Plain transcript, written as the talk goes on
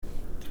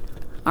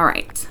All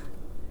right.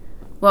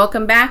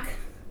 Welcome back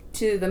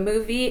to the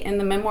movie and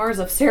the memoirs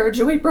of Sarah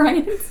Joy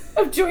Bryant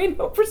of Joy and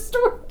Hope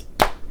Restored.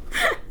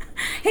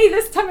 Hey,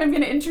 this time I'm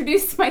going to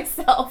introduce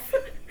myself.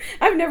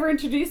 I've never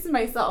introduced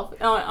myself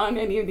on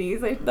any of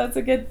these. That's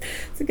a good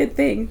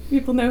thing.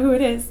 People know who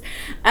it is.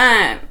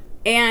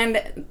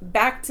 And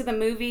back to the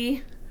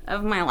movie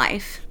of my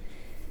life.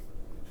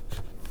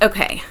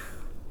 Okay.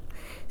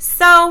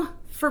 So,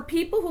 for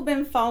people who've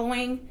been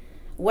following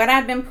what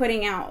I've been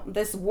putting out,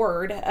 this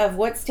word of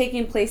what's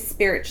taking place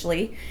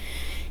spiritually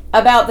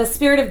about the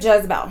spirit of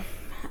Jezebel,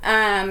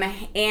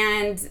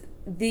 and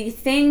the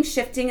thing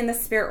shifting in the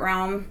spirit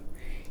realm,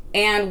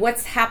 and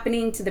what's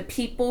happening to the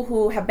people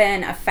who have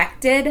been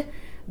affected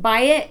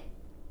by it.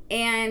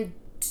 And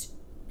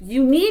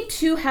you need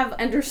to have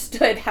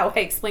understood how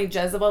I explained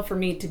Jezebel for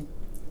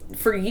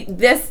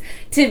this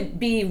to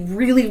be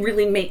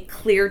really make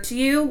clear to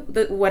you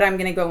what I'm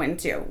going to go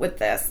into with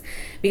this,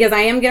 because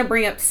I am going to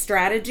bring up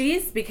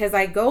strategies, because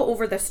I go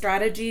over the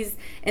strategies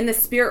in the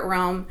spirit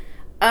realm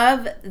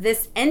of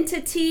this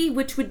entity,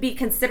 which would be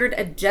considered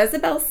a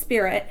Jezebel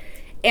spirit,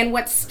 and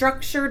what's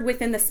structured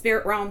within the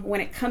spirit realm when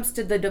it comes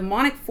to the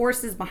demonic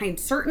forces behind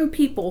certain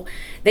people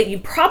that you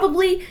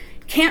probably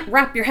can't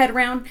wrap your head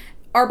around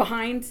are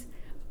behind.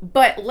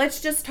 But let's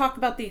just talk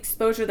about the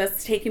exposure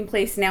that's taking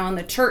place now in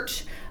the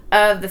church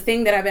of the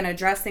thing that I've been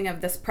addressing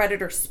of this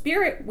predator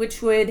spirit,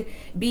 which would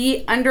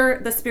be under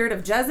the spirit of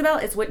Jezebel.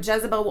 It's what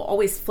Jezebel will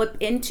always flip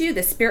into.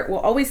 The spirit will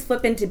always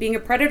flip into being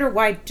a predator.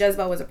 Why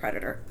Jezebel was a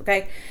predator.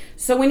 Okay.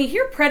 So when you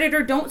hear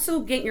predator, don't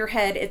so get in your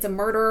head it's a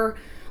murderer,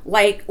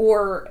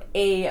 or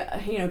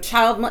a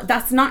child.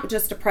 That's not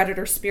just a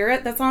predator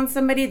spirit that's on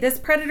somebody. This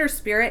predator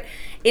spirit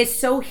is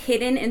so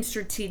hidden and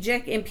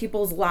strategic in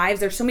people's lives.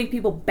 There's so many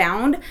people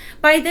bound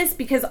by this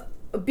because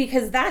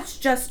that's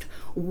just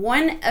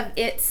one of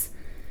its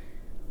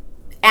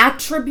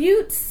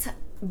attributes,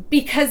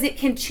 because it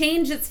can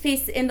change its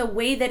face in the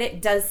way that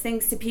it does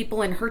things to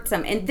people and hurts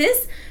them. And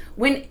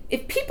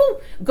if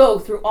people go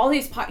through all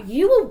these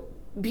you will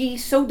be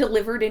so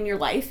delivered in your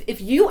life if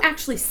you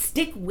actually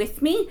stick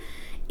with me.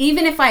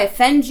 Even if I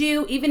offend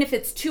you, even if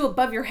it's too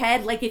above your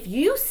head, if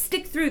you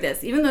stick through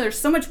this, even though there's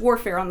so much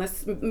warfare on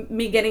this,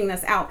 me getting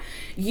this out,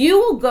 you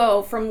will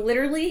go from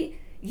literally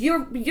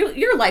your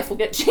life will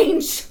get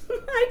changed.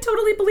 I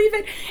totally believe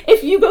it.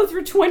 If you go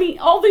through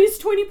all these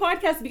 20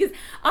 podcasts, because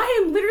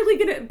I am literally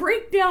going to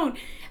break down.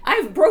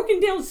 I've broken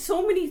down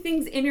so many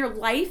things in your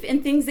life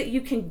and things that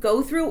you can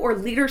go through, or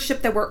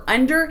leadership that we're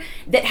under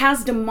that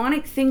has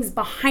demonic things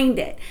behind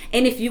it.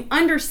 And if you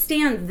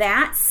understand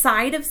that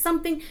side of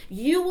something,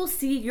 you will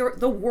see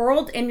the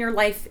world and your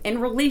life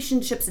and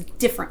relationships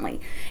differently.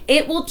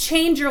 It will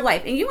change your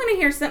life. And you want to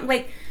hear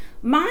something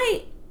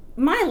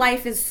my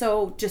life is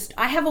so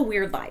I have a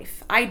weird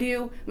life. I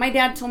do. My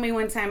dad told me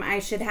one time I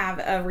should have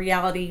a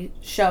reality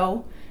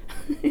show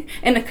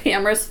and the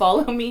cameras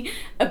follow me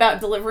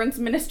about deliverance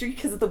ministry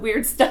because of the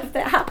weird stuff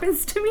that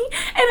happens to me.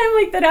 And I'm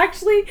like, that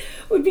actually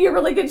would be a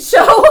really good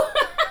show.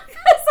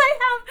 Because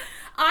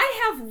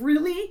I have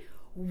really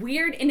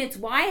weird, and it's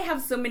why I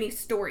have so many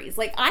stories.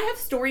 I have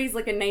stories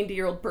like a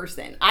 90-year-old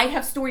person. I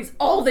have stories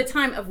all the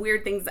time of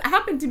weird things that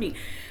happen to me,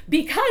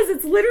 because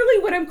it's literally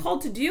what I'm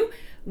called to do.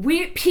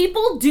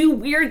 People do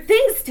weird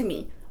things to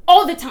me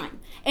all the time.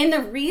 And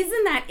the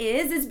reason that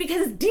is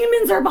because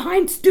demons are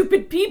behind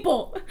stupid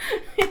people,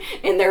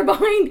 and they're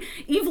behind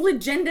evil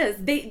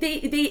agendas.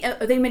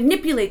 They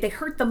manipulate. They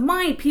hurt the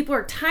mind. People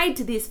are tied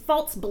to these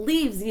false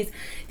beliefs,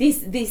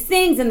 these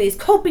things, and these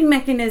coping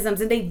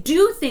mechanisms, and they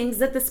do things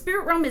that the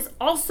spirit realm is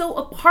also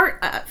a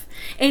part of.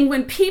 And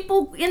when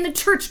people in the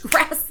church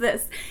grasp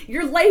this,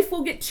 your life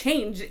will get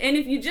changed. And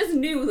if you just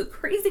knew the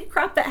crazy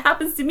crap that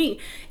happens to me,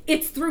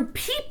 it's through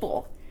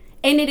people.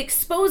 And it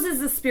exposes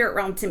the spirit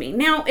realm to me.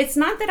 Now, it's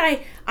not that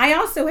I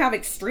also have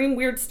extreme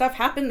weird stuff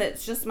happen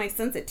that's just my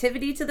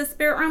sensitivity to the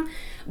spirit realm,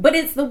 but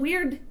it's the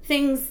weird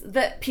things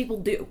that people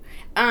do.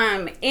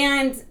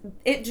 And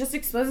it just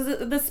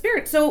exposes the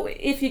spirit. So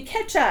if you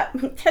catch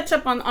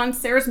up on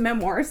Sarah's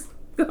memoirs,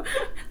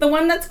 the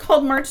one that's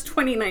called March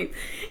 29th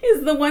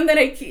is the one that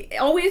I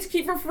always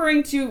keep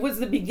referring to, was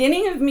the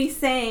beginning of me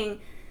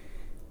saying,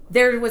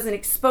 there was an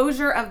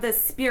exposure of the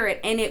spirit,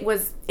 and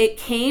it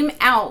came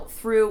out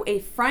through a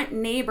front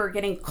neighbor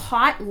getting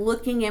caught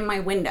looking in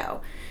my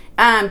window,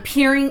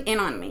 peering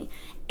in on me.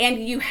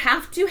 And you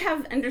have to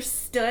have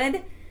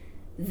understood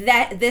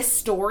that this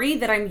story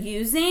that I'm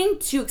using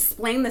to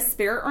explain the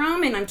spirit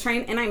realm, and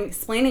I'm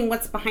explaining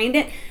what's behind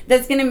it,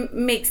 that's going to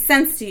make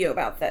sense to you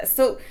about this.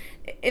 So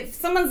if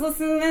someone's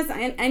listening to this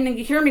and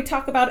you hear me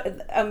talk about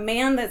a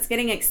man that's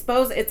getting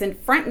exposed, it's a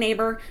front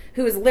neighbor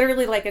who is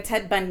literally like a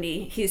Ted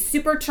Bundy. He's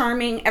super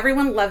charming.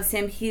 Everyone loves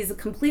him. He's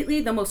completely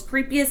the most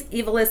creepiest,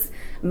 evilest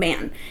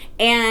man,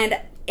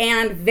 and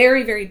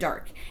very, very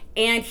dark.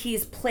 And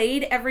he's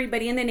played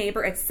everybody in the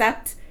neighbor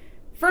except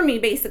for me,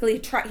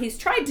 basically. He's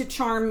tried to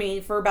charm me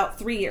for about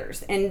 3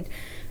 years and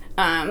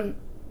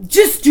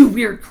just do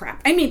weird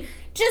crap. I mean,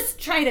 just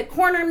try to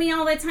corner me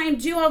all the time,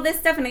 do all this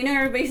stuff. And I know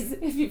everybody's,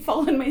 if you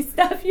follow my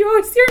stuff, you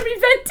always hear me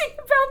venting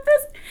about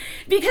this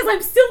because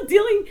I'm still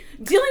dealing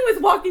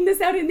with walking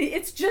this out.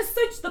 It's just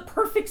such the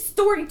perfect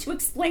story to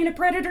explain a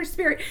predator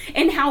spirit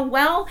and how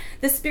well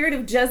the spirit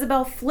of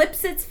Jezebel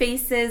flips its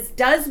faces,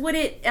 does what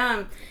it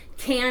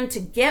can to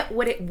get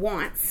what it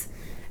wants,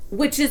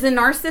 which is a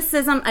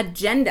narcissism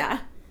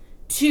agenda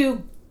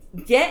to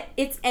get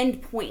its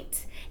end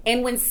point.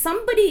 And when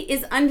somebody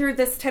is under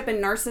this type of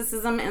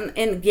narcissism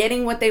and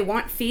getting what they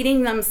want,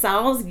 feeding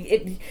themselves,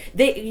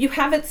 you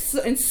have it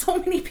in so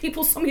many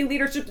people, so many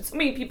leadership, so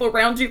many people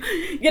around you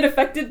get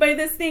affected by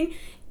this thing.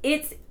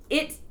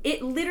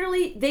 It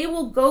literally, they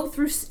will go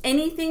through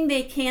anything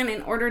they can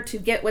in order to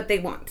get what they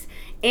want.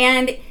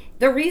 And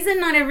the reason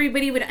not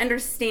everybody would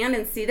understand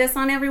and see this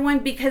on everyone,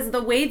 because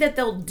the way that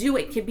they'll do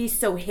it can be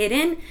so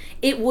hidden,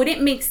 it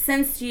wouldn't make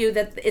sense to you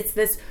that it's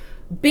this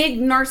big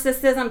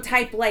narcissism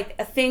type, like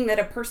a thing that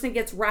a person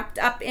gets wrapped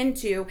up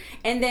into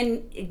and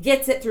then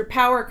gets it through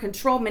power,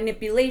 control,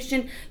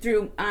 manipulation,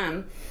 through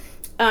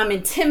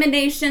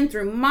intimidation,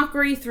 through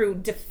mockery, through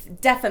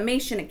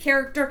defamation of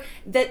character,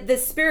 that the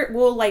spirit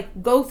will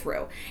like go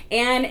through.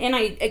 And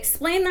I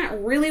explain that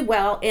really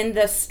well in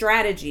the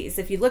strategies.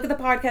 If you look at the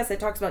podcast that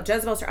talks about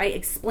Jezebel, I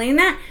explain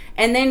that,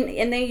 and then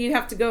you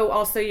have to go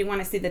also, you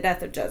want to see the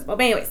death of Jezebel.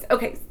 But anyways,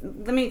 okay,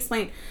 let me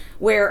explain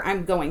where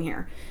I'm going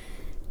here.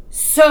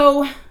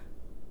 So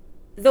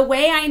the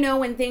way I know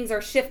when things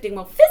are shifting,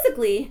 well,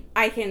 physically,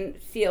 I can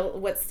feel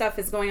what stuff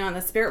is going on in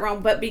the spirit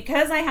realm, but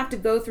because I have to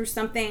go through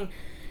something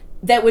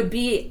that would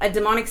be a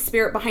demonic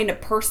spirit behind a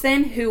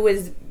person who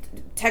was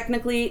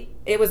technically,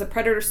 it was a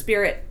predator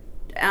spirit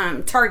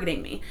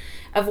targeting me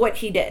of what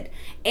he did.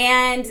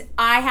 And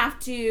I have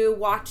to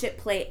watch it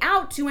play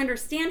out to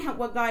understand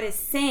what God is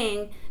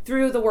saying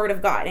through the word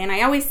of God. And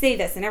I always say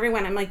this, and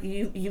everyone, I'm like,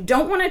 you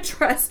don't want to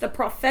trust a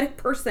prophetic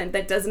person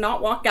that does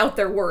not walk out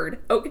their word,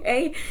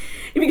 okay?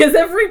 Because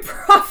every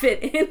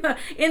prophet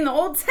in the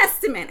Old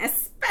Testament,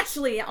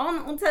 especially on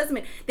the Old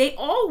Testament, they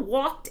all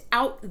walked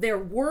out their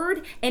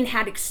word and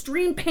had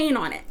extreme pain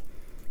on it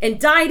and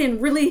died in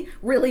really,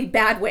 really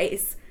bad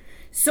ways.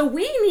 So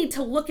we need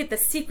to look at the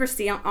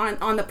secrecy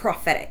on the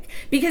prophetic.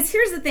 Because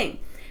here's the thing.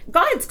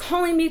 God's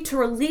calling me to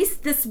release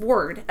this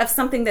word of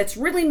something that's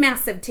really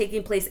massive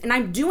taking place, and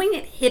I'm doing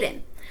it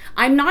hidden.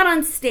 I'm not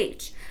on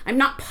stage. I'm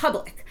not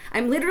public.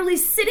 I'm literally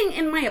sitting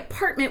in my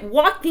apartment,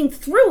 walking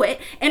through it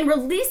and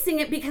releasing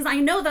it because I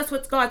know that's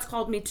what God's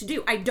called me to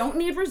do. I don't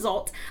need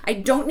results. I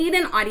don't need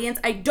an audience.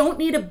 I don't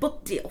need a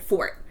book deal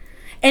for it.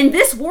 And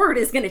this word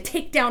is going to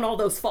take down all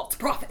those false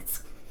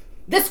prophets.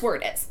 This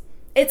word is.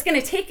 It's going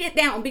to take it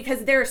down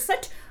because there is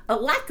such a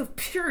lack of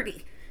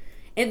purity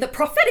in the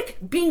prophetic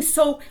being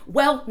so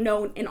well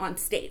known and on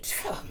stage.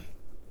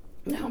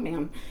 Oh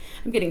man,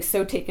 I'm getting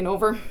so taken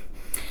over.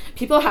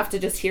 People have to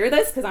just hear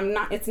this because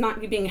it's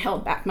not being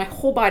held back. My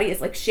whole body is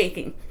like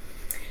shaking.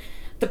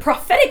 The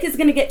prophetic is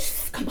going to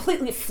get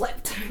completely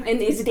flipped in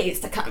these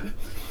days to come.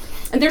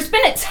 And there's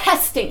been a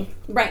testing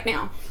right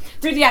now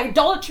through the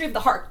idolatry of the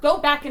heart. Go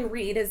back and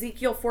read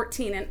Ezekiel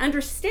 14 and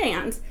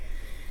understand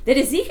that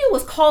Ezekiel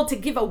was called to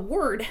give a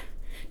word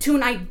to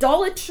an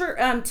idolater,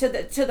 to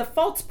the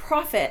false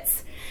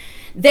prophets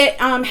that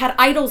had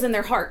idols in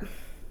their heart.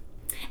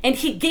 And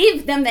he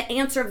gave them the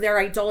answer of their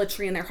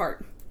idolatry in their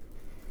heart.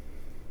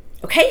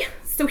 Okay?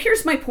 So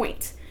here's my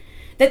point.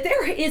 That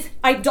there is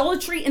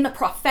idolatry in the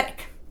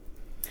prophetic.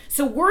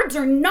 So words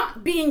are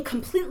not being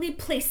completely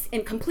placed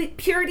in complete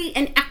purity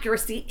and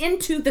accuracy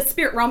into the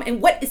spirit realm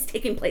and what is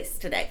taking place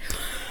today.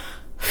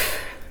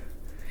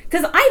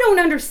 Because I don't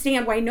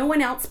understand why no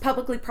one else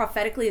publicly,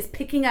 prophetically is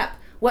picking up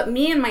what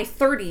me in my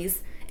 30s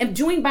am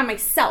doing by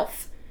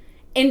myself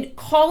and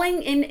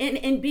calling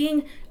and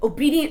being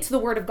obedient to the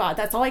word of God.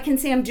 That's all I can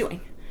say I'm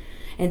doing.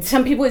 And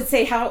some people would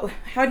say, how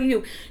do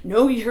you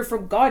know you hear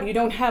from God? You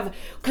don't have,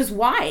 because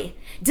why?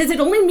 Does it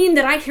only mean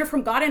that I hear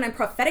from God and I'm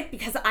prophetic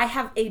because I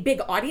have a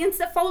big audience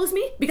that follows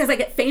me? Because I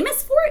get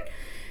famous for it?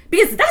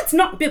 Because that's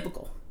not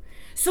biblical.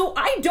 So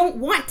I don't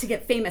want to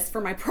get famous for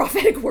my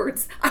prophetic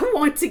words. I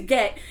want to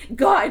get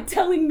God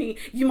telling me,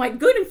 you my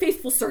good and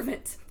faithful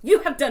servant, you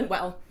have done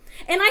well.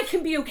 And I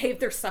can be okay if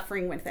they're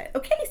suffering with it.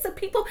 Okay, so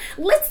people,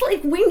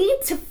 we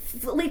need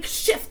to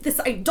shift this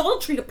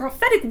idolatry to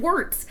prophetic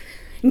words.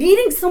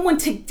 Needing someone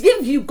to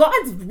give you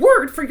God's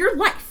word for your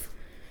life.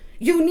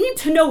 You need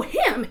to know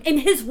him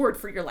and his word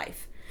for your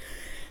life.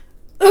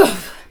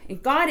 Ugh.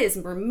 And God is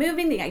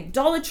removing the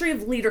idolatry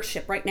of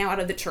leadership right now out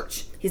of the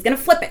church. He's going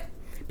to flip it.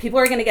 People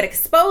are going to get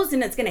exposed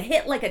and it's going to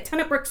hit like a ton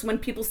of bricks when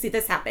people see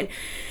this happen.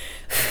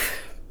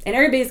 And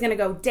everybody's going to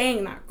go,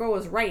 dang, that girl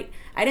was right.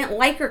 I didn't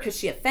like her because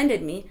she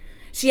offended me.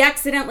 She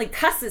accidentally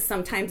cusses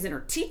sometimes in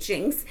her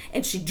teachings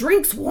and she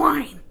drinks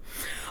wine.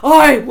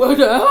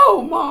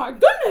 Oh my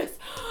goodness.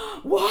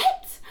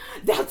 What?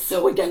 That's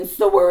so against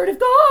the word of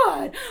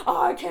God.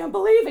 I can't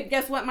believe it.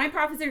 Guess what? My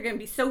prophecies are going to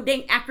be so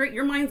dang accurate.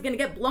 Your mind's going to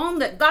get blown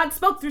that God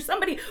spoke through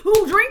somebody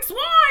who drinks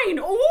wine.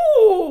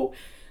 Ooh.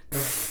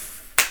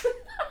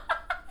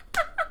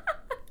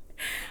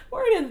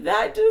 Where did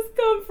that just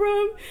come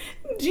from?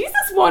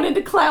 Jesus wanted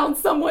to clown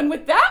someone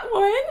with that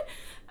one.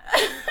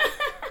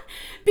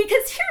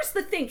 Because here's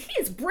the thing. He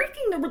is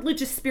breaking the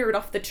religious spirit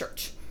off the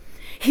church.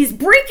 He's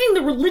breaking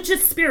the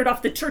religious spirit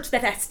off the church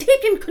that has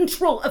taken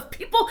control of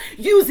people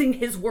using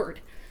his word.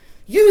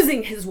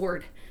 Using his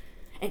word.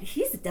 And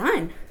he's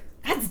done.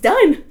 God's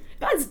done.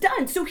 God's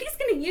done. So he's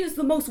going to use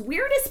the most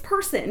weirdest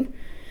person,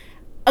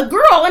 a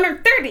girl in her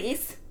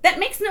 30s, that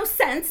makes no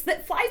sense,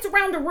 that flies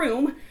around a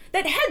room,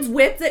 that heads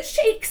whip, that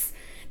shakes,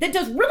 that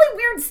does really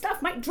weird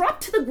stuff, might drop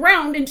to the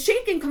ground and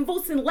shake and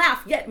convulse and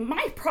laugh, yet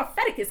my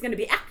prophetic is going to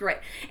be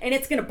accurate, and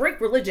it's going to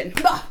break religion.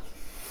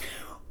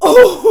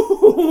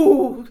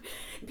 Oh!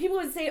 People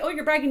would say, oh,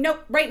 you're bragging.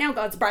 Nope, right now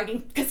God's bragging,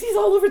 because he's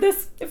all over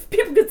this. If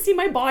people could see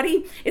my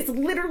body, it's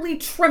literally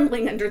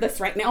trembling under this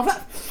right now.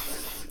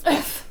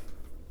 Have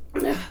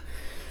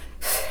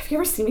you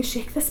ever seen me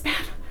shake this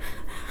bad?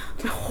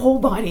 My whole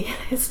body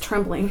is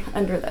trembling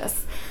under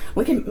this.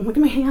 Look at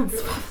my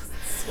hands.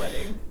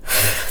 Sweating.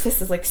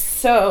 This is like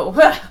so.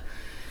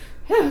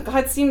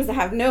 God seems to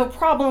have no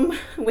problem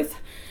with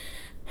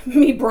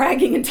me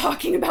bragging and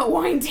talking about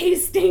wine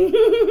tasting.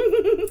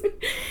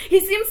 He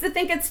seems to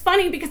think it's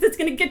funny because it's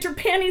going to get your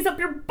panties up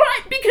your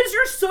butt because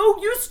you're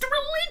so used to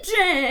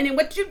religion and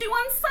what you do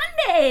on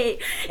Sunday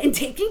and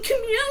taking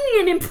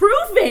communion and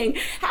proving.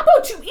 How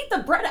about you eat the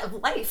bread of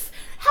life?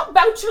 How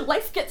about your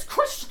life gets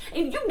crushed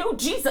and you know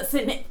Jesus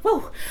in it?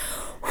 Whoa.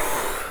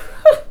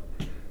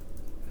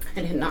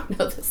 I did not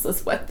know this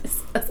was what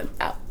this was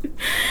about.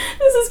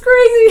 This is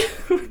crazy.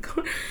 Oh my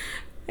God.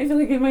 I feel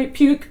like I might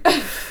puke.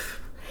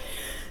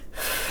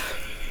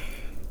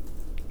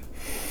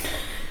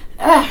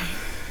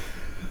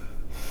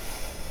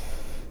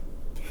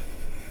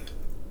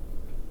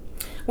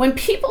 When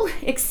people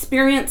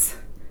experience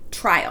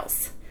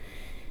trials,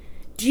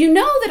 do you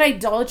know that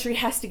idolatry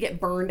has to get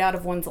burned out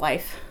of one's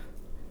life?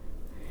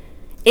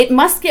 It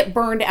must get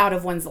burned out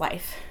of one's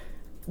life.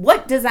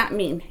 What does that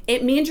mean?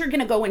 It means you're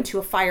going to go into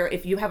a fire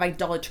if you have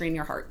idolatry in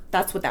your heart.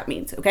 That's what that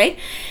means, okay?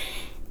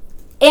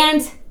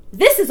 And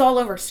this is all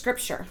over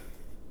scripture.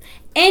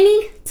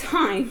 Any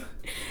time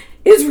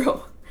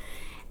Israel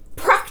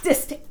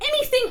practiced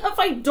anything of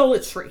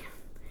idolatry,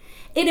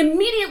 it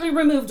immediately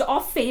removed all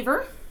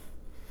favor,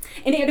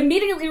 and it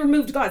immediately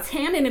removed God's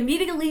hand, and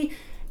immediately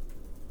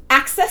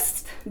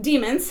accessed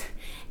demons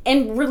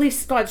and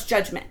released God's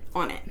judgment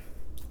on it.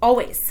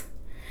 Always.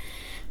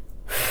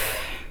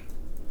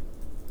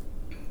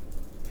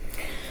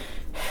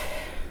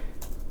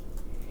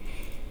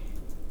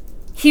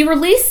 He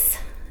released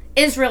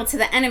Israel to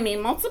the enemy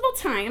multiple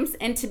times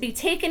and to be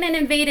taken and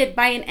invaded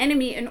by an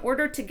enemy in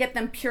order to get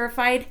them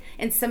purified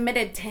and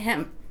submitted to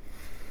him.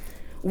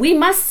 We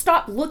must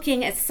stop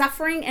looking at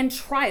suffering and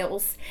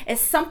trials as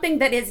something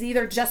that is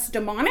either just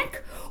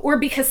demonic or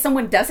because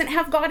someone doesn't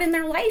have God in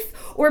their life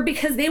or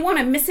because they want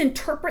to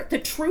misinterpret the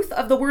truth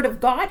of the word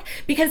of God.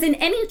 Because in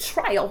any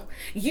trial,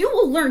 you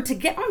will learn to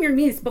get on your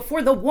knees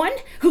before the one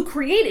who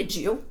created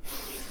you,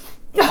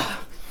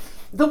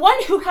 the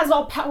one who has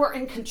all power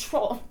and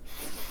control,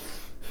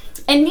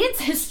 and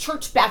needs his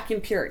church back in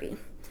purity.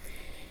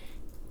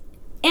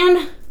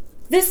 And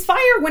this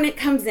fire, when it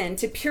comes in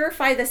to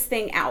purify this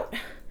thing out,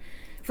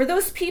 for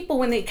those people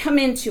when they come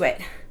into it,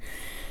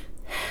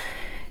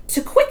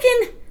 to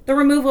quicken the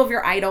removal of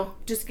your idol,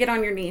 just get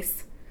on your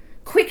knees.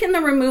 Quicken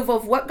the removal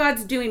of what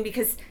God's doing,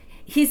 because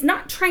he's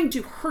not trying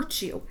to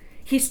hurt you.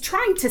 He's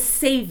trying to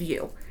save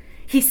you.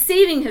 He's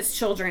saving his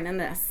children in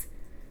this.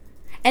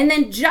 And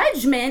then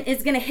judgment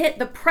is going to hit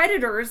the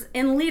predators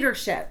in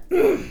leadership.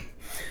 And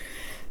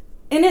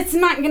it's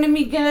not going to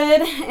be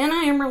good. And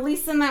I am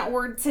releasing that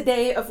word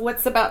today of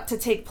what's about to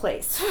take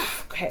place.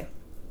 Okay.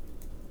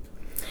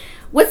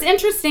 What's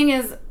interesting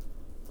is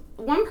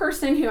one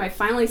person who I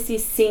finally see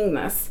seeing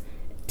this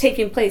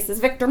taking place is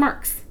Victor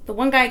Marks, the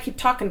one guy I keep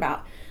talking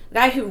about. The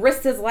guy who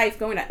risked his life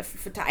going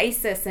to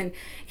ISIS, and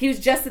he was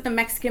just at the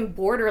Mexican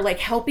border, like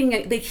helping.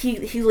 Like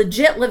he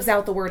legit lives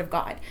out the word of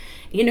God,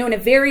 you know, in a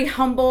very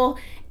humble,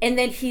 and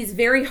then he's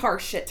very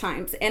harsh at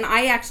times. And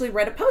I actually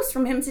read a post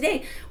from him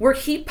today where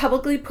he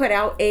publicly put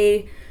out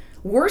a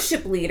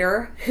worship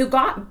leader who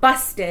got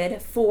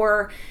busted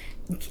for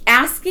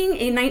asking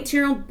a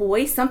 19-year-old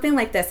boy something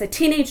like this, a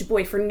teenage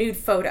boy, for nude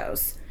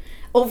photos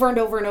over and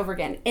over and over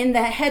again. And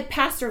the head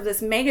pastor of this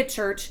mega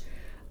church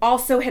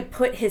also had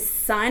put his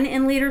son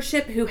in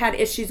leadership who had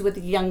issues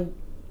with young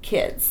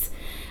kids.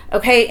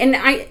 Okay, and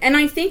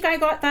I think I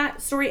got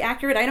that story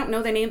accurate. I don't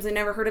know the names. I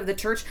never heard of the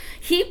church.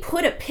 He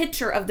put a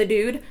picture of the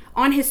dude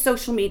on his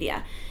social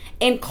media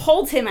and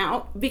called him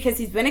out because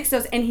he's been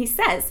exposed. And he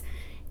says,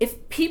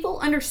 if people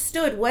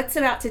understood what's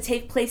about to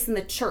take place in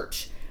the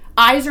church,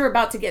 eyes are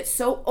about to get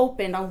so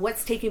opened on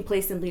what's taking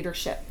place in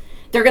leadership.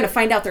 They're going to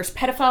find out there's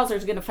pedophiles. They're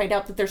going to find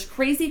out that there's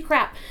crazy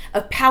crap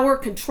of power,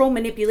 control,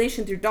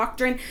 manipulation through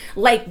doctrine.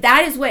 Like,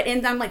 that is what,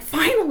 and I'm like,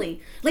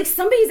 finally, like,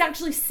 somebody's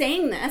actually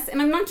saying this,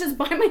 and I'm not just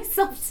by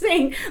myself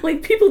saying,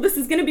 like, people, this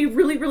is going to be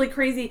really, really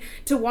crazy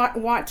to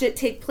watch it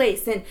take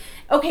place. And,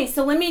 okay,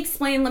 so let me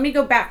explain, let me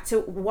go back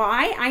to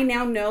why I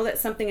now know that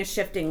something is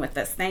shifting with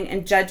this thing,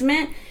 and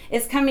judgment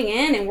is coming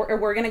in, and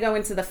we're going to go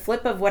into the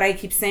flip of what I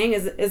keep saying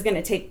is going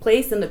to take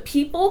place, and the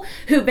people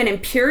who've been in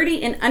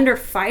purity and under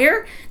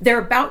fire, they're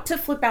about to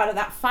flip out of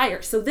that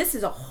fire. So this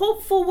is a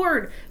hopeful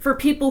word for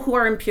people who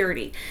are in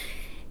purity.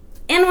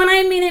 And when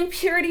I mean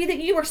impurity, that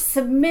you are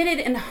submitted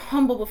and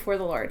humble before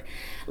the Lord.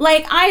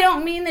 Like, I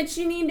don't mean that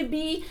you need to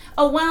be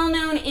a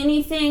well-known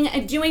anything,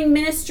 doing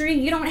ministry.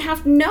 You don't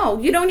have to know.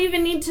 You don't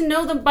even need to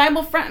know the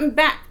Bible front and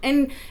back.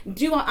 And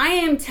I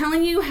am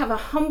telling you, have a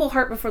humble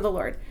heart before the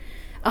Lord.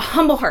 A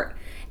humble heart.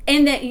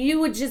 And that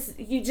you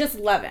just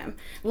love him.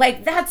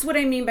 Like, that's what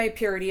I mean by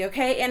purity,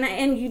 okay?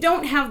 And you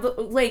don't have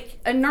like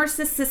a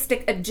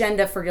narcissistic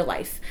agenda for your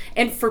life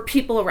and for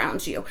people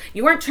around you.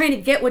 You aren't trying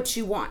to get what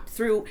you want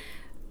through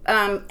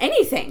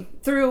anything,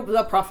 through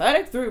the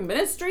prophetic, through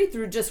ministry,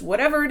 through just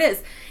whatever it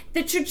is,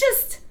 that you're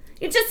just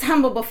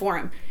humble before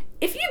him.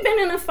 If you've been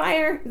in a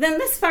fire, then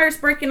this fire's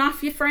breaking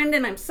off, you friend,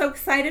 and I'm so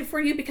excited for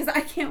you because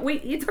I can't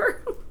wait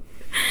either.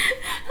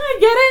 I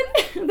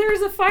get it.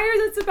 There's a fire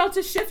that's about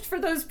to shift for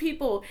those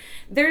people.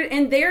 They're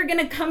going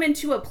to come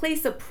into a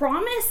place of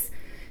promise,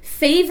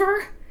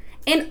 favor,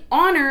 and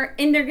honor,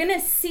 and they're going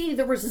to see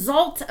the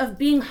result of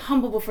being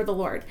humble before the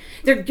Lord.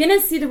 They're going to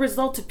see the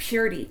result of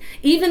purity.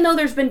 Even though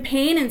there's been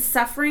pain and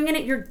suffering in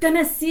it, you're going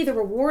to see the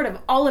reward of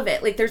all of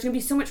it. Like, there's going to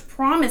be so much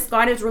promise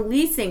God is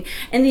releasing.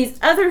 And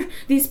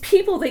these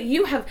people that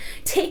you have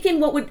taken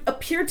what would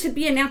appear to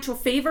be a natural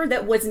favor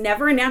that was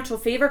never a natural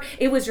favor.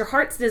 It was your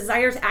heart's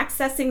desires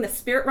accessing the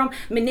spirit realm,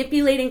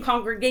 manipulating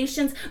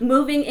congregations,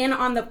 moving in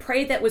on the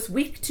prey that was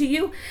weak to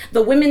you,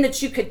 the women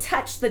that you could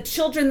touch, the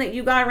children that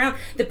you got around,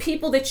 the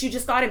people that you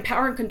just got in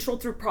power and control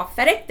through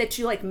prophetic, that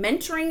you like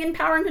mentoring in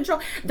power and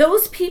control.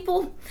 Those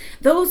people,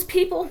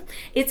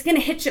 it's going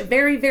to hit you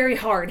very, very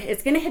hard.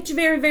 It's going to hit you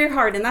very, very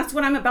hard. And that's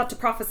what I'm about to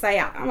prophesy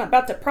out. I'm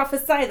about to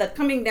prophesy the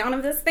coming down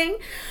of this thing.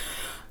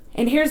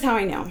 And here's how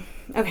I know.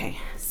 Okay,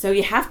 so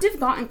you have to have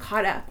gotten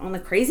caught up on the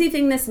crazy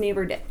thing this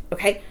neighbor did,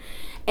 okay?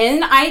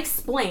 And I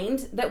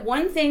explained that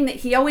one thing that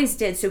he always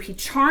did, so he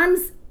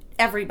charms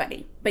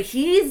everybody, but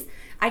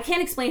I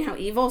can't explain how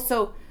evil.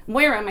 So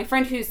Moira, my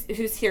friend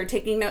who's here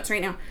taking notes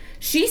right now,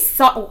 she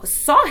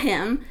saw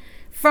him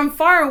from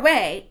far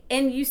away,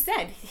 and you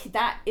said,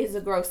 that is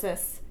the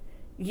grossest.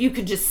 You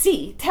could just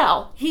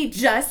tell. He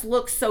just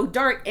looks so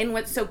dark. And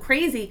what's so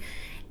crazy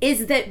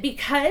is that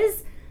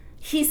because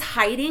he's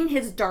hiding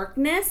his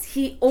darkness,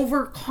 he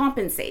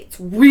overcompensates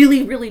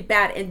really, really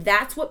bad. And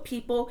that's what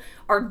people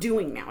are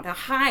doing now, to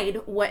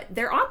hide what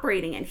they're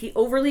operating in. He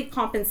overly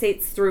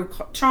compensates through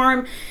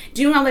charm,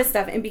 doing all this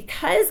stuff. And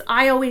because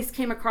I always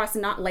came across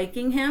not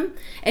liking him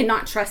and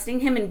not trusting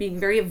him and being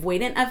very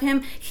avoidant of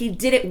him, he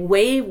did it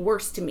way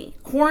worse to me.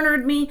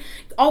 Cornered me,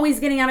 always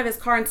getting out of his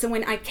car. And so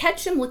when I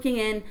catch him looking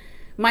in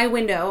my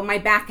window, my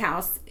back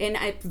house, in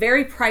a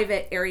very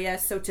private area,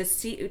 so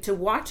to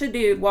watch a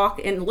dude walk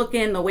and look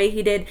in the way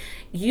he did,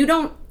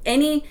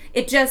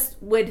 it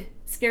just would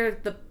scare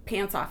the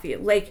pants off you.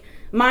 Like,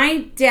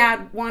 my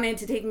dad wanted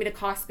to take me to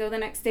Costco the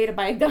next day to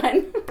buy a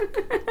gun.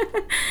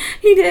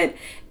 He did.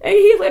 And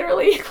he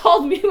literally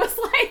called me, was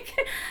like,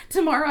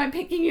 tomorrow I'm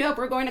picking you up,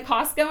 we're going to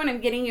Costco and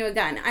I'm getting you a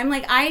gun. I'm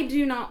like, I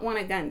do not want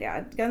a gun,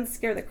 Dad. Guns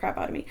scare the crap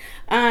out of me.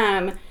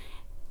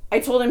 I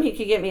told him he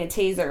could get me a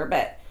taser,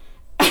 but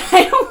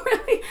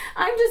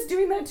I'm just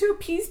doing that to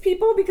appease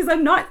people because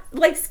I'm not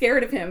like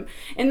scared of him.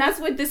 And that's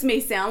what this may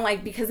sound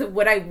like because of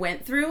what I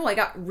went through. I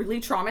got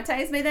really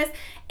traumatized by this.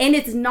 And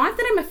it's not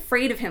that I'm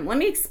afraid of him. Let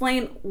me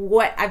explain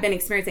what I've been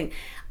experiencing.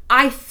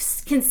 I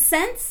can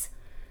sense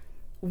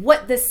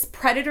what this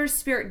predator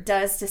spirit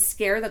does to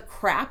scare the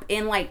crap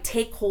and like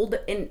take hold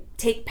and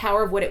take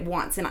power of what it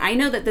wants. And I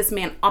know that this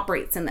man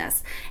operates in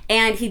this,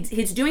 and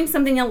he's doing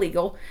something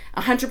illegal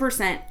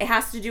 100%. It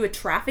has to do with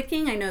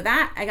trafficking. I know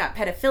that. I got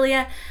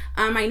pedophilia.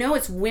 I know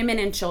it's women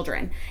and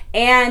children,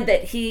 and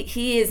that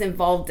he is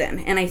involved in,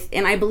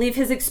 and I believe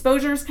his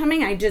exposure is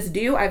coming. I just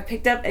do. I've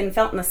picked up and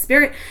felt in the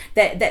spirit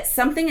that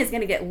something is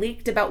going to get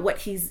leaked about what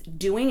he's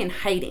doing and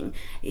hiding.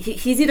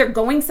 He's either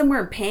going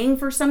somewhere and paying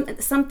for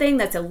something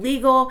that's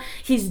illegal.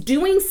 He's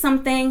doing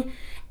something,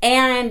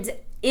 and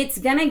it's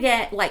gonna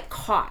get like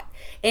caught.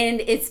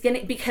 And it's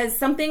gonna, because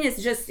something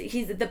is just,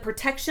 the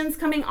protection's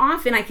coming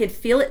off, and I could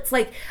feel it. It's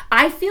like,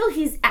 I feel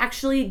he's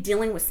actually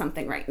dealing with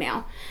something right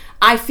now.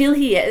 I feel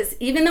he is.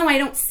 Even though I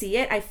don't see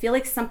it, I feel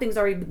like something's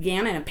already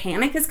began and a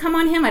panic has come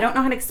on him. I don't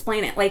know how to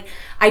explain it. Like,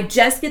 I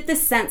just get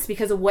this sense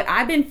because of what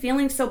I've been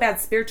feeling so bad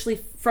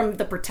spiritually from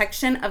the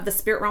protection of the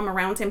spirit realm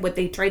around him, what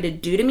they tried to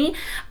do to me.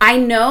 I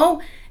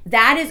know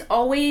that is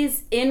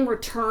always in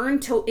return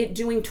to it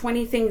doing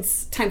 20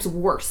 things times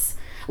worse.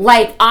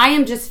 Like, I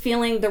am just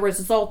feeling the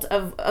result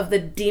of the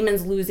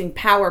demons losing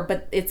power,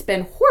 but it's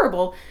been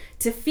horrible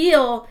to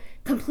feel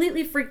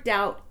completely freaked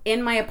out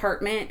in my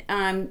apartment,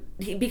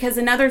 because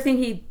another thing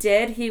he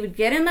did, he would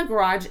get in the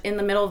garage in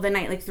the middle of the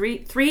night, like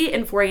 3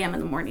 and 4 a.m. in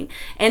the morning,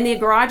 and the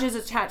garage is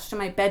attached to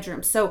my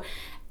bedroom. So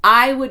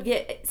I would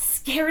get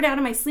scared out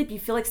of my sleep. You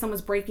feel like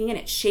someone's breaking in.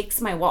 It shakes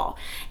my wall.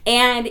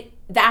 And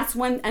that's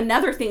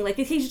another thing, like,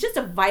 he's just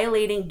a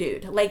violating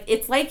dude. Like,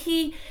 it's like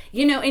he,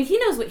 and he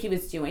knows what he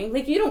was doing.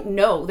 Like, you don't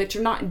know that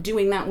you're not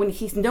doing that when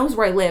he knows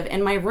where I live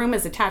and my room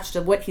is attached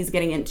to what he's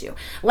getting into.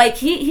 Like,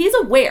 he's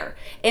aware.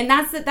 And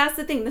that's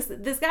the thing.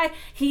 This guy,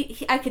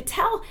 I could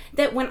tell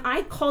that when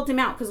I called him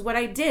out, because what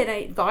I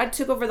did, God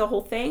took over the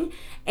whole thing,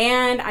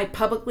 and I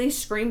publicly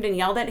screamed and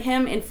yelled at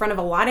him in front of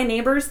a lot of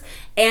neighbors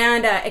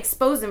and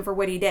exposed him for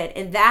what he did.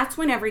 And that's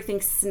when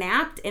everything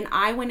snapped, and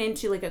I went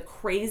into like a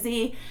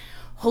crazy,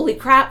 holy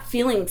crap,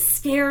 feeling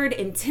scared,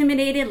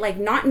 intimidated, like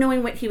not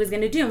knowing what he was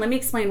going to do. And let me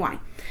explain why.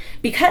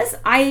 Because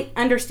I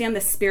understand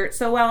the spirit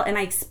so well, and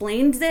I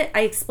explained it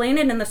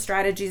in the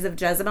strategies of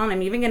Jezebel, and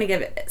I'm even going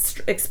to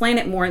explain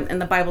it more in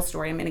the Bible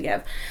story I'm going to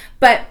give.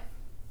 But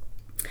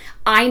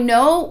I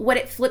know what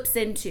it flips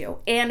into,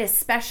 and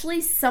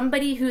especially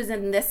somebody who's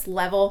in this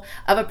level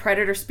of a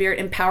predator spirit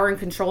in power and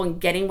control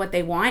and getting what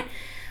they want,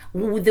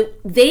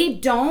 they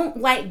don't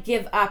like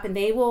give up, and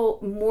they will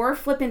more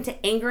flip into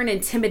anger and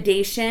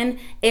intimidation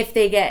if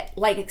they get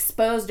like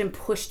exposed and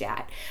pushed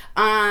at.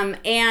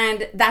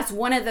 And that's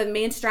one of the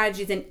main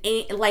strategies in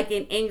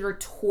anger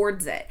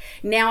towards it.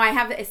 Now, I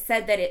have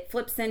said that it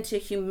flips into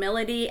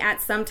humility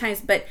at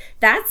sometimes, but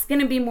that's going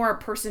to be more a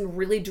person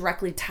really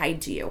directly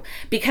tied to you,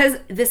 because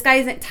this guy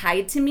isn't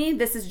tied to me.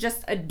 This is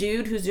just a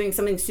dude who's doing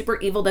something super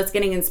evil that's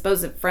getting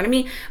exposed in front of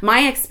me.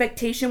 My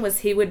expectation was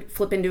he would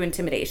flip into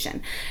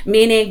intimidation,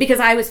 meaning because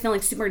I was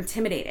feeling super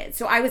intimidated.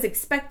 So I was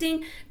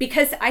expecting,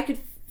 because I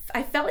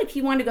felt like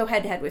he wanted to go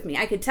head to head with me.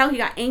 I could tell he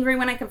got angry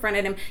when I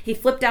confronted him. He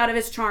flipped out of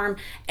his charm.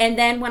 And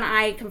then when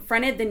I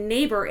confronted the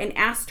neighbor and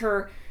asked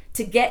her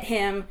to get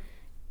him,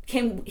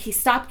 can he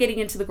stop getting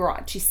into the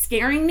garage? She's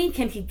scaring me.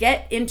 Can he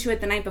get into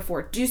it the night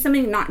before? Do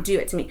something, not do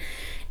it to me.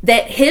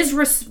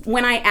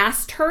 When I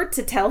asked her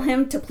to tell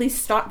him to please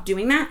stop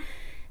doing that,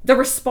 the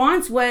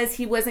response was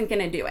he wasn't going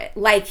to do it.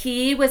 Like,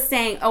 he was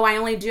saying, oh, I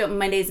only do it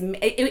Mondays.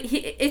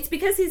 It's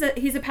because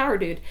he's a power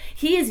dude.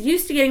 He is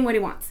used to getting what he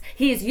wants.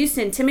 He is used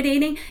to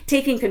intimidating,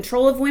 taking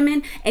control of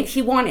women, and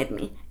he wanted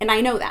me. And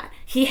I know that.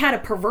 He had a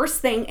perverse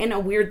thing and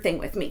a weird thing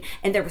with me.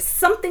 And there was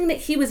something that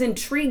he was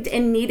intrigued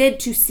and needed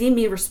to see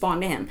me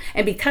respond to him.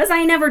 And because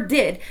I never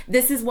did,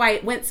 this is why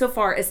it went so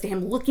far as to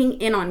him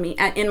looking in on me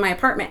in my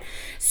apartment.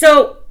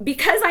 So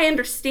because I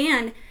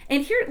understand,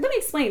 and here, let me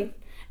explain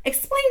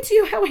to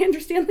you how I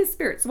understand the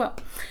spirits. Well,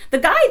 the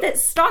guy that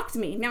stalked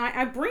me, now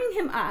I bring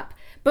him up,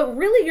 but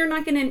really you're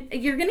going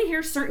to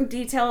hear certain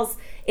details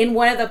in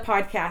one of the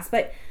podcasts,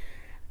 but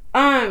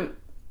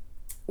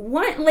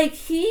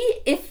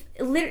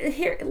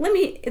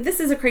this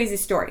is a crazy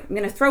story. I'm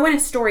going to throw in a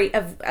story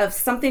of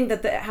something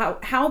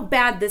that how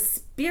bad the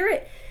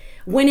spirit,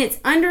 when it's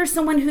under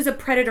someone who's a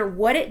predator,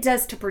 what it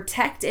does to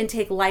protect and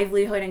take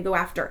livelihood and go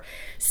after.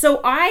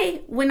 So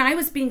when I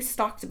was being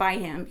stalked by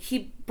him,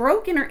 he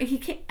broke in,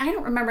 I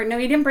don't remember. No,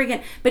 he didn't break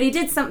in, but he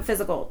did something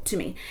physical to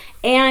me.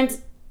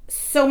 And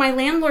so my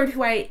landlord,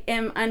 who I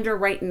am under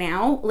right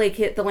now, like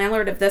the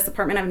landlord of this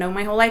apartment I've known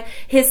my whole life,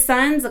 his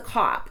son's a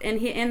cop,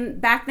 and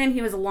back then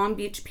he was a Long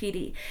Beach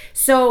PD.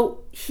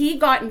 So he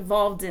got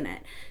involved in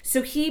it.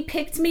 So he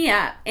picked me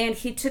up and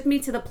he took me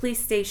to the police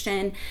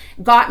station,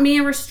 got me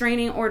a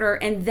restraining order,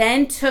 and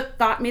then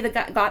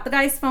got the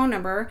guy's phone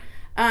number,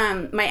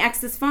 my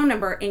ex's phone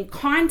number, and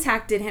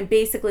contacted him,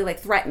 basically like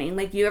threatening,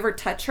 like, you ever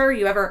touch her,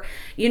 you ever,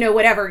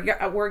 whatever,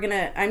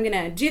 I'm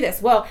gonna do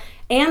this. Well,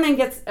 and then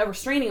gets a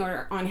restraining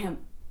order on him.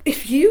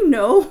 If you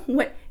know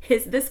what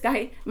this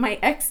guy, my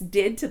ex,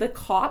 did to the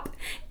cop,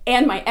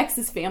 and my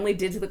ex's family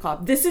did to the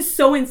cop, this is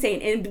so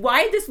insane. And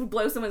why this would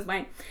blow someone's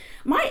mind.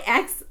 My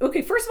ex,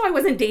 okay, first of all, I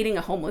wasn't dating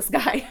a homeless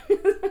guy.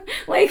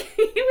 Like,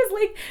 he was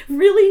like,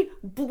 really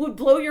would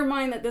blow your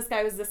mind that this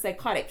guy was this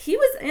psychotic. He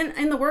was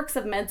in the works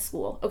of med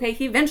school, okay?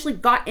 He eventually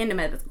got into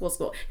medical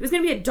school. He was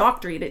going to be a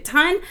doctor. He had a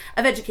ton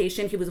of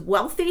education. He was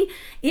wealthy.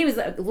 He was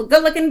a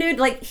good-looking dude.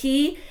 Like,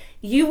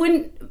 you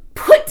wouldn't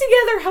put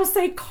together how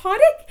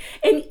psychotic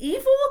and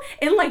evil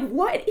and like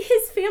what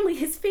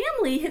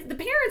the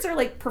parents are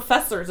like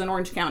professors in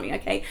Orange County,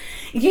 okay?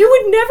 You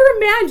would never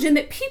imagine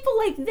that people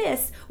like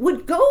this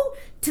would go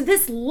to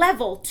this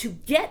level to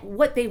get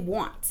what they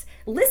want.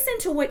 Listen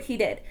to what he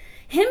did.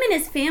 Him and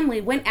his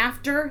family went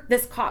after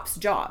this cop's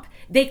job.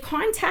 They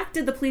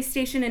contacted the police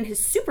station and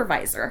his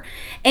supervisor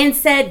and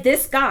said,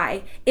 this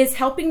guy is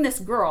helping this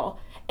girl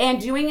and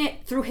doing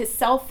it through his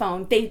cell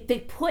phone. They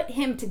put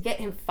him to get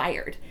him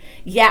fired.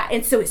 Yeah,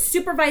 and so his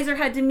supervisor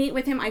had to meet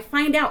with him. I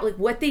find out like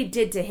what they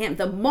did to him.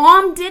 The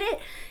mom did it,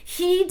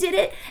 he did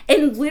it,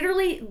 and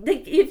literally,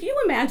 like, if you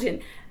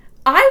imagine,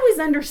 I was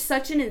under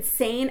such an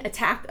insane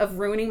attack of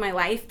ruining my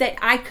life that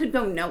I could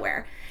go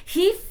nowhere.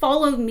 He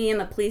followed me in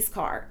the police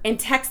car and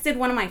texted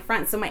one of my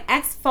friends. So my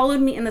ex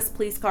followed me in this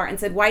police car and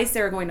said, why is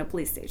Sarah going to a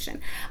police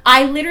station?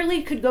 I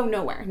literally could go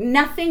nowhere.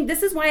 Nothing.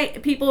 This is why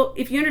people,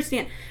 if you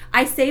understand,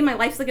 I say my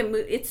life's like a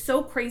move. It's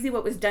so crazy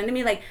what was done to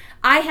me. Like,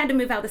 I had to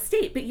move out of the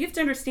state. But you have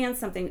to understand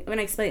something when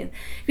I explain it.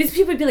 Because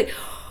people would be like,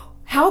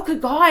 how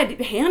could God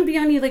hand be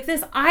on you like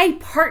this? I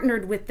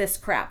partnered with this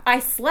crap.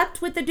 I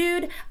slept with the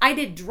dude. I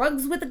did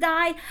drugs with the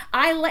guy.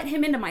 I let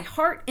him into my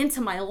heart,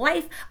 into my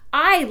life.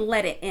 I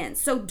let it in.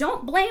 So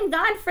don't blame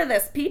God for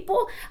this,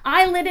 people.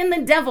 I let in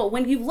the devil.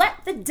 When you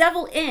let the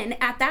devil in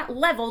at that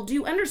level, do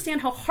you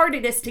understand how hard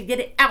it is to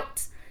get it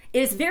out?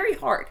 It is very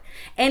hard.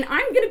 And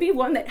I'm going to be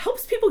one that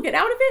helps people get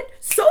out of it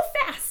so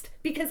fast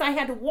because I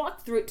had to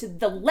walk through it to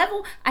the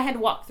level I had to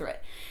walk through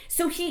it.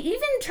 So he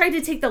even tried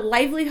to take the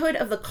livelihood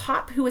of the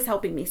cop who was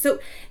helping me. So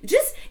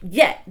just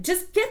get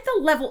the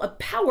level of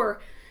power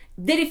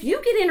that if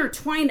you get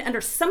intertwined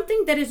under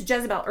something that is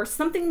Jezebel or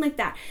something like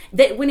that,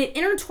 that when it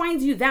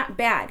intertwines you that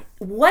bad,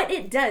 what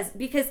it does,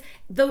 because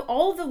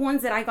all the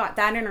ones that I got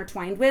that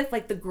intertwined with,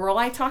 like the girl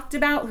I talked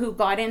about who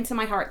got into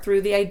my heart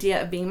through the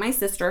idea of being my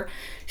sister,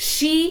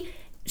 she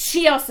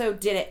also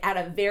did it at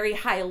a very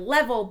high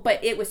level,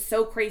 but it was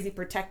so crazy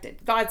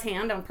protected. God's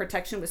hand on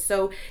protection was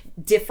so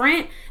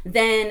different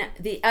than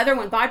the other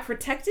one. God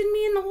protected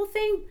me in the whole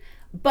thing,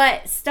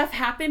 but stuff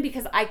happened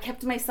because I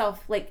kept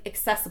myself like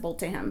accessible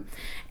to him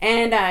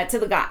and to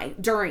the guy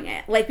during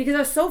it. Like, because I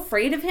was so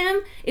afraid of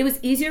him, it was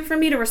easier for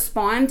me to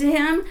respond to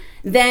him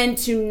than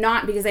to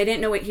not, because I didn't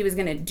know what he was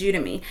going to do to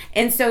me.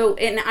 And so,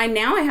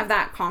 I have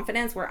that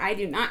confidence where I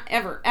do not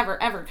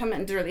ever come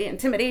under the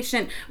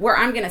intimidation where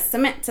I'm going to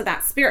submit to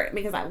that spirit,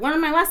 because I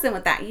learned my lesson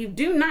with that.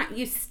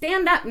 You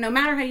stand up no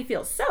matter how you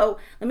feel. So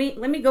let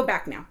me go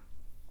back now.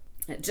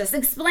 Just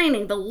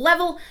explaining the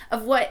level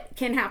of what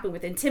can happen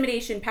with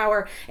intimidation,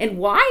 power, and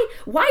why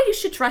you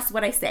should trust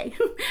what I say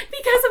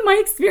because of my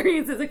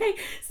experiences. Okay,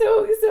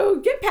 so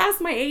get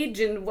past my age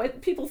and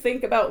what people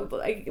think about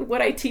like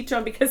what I teach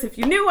on, because if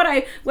you knew what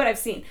I've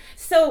seen.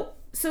 So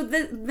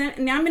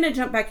now I'm going to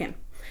jump back in.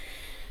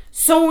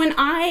 So when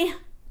I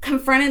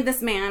confronted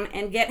this man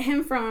and get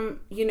him from,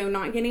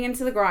 not getting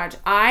into the garage,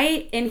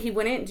 and he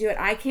wouldn't do it,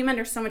 I came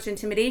under so much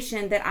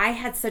intimidation that I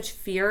had such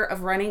fear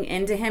of running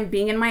into him,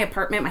 being in my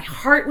apartment. My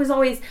heart was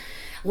always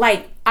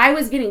like, I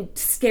was getting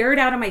scared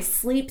out of my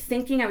sleep,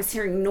 thinking I was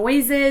hearing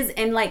noises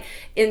and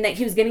that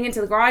he was getting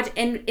into the garage.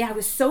 And I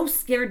was so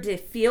scared to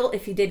feel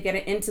if he did get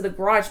it into the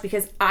garage,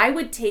 because I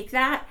would take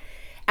that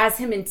as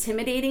him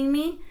intimidating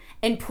me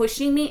and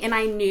pushing me, and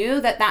I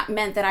knew that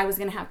meant that I was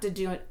going to have to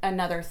do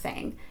another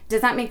thing. Does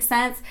that make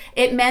sense?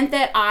 It meant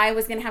that I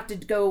was going to have to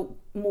go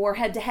more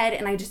head to head,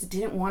 and I just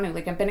didn't want to.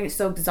 Like, I've been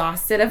so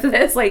exhausted of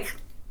this. Like,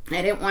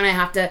 I didn't want to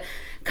have to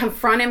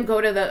confront him,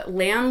 go to the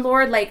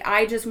landlord. Like,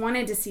 I just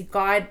wanted to see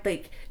God,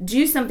 like,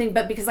 do something.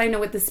 But because I know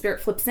what the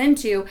spirit flips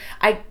into,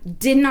 I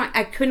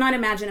could not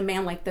imagine a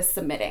man like this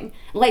submitting.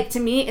 Like,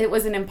 to me, it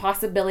was an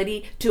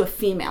impossibility to a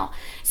female.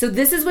 So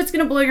this is what's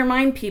going to blow your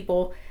mind,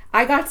 people.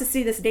 I got to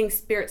see this dang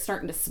spirit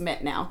starting to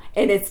submit now.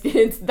 And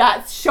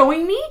that's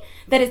showing me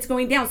that it's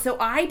going down. So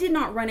I did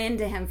not run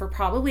into him for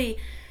probably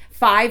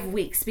 5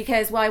 weeks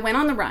because, I went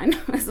on the run.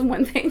 That's the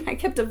one thing. I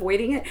kept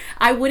avoiding it.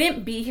 I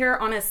wouldn't be here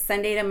on a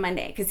Sunday to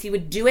Monday because he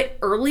would do it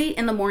early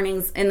in the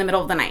mornings in the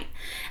middle of the night.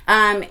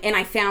 And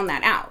I found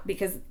that out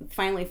because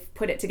finally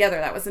put it together.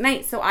 That was the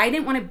night. So I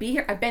didn't want to be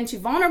here. I've been too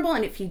vulnerable.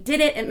 And if he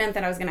did it, it meant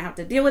that I was going to have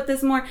to deal with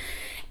this more.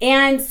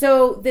 And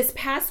so this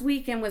past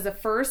weekend was a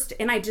first,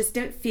 and I just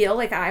didn't feel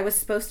like I was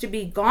supposed to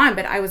be gone,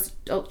 but I was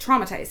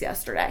traumatized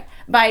yesterday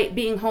by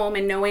being home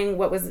and knowing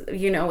what was,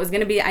 was going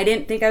to be. I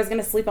didn't think I was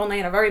going to sleep all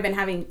night. I've already been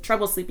having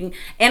trouble sleeping,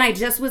 and I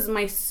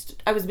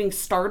was being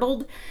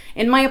startled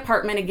in my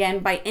apartment again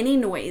by any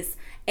noise.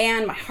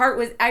 And my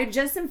heart I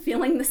just am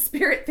feeling the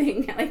spirit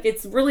thing. Like,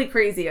 it's really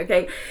crazy.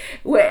 Okay.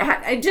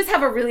 I just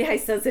have a really high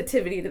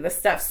sensitivity to this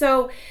stuff.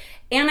 So,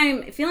 and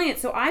I'm feeling it.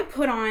 So I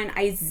put on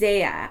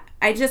Isaiah.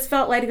 I just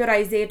felt led to go to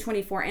Isaiah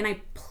 24, and I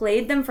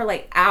played them for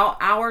like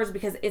hours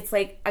because it's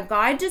like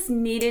God just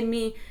needed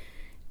me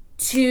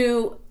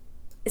to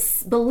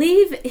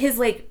believe his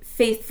like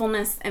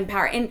faithfulness and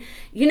power. And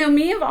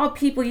me of all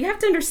people, you have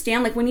to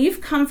understand, like, when you've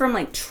come from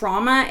like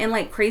trauma and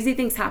like crazy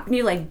things happen to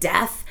you, like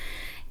death,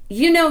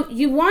 you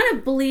want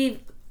to believe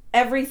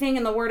everything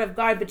in the word of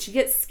God, but you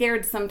get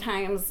scared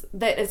sometimes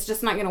that it's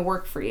just not going to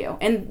work for you.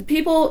 And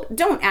people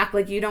don't act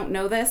like you don't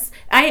know this.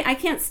 I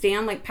can't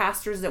stand like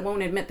pastors that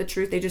won't admit the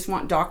truth. They just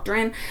want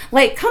doctrine.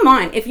 Like, come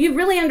on, if you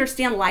really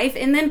understand life,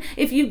 and then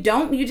if you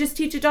don't, you just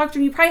teach a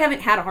doctrine, you probably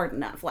haven't had a hard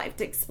enough life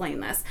to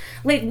explain this.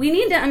 Like, we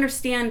need to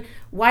understand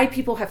why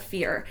people have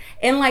fear,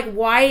 and like,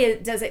 why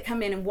does it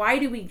come in, and why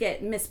do we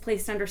get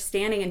misplaced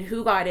understanding and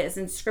who God is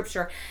in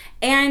scripture.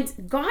 And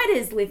God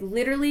is like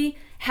literally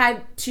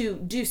had to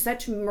do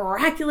such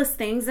miraculous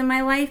things in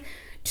my life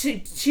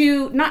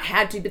to not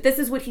had to, but this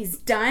is what he's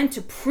done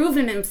to prove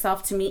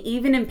himself to me,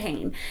 even in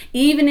pain,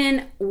 even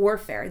in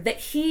warfare, that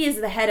he is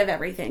the head of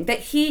everything, that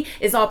he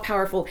is all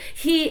powerful.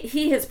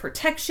 He has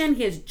protection,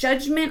 he has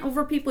judgment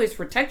over people, he has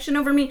protection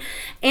over me.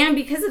 And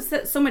because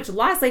of so much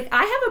loss, like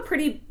I have a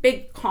pretty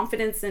big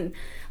confidence in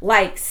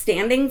like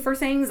standing for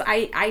things.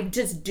 I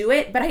just do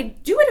it, but I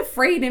do it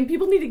afraid, and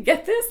people need to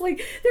get this. Like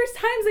there's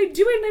times I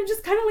do it and I'm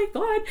just kind of like,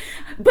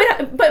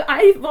 God, but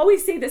I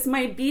always say this,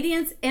 my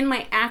obedience and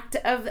my act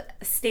of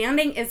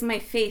standing is my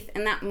faith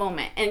in that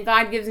moment, and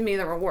God gives me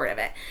the reward of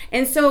it.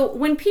 And so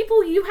when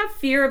you have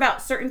fear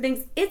about certain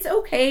things, it's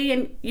okay,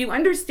 and you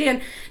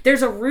understand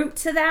there's a root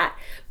to that.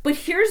 But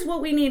here's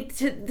what we need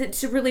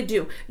to really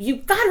do. You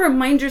got to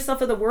remind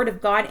yourself of the word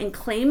of God and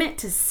claim it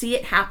to see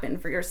it happen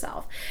for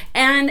yourself.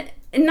 And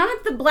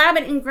not the blab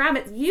it and grab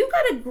it. You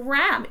got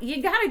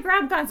to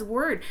grab God's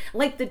word,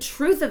 like the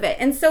truth of it.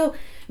 And so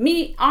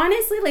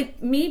honestly,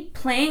 like me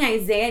playing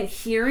Isaiah and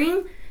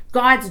hearing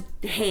God's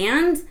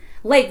hand,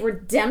 like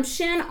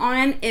redemption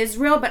on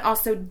Israel, but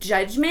also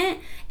judgment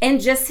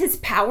and just his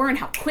power and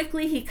how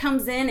quickly he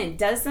comes in and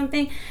does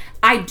something.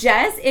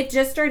 It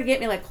just started to get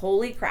me like,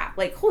 holy crap,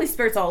 like Holy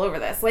Spirit's all over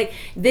this. Like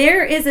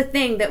there is a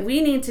thing that we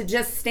need to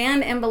just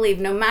stand and believe,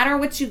 no matter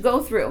what you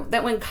go through,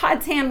 that when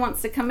God's hand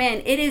wants to come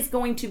in, it is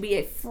going to be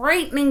a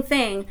frightening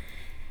thing.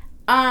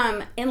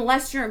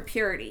 Unless you're in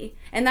purity.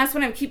 And that's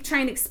what I keep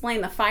trying to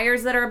explain, the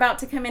fires that are about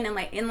to come in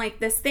like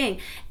this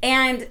thing.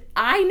 And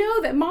I know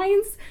that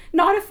mine's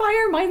not a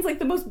fire. Mine's like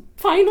the most,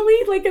 finally,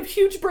 like a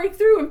huge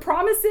breakthrough and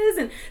promises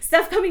and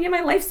stuff coming in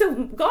my life.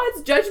 So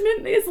God's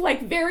judgment is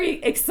like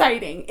very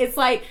exciting. It's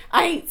like,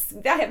 I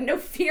have no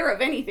fear of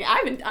anything.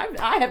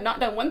 I have not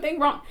done one thing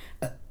wrong.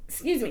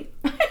 Excuse me.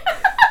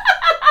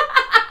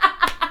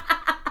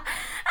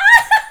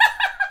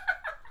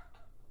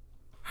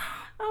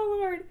 Oh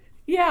Lord.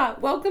 Yeah,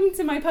 welcome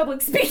to my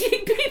public speaking,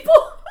 people.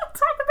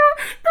 Talk about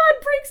God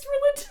breaks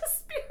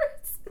religious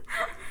spirits.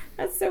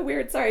 That's so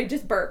weird. Sorry, I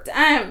just burped.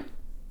 And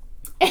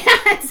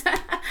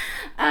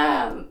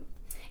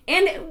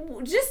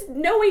just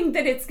knowing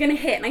that it's gonna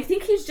hit, and I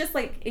think he's just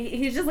like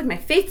my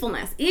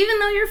faithfulness. Even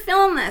though you're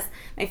feeling this,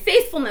 my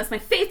faithfulness.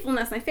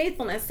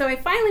 So I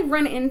finally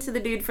run into the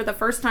dude for the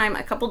first time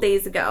a couple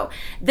days ago.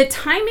 The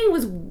timing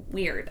was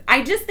weird.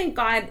 I just think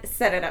God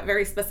set it up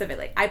very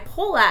specifically. I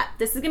pull up.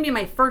 This is gonna be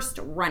my first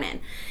run-in,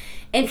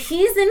 and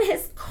he's in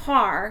his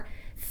car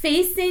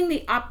facing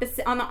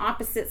on the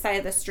opposite side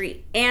of the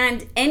street.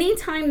 And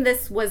anytime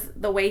this was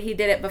the way he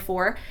did it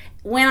before,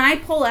 when I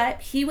pull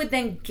up, he would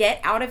then get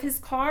out of his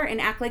car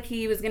and act like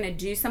he was going to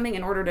do something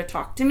in order to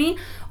talk to me,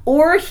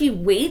 or he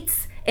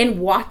waits and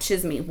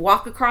watches me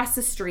walk across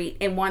the street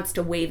and wants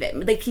to wave at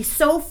me. Like, he's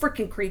so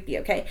freaking creepy,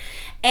 okay?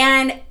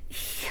 And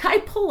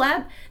I pull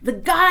up, the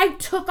guy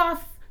took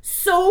off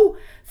so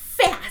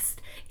fast.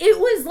 It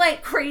was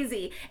like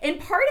crazy. And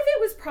part of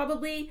it was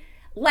probably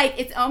like,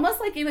 it's almost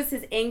like it was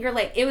his anger.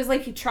 Like, it was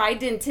like he tried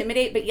to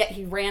intimidate, but yet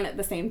he ran at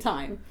the same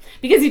time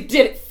because he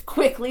did it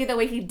quickly the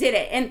way he did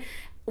it. And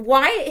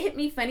why it hit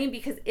me funny,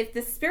 because if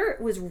the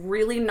spirit was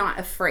really not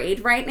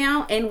afraid right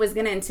now and was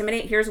going to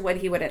intimidate, here's what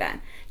he would have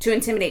done to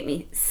intimidate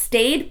me.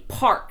 Stayed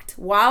parked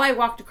while I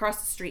walked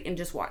across the street and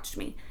just watched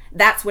me.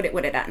 That's what it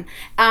would have done.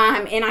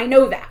 And I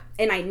know that.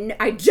 And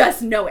I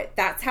just know it.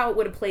 That's how it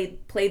would have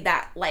played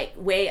that like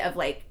way of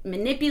like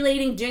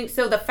manipulating, doing.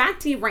 So the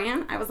fact he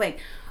ran, I was like,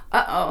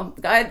 uh-oh,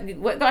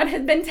 what God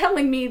had been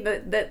telling me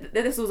that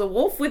this was a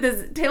wolf with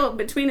his tail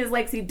between his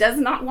legs. He does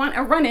not want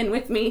a run-in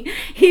with me.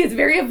 He is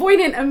very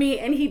avoidant of me,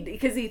 and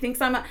because he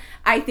thinks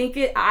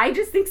I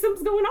just think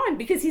something's going on,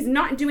 because he's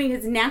not doing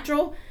his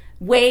natural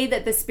way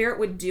that the spirit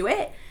would do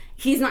it.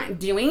 He's not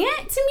doing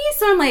it to me.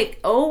 So I'm like,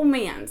 oh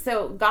man.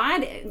 So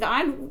God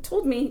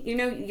told me,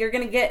 you're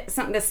going to get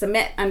something to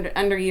submit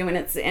under you, and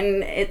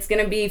it's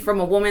going to be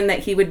from a woman that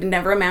he would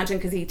never imagine,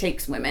 because he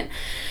takes women.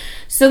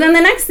 So then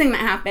the next thing that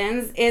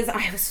happens is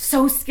I was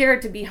so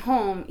scared to be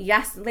home.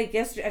 Yesterday,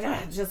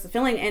 just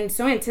feeling and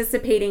so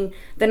anticipating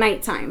the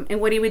nighttime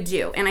and what he would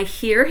do. And I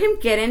hear him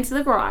get into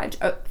the garage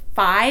at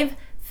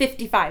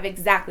 5:55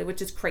 exactly,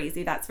 which is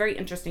crazy. That's very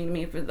interesting to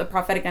me. For the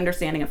prophetic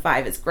understanding of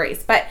 5 is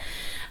grace. But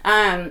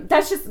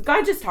that's just,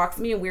 God just talks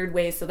to me in weird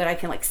ways so that I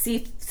can like see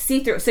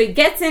through. So he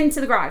gets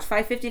into the garage,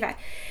 5:55.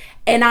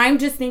 And I'm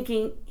just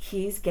thinking,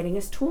 he's getting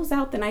his tools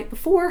out the night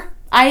before.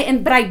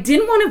 But I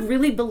didn't want to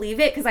really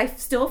believe it, because I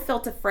still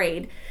felt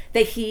afraid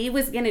that he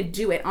was going to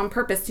do it on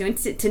purpose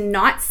to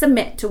not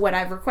submit to what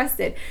I've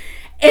requested.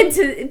 And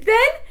then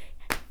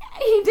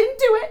he didn't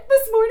do it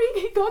this morning.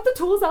 He got the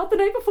tools out the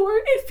night before.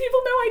 If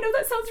people know, I know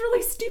that sounds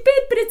really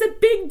stupid, but it's a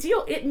big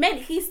deal. It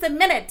meant he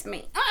submitted to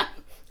me.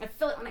 I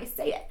feel it when I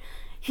say it.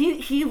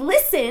 He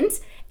listened,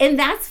 and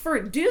that's for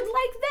a dude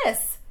like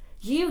this.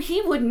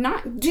 He would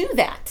not do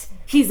that.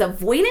 He's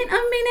avoidant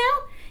of me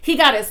now. He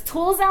got his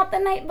tools out the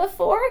night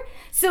before.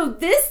 So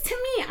this, to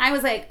me, I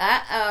was like,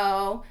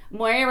 uh-oh,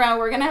 Moira,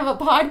 we're going to have a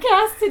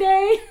podcast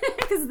today,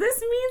 because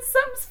this means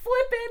something's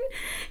flipping.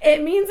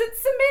 It means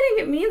it's submitting.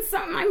 It means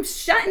something. I'm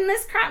shutting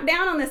this crap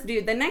down on this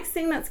dude. The next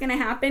thing that's going to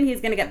happen,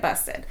 he's going to get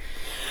busted.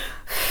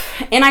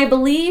 And I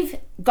believe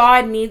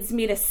God needs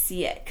me to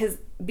see it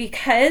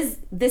because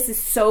this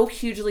is so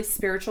hugely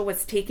spiritual,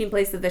 what's taking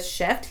place of this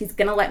shift. He's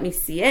going to let me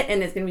see it,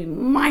 and it's going to be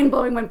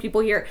mind-blowing when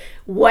people hear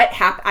what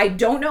happened. I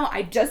don't know.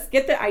 I just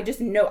get that. I just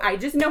know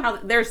how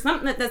there's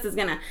something that this is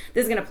going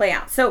to play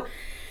out. So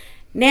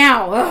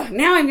now I'm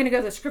going to go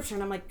to the scripture,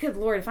 and I'm like, good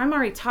Lord, if I'm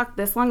already talked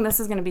this long, this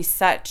is going to be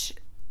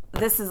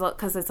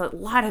because it's a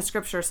lot of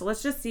scripture. So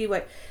let's just see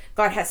what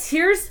God has.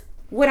 Here's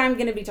what I'm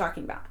going to be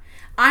talking about.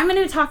 I'm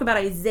going to talk about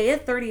Isaiah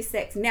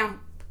 36. Now,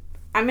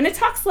 I'm going to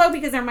talk slow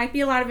because there might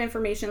be a lot of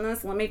information in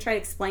this. Let me try to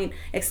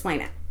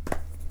explain it.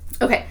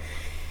 Okay.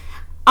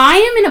 I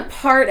am in a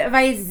part of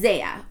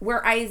Isaiah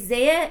where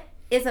Isaiah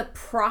is a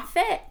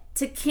prophet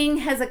to King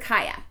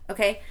Hezekiah.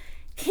 Okay.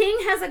 King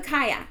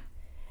Hezekiah.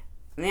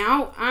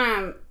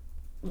 Now,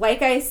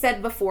 like I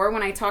said before,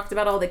 when I talked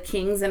about all the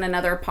kings in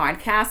another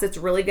podcast, it's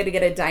really good to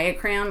get a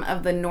diagram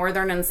of the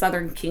northern and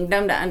southern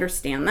kingdom to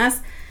understand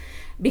this,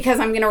 because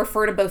I'm going to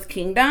refer to both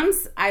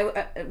kingdoms.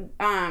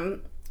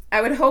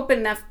 I would hope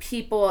enough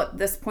people at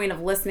this point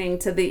of listening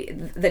to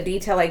the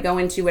detail I go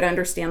into would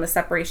understand the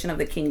separation of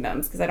the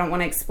kingdoms, because I don't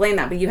want to explain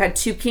that. But you had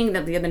two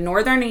kingdoms. You had the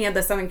northern and you had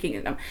the southern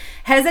kingdom.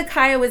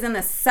 Hezekiah was in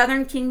the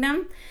southern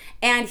kingdom,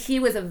 and he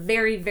was a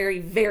very, very,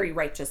 very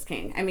righteous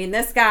king. I mean,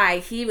 this guy,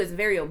 he was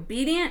very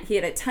obedient. He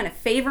had a ton of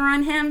favor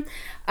on him,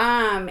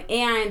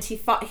 and he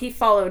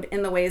followed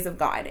in the ways of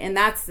God. And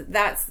that's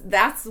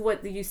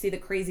what you see the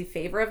crazy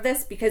favor of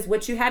this, because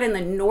what you had in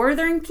the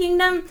northern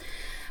kingdom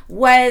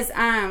was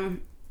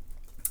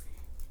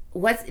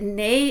let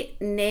me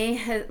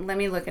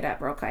look it up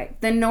real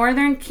quick. The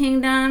northern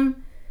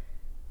kingdom,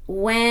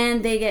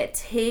 when they get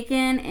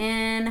taken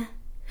in,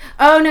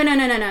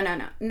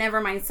 no, never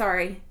mind,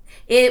 sorry.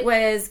 It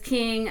was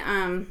King,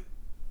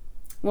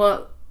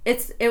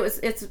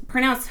 it's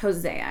pronounced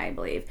Hosea, I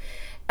believe.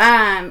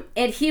 And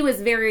he was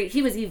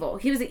evil.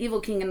 He was an evil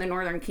king in the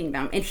northern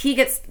kingdom, and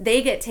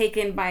they get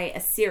taken by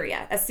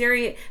Assyria.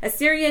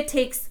 Assyria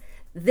takes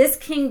this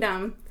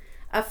kingdom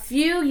a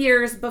few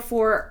years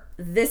before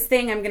this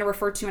thing I'm going to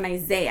refer to in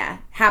Isaiah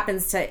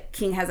happens to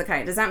King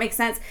Hezekiah. Does that make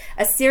sense?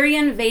 Assyria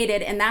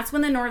invaded, and that's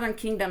when the northern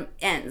kingdom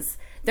ends.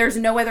 There's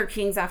no other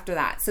kings after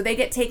that. So they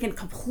get taken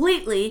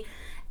completely,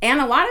 and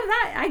a lot of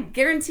that, I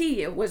guarantee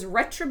you, was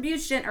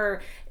retribution,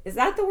 or is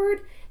that the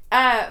word?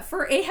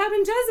 For Ahab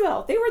and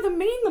Jezebel. They were the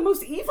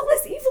most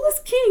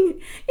evilest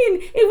king.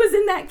 And it was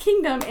in that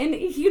kingdom. And,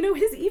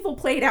 his evil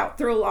played out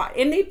through a lot.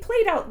 And they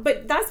played out,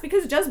 but that's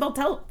because Jezebel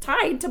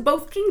tied to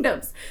both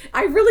kingdoms.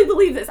 I really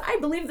believe this. I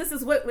believe this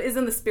is what is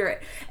in the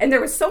spirit. And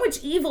there was so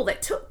much evil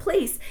that took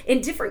place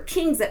in different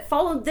kings that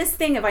followed this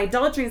thing of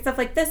idolatry and stuff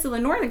like this. So the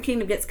northern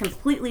kingdom gets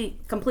completely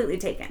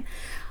taken.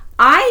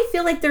 I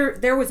feel like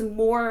there was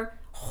more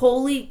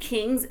holy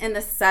kings in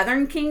the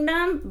southern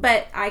kingdom,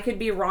 but I could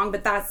be wrong,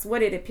 but that's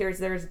what it appears.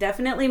 There's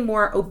definitely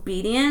more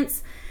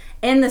obedience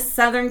in the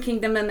southern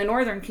kingdom than the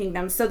northern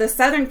kingdom. So the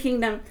southern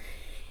kingdom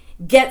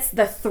gets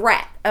the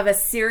threat of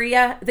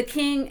Assyria,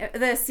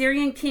 the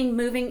Assyrian king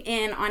moving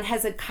in on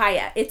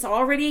Hezekiah. It's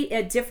already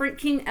a different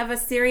king of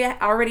Assyria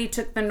already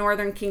took the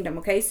northern kingdom.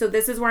 Okay. So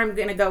this is where I'm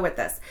going to go with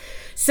this.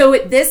 So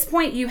at this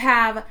point you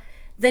have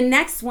the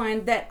next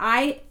one that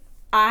I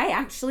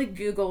actually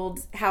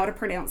Googled how to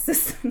pronounce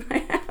this,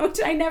 which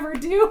I never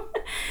do.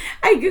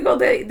 I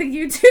Googled the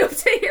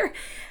YouTube to hear,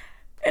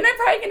 and I'm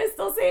probably going to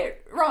still say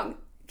it wrong.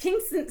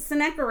 King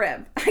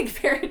Sennacherib. I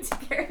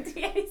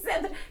guarantee I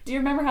said that. Do you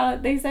remember how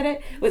they said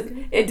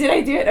it? Did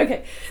I do it?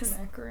 Okay.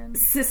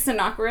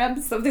 Sennacherib,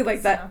 something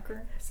like that.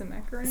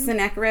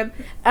 Sennacherib.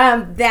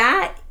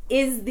 That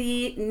is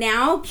the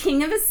now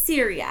king of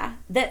Assyria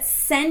that's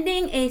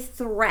sending a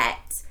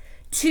threat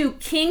to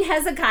King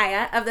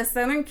Hezekiah of the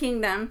southern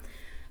kingdom,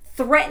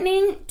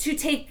 threatening to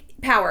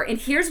take power. And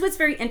here's what's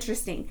very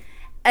interesting.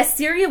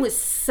 Assyria was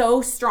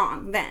so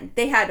strong then.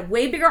 They had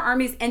way bigger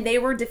armies, and they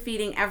were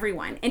defeating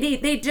everyone. And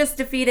they just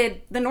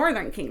defeated the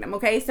northern kingdom,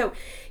 okay? So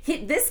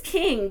this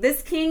king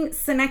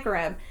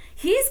Sennacherib,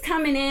 he's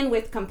coming in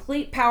with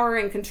complete power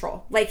and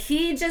control. Like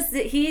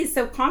he's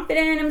so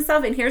confident in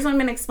himself. And here's what I'm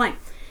going to explain.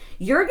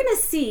 You're going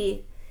to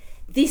see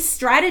the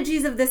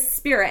strategies of this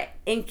spirit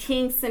in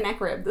King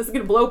Sennacherib. This is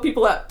going to blow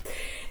people up.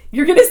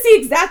 You're going to see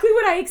exactly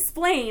what I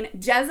explain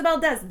Jezebel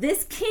does.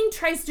 This king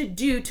tries to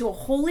do to a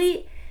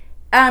holy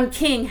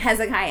King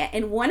Hezekiah.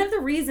 And one of the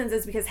reasons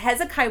is because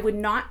Hezekiah would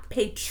not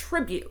pay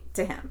tribute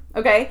to him.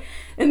 Okay.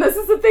 And this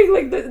is the thing,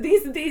 like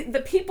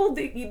the people,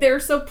 they're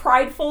so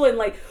prideful and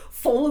like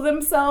full of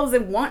themselves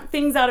and want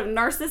things out of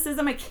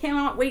narcissism. I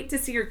cannot wait to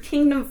see your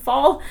kingdom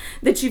fall,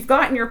 that you've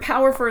gotten your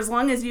power for as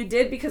long as you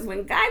did, because when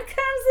God comes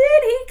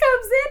in, he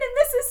comes in, and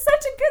this is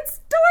such a good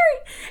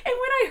story. And when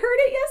I heard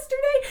it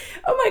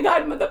yesterday, oh my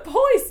God, the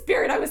Holy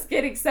Spirit, I was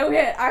getting so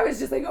hit. I was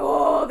just like,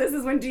 oh, this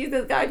is when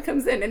God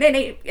comes in, and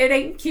it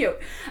ain't cute.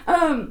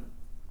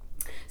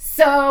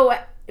 So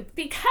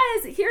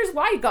because here's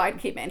why God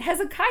came in.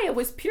 Hezekiah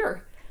was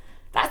pure.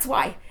 That's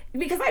why.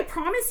 Because I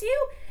promise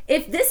you,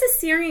 if this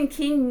Assyrian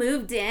king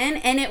moved in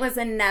and it was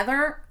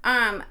another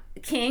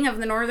king of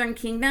the northern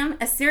kingdom,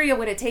 Assyria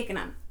would have taken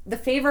him. the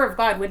favor of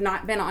God would not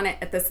have been on it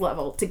at this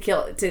level to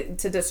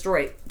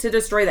destroy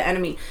the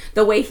enemy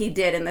the way he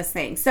did in this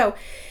thing. So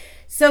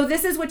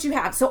this is what you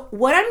have. So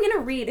what I'm going to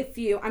read,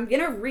 I'm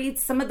going to read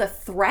some of the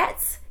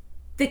threats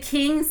the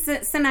king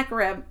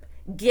Sennacherib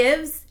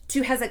gives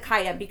to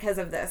Hezekiah because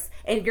of this.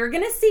 And you're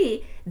going to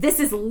see this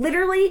is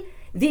literally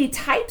the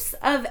types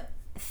of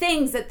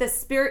things that the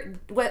spirit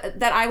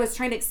that I was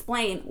trying to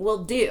explain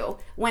will do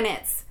when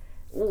it's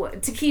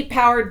to keep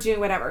power, do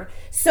whatever.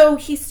 So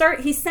he's sending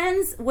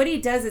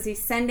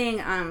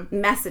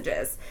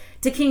messages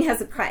to King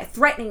Hezekiah,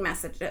 threatening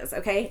messages,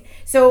 okay?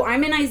 So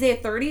I'm in Isaiah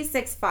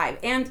 36:5.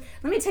 And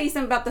let me tell you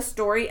something about the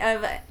story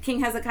of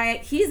King Hezekiah.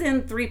 He's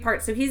in 3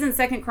 parts. So he's in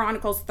 2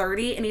 Chronicles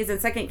 30 and he's in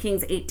 2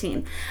 Kings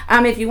 18.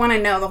 If you want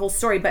to know the whole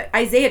story. But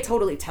Isaiah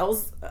totally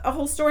tells a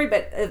whole story,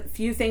 but a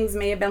few things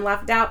may have been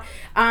left out.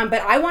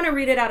 But I want to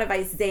read it out of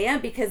Isaiah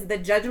because the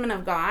judgment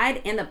of God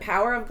and the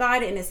power of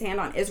God in his hand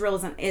on Israel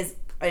is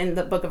in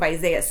the book of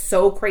Isaiah is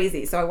so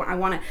crazy. So I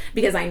want to,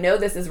 because I know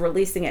this is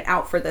releasing it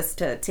out for this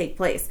to take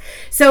place.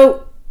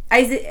 So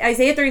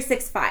Isaiah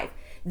 36:5.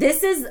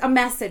 This is a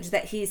message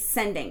that he's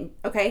sending,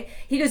 okay?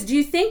 He goes, do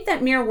you think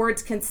that mere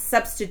words can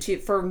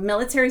substitute for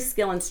military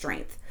skill and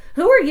strength?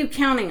 Who are you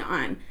counting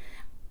on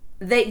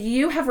that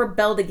you have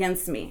rebelled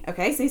against me?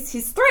 Okay, so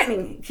he's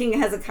threatening King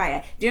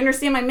Hezekiah. Do you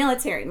understand my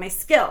military, my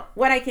skill,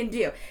 what I can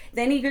do?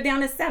 Then he go down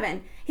to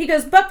 7. He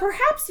goes, but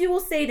perhaps you will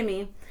say to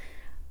me,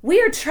 we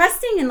are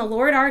trusting in the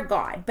Lord our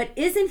God, but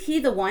isn't he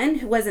the one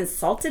who was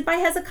insulted by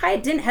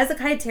Hezekiah? Didn't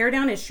Hezekiah tear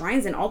down his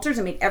shrines and altars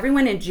and make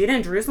everyone in Judah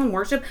and Jerusalem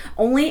worship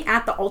only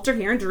at the altar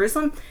here in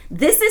Jerusalem?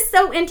 This is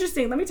so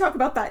interesting. Let me talk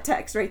about that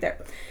text right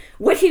there.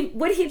 What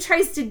he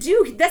tries to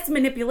do, that's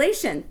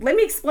manipulation. Let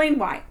me explain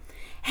why.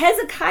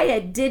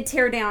 Hezekiah did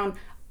tear down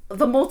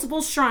the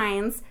multiple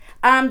shrines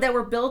that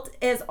were built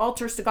as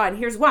altars to God. And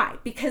here's why.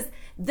 Because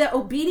the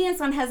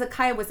obedience on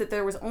Hezekiah was that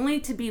there was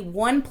only to be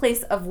one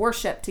place of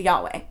worship to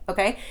Yahweh.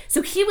 Okay?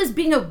 So he was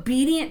being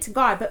obedient to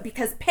God. But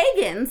because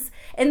pagans,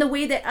 and the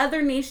way that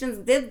other nations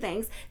did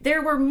things,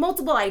 there were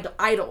multiple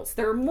idols.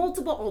 There were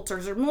multiple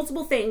altars or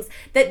multiple things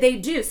that they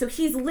do. So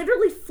he's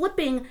literally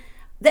flipping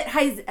that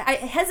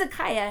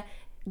Hezekiah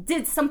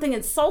did something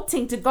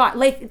insulting to God.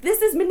 Like,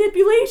 this is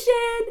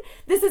manipulation.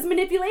 This is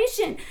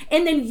manipulation.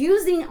 And then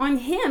using on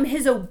him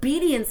his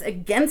obedience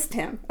against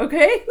him.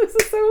 Okay? This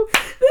is what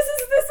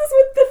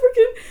the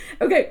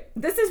freaking, okay,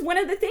 this is one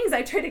of the things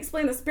I try to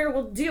explain the spirit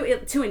will do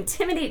it to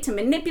intimidate, to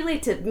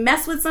manipulate, to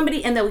mess with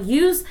somebody, and they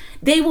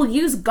will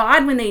use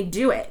God when they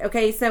do it.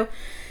 Okay? So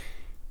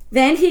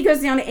then he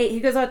goes down to 8. He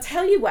goes, I'll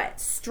tell you what,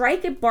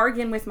 strike a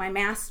bargain with my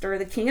master,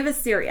 the king of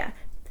Assyria.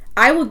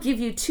 I will give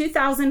you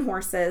 2,000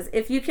 horses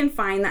if you can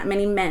find that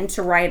many men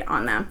to ride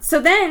on them. So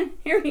then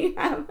here you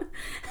have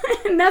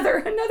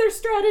another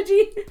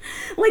strategy,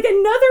 like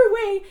another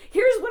way.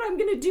 Here's what I'm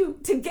going to do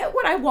to get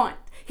what I want.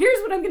 Here's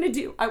what I'm going to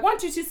do. I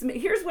want you to submit.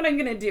 Here's what I'm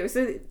going to do.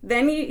 So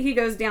then he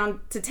goes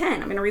down to 10.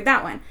 I'm going to read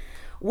that one.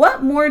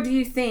 What more do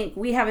you think?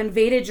 We have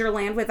invaded your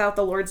land without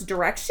the Lord's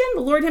direction.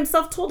 The Lord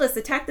himself told us,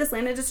 attack this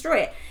land and destroy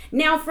it.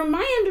 Now, from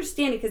my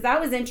understanding, because that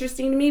was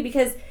interesting to me,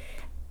 because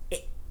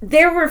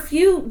there were a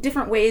few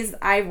different ways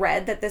I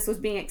read that this was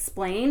being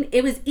explained.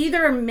 It was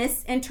either a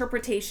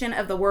misinterpretation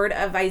of the word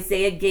of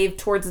Isaiah gave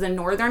towards the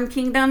northern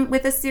kingdom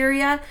with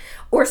Assyria,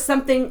 or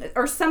something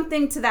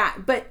to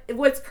that. But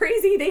what's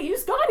crazy, they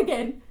use God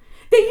again.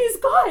 They use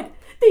God.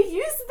 They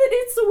use that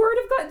it's the word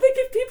of God. Like,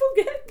 if people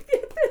get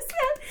this,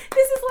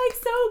 this is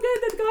like so good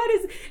that God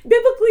is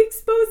biblically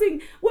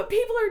exposing what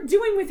people are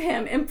doing with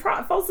him and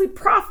falsely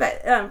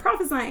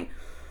prophesying.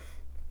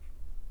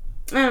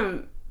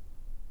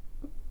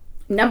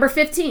 Number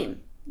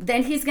 15,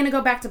 then he's going to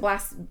go back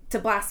to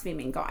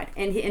blaspheming God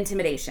and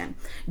intimidation.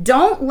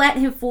 Don't let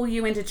him fool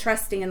you into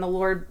trusting in the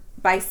Lord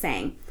by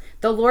saying,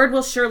 the Lord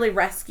will surely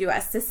rescue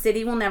us. The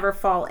city will never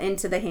fall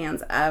into the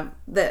hands of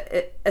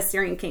the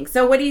Assyrian king.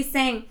 So what he's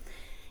saying,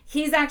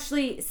 he's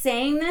actually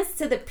saying this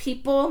to the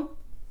people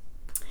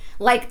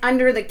like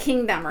under the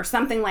kingdom or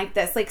something like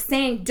this, like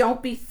saying,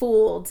 don't be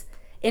fooled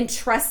in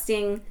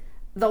trusting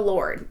the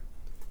Lord.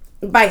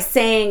 By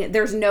saying,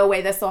 there's no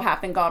way this will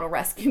happen, God will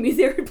rescue me.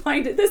 They're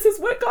replying to, this is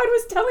what God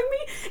was telling me,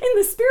 and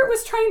the Spirit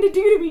was trying to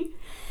do to me.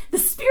 The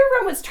Spirit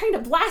realm was trying to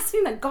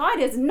blaspheme that God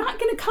is not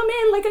going to come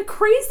in like a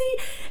crazy,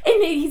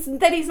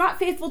 and that he's not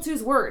faithful to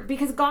his word,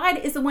 because God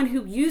is the one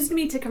who used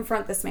me to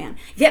confront this man.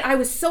 Yet I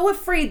was so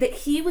afraid that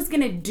he was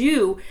going to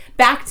do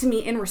back to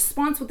me in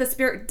response what the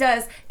Spirit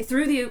does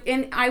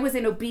and I was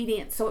in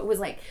obedience. So it was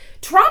like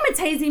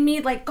traumatizing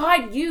me, like,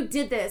 God, you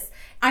did this.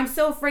 I'm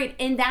so afraid.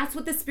 And that's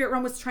what the spirit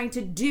realm was trying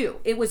to do.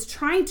 It was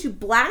trying to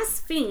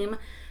blaspheme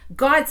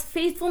God's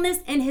faithfulness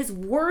and his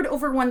word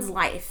over one's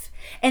life.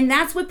 And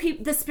that's what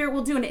the spirit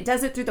will do. And it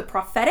does it through the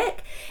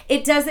prophetic.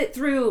 It does it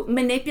through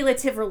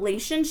manipulative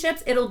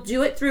relationships. It'll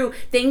do it through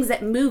things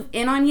that move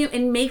in on you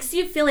and makes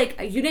you feel like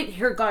you didn't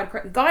hear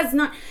God. God's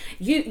not,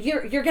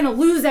 you're going to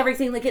lose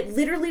everything. Like, it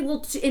literally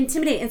will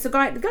intimidate. And so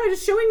God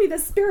is showing me the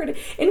spirit.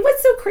 And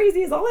what's so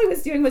crazy is all I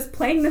was doing was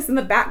playing this in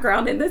the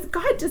background. And this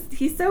God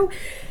he's so,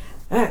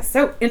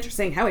 So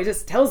interesting how he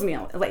just tells me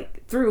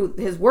like through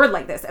his word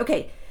like this.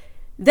 Okay.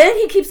 Then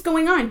he keeps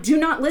going on. Do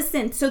not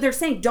listen. So they're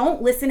saying,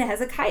 don't listen to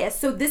Hezekiah.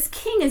 So this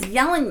king is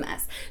yelling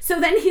this. So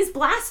then he's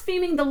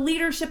blaspheming the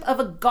leadership of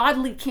a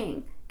godly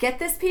king. Get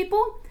this,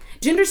 people?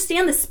 Do you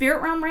understand the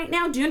spirit realm right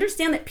now? Do you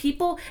understand that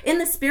people in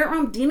the spirit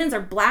realm, demons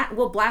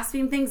will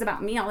blaspheme things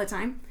about me all the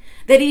time?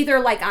 That either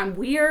like I'm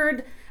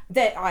weird,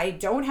 that I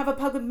don't have a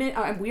public,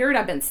 I'm weird,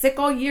 I've been sick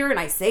all year and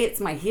I say it's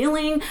my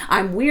healing.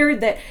 I'm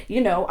weird that,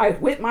 I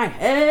whip my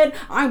head.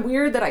 I'm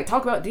weird that I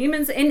talk about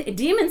demons. And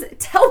demons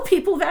tell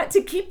people that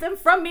to keep them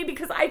from me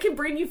because I can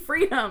bring you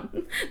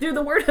freedom through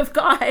the word of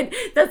God.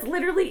 That's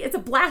literally, it's a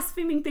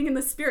blaspheming thing in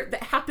the spirit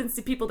that happens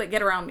to people that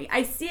get around me.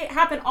 I see it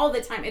happen all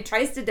the time. It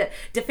tries to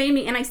defame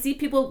me, and I see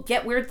people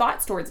get weird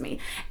thoughts towards me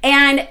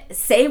and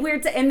say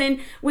weird, and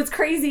then what's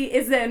crazy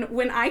is then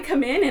when I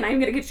come in and I'm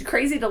going to get you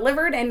crazy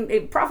delivered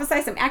and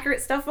prophesy some accurate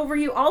stuff over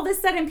you, all of a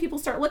sudden people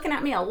start looking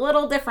at me a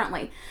little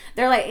differently.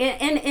 They're like,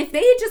 and if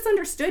they just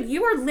understood,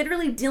 you are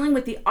literally dealing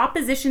with the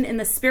opposition in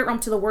the spirit realm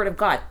to the word of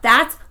God.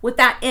 That's what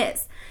that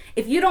is.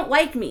 If you don't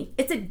like me,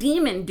 it's a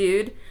demon,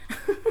 dude.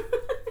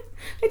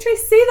 I try to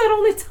say that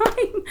all the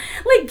time.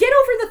 Like, get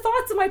over the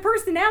thoughts of my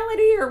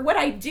personality or what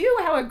I do,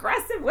 how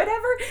aggressive,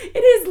 whatever. It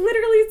is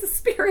literally, it's a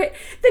spirit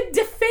that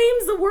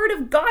defames the word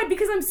of God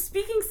because I'm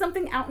speaking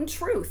something out in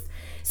truth.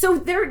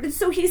 So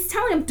he's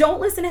telling him, don't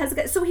listen to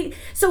Hezekiah.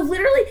 So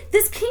literally,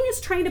 this king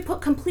is trying to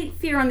put complete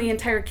fear on the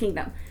entire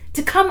kingdom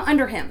to come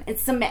under him and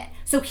submit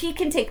so he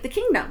can take the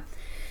kingdom.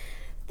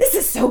 This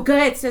is so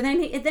good. So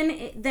then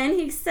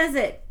he says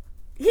it.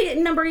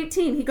 Number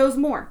 18, he goes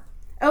more.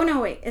 Oh,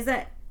 no, wait,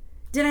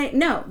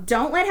 no,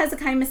 don't let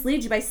Hezekiah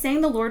mislead you by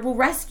saying the Lord will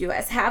rescue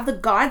us. Have the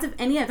gods of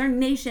any other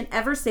nation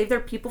ever saved their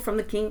people from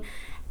the king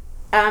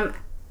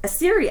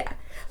Assyria?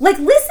 Like,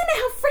 listen to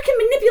how freaking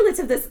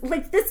manipulative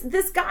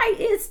this guy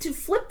is to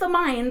flip the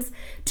minds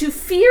to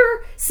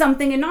fear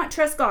something and not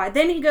trust God.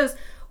 Then he goes,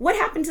 what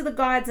happened to the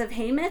gods of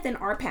Hamath and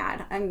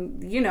Arpad?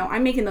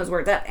 I'm making those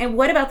words up. And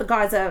what about the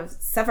gods of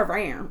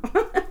Sepharvaim?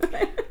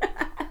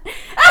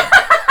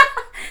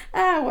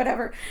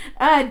 Whatever.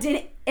 And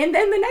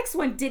then the next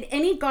one, did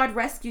any god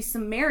rescue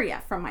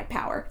Samaria from my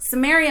power?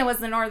 Samaria was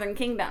the northern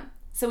kingdom.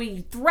 So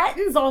he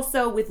threatens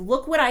also with,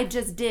 look what I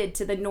just did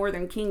to the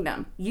northern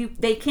kingdom.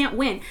 They can't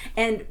win.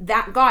 And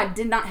that God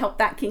did not help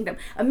that kingdom.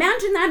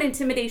 Imagine that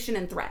intimidation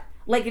and threat.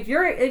 Like if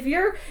you're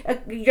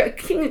a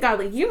king of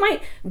godly, you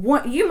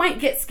might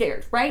get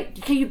scared, right?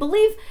 Can you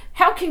believe,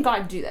 how can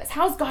God do this?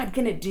 How's God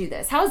going to do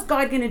this? How's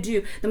God going to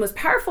do the most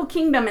powerful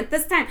kingdom at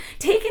this time,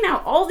 taking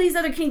out all these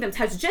other kingdoms,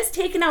 has just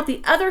taken out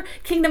the other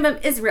kingdom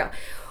of Israel?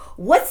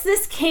 What's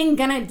this king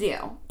going to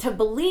do to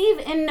believe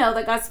and know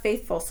that God's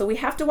faithful? So we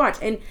have to watch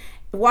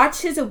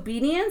his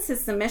obedience,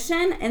 his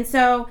submission. And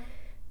so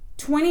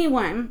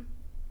 21,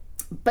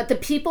 but the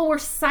people were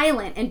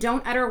silent and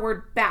don't utter a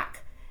word back,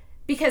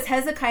 because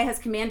Hezekiah has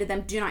commanded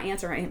them, do not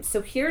answer him.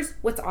 So here's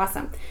what's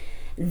awesome.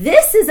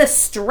 This is a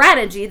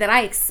strategy that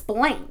I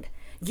explained.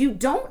 You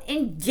don't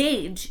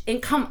engage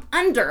and come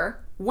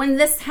under when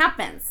this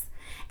happens.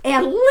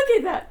 And look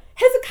at that.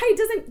 Hezekiah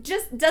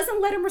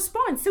doesn't let him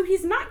respond. So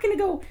he's not going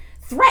to go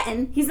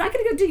threaten. He's not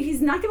going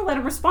to let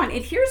him respond.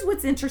 And here's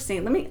what's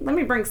interesting. Let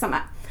me bring some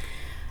up.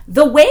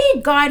 The way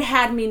God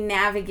had me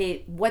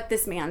navigate what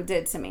this man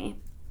did to me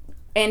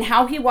and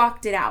how he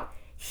walked it out,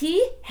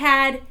 he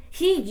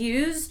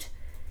used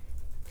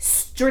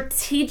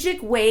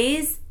strategic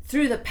ways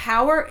through the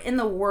power in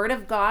the word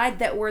of God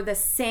that were the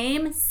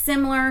same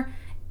similar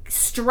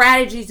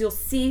strategies you'll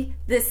see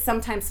this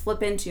sometimes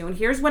flip into. And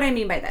here's what I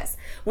mean by this.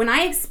 When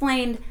I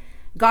explained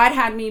God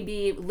had me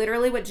be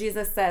literally what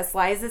Jesus says,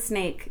 sly as a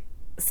snake,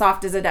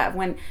 soft as a dove.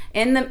 When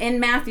in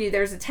Matthew,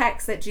 there's a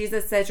text that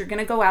Jesus says you're going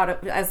to go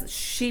out as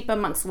sheep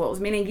amongst wolves,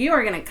 meaning you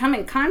are going to come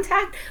in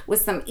contact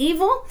with some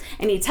evil.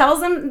 And he tells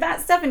them that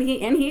stuff, and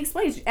he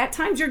explains at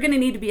times you're going to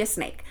need to be a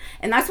snake.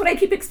 And that's what I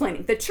keep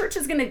explaining. The church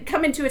is going to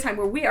come into a time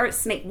where we are a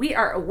snake. We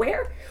are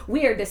aware.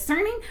 We are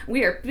discerning.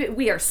 We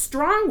are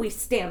strong. We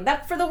stand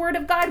up for the word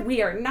of God.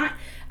 We are not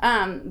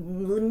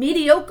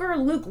mediocre,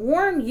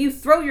 lukewarm. You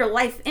throw your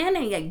life in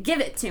and you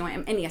give it to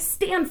him and you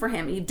stand for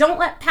him. You don't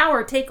let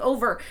power take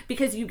over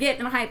because you get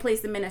in a high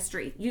place in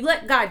ministry. You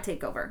let God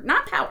take over,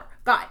 not power,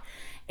 God.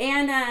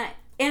 And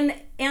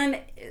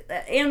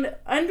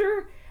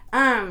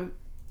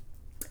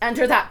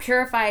under that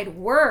purified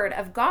word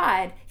of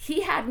God,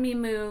 he had me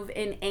move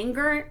in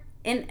anger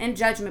and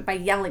judgment by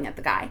yelling at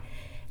the guy.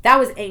 That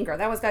was anger.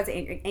 That was God's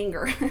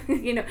anger.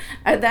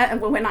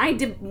 When I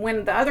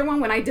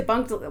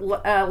debunked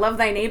love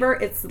thy neighbor,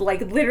 it's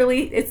like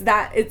literally this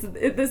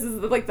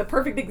is like the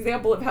perfect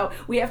example of how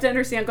we have to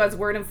understand God's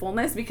word in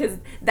fullness, because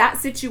that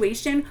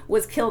situation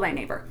was kill thy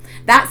neighbor.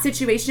 That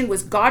situation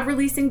was God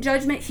releasing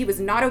judgment. He was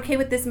not okay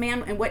with this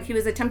man and what he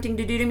was attempting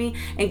to do to me,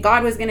 and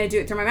God was going to do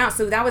it through my mouth.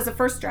 So that was the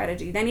first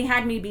strategy. Then he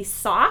had me be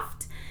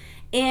soft.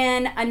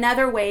 In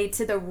another way,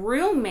 to the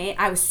roommate,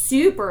 I was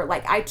super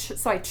I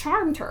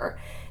charmed her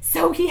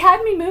So he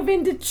had me move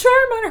into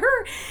charm on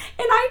her.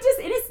 And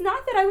it's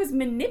not that I was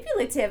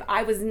manipulative.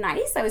 I was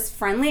nice. I was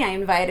friendly. I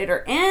invited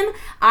her in.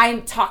 I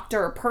talked to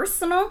her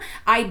personal.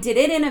 I did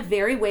it in a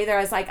very way that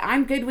I was like,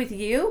 I'm good with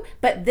you,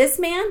 but this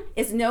man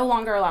is no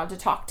longer allowed to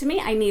talk to me.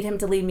 I need him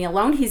to leave me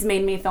alone. He's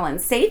made me feel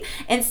unsafe.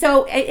 And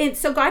so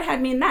God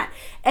had me in that.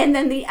 And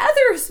then the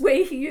other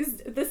way he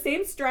used the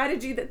same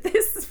strategy that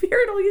this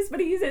spirit will use, but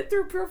he used it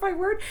through Purified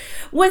Word,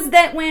 was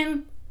that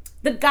when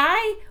the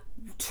guy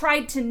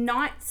tried to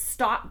not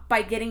stop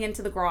by getting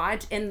into the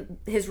garage and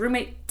his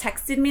roommate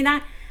texted me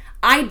that,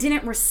 I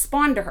didn't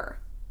respond to her.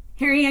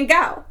 Here you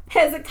go.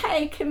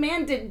 Hezekiah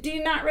commanded,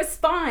 do not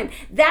respond.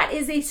 That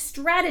is a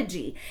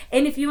strategy.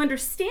 And if you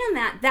understand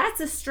that, that's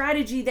a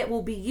strategy that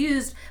will be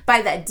used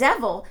by the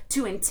devil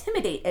to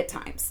intimidate at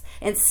times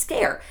and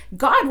scare.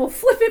 God will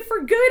flip it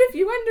for good if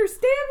you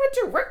understand what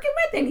you're working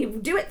with, and you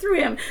do it through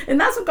him. And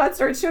that's what God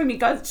started showing me.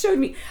 God showed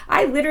me,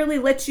 I literally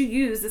let you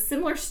use the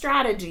similar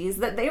strategies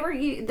that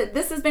that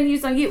this has been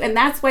used on you, and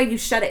that's why you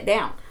shut it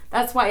down.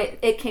 That's why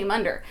it came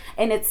under,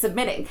 and it's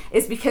submitting,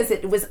 is because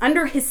it was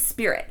under his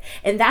spirit.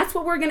 And that's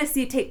what we're going to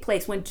see take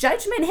place. When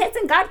judgment hits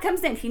and God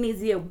comes in, he needs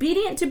the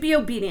obedient to be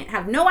obedient,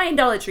 have no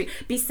idolatry,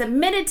 be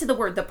submitted to the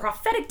word, the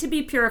prophetic to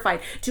be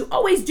purified, to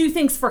always do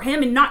things for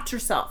him and not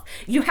yourself.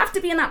 You have to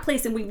be in that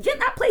place. And when you get in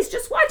that place,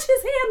 just watch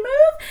his hand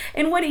move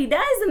and what he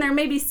does. And there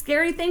may be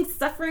scary things,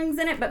 sufferings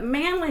in it. But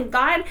man, when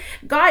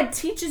God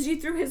teaches you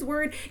through his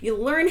word, you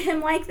learn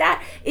him like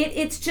that,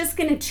 it's just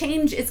going to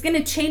change. It's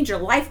going to change your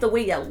life, the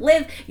way you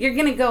live. You're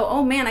going to go,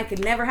 oh man, I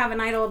could never have an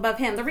idol above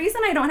him. The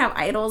reason I don't have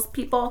idols,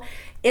 people,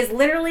 is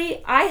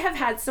literally I have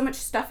had so much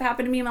stuff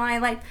happen to me in my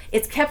life.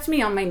 It's kept me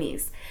on my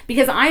knees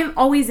because I'm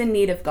always in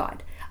need of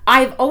God.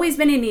 I've always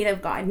been in need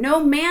of God.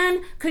 No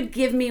man could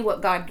give me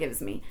what God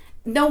gives me.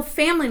 No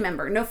family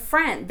member, no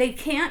friend. They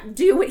can't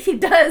do what he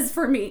does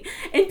for me.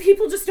 And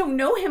people just don't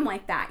know him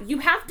like that. You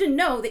have to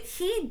know that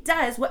he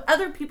does what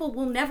other people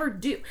will never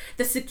do.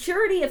 The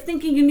security of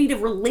thinking you need a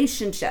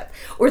relationship,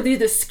 or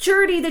the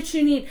security that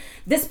you need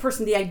this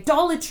person, the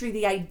idolatry,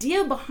 the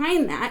idea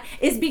behind that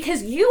is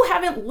because you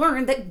haven't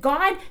learned that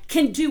God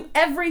can do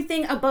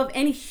everything above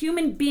any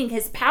human being.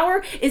 His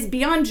power is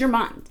beyond your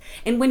mind.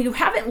 And when you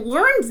haven't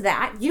learned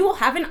that, you will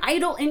have an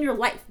idol in your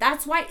life.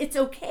 That's why it's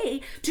okay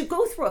to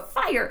go through a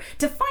fire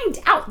to find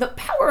out the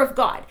power of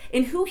God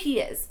and who he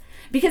is.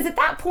 Because at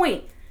that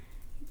point,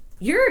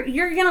 you're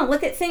going to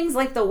look at things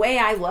like the way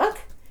I look,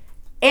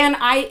 and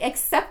I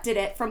accepted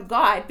it from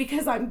God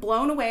because I'm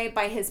blown away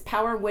by his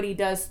power, what he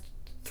does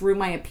through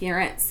my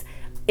appearance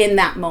in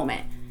that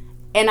moment.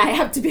 And I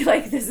have to be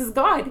like, this is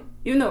God.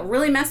 Even though it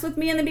really messed with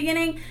me in the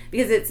beginning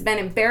because it's been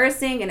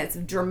embarrassing and it's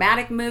a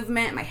dramatic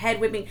movement, my head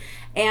whipping,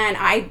 and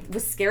I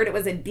was scared it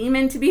was a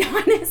demon, to be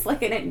honest.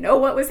 Like, I didn't know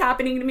what was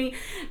happening to me.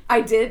 I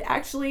did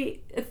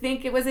actually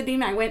think it was a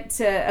demon. I went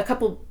to a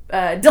couple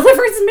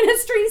deliverance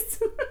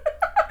ministries.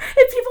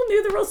 If people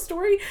knew the real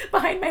story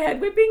behind my head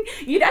whipping,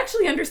 you'd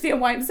actually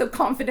understand why I'm so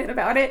confident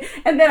about it,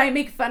 and that I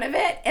make fun of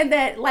it, and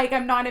that like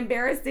I'm not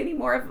embarrassed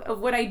anymore of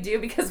what I do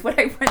because what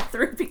I went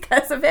through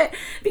because of it,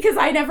 because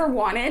I never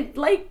wanted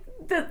like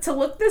to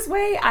look this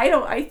way.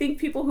 I think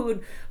people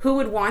who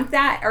would want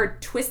that are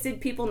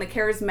twisted people in the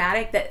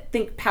charismatic that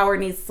think power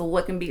needs to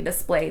look and be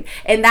displayed,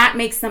 and that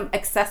makes them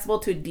accessible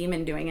to a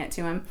demon doing it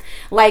to him.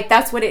 Like,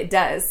 that's what it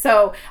does.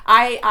 So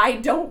I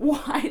don't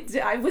want,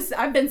 I was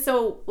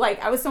so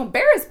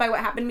embarrassed by what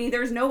happened to me.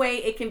 There's no way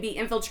it can be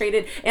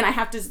infiltrated, and I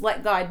have to just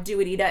let God do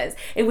what he does.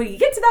 And when you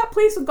get to that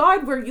place with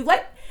God where you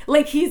let,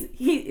 like,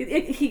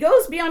 he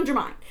goes beyond your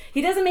mind.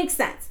 He doesn't make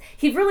sense.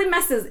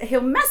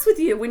 He'll mess with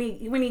you when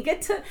you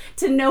get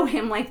to know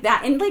him like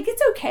that. And like,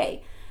 it's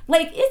okay.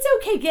 Like, it's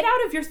okay. Get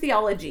out of your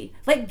theology.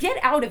 Like, get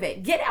out of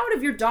it. Get out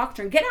of your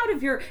doctrine. Get out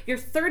of your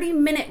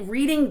 30-minute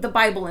reading the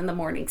Bible in the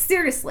morning.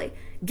 Seriously.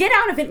 Get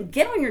out of it and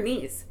get on your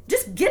knees.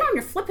 Just get on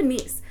your flipping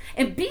knees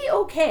and be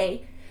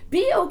okay.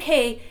 Be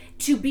okay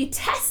to be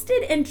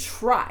tested and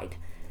tried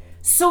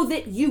so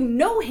that you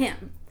know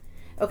him.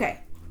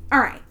 Okay. All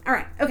right.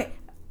 Okay.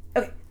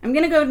 I'm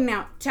going to go to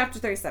now chapter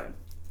 37.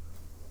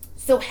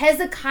 So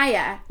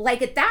Hezekiah,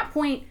 like at that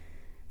point,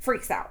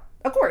 freaks out.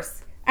 Of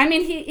course. I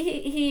mean,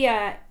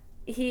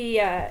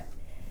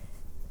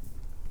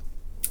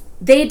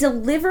 they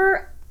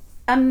deliver,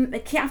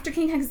 after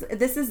King Hezekiah,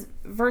 this is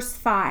verse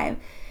 5.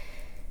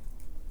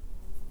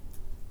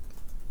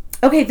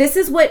 Okay, this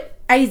is what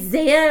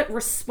Isaiah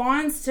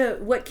responds to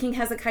what King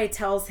Hezekiah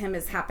tells him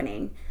is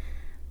happening.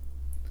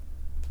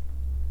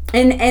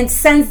 And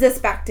sends this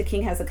back to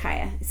King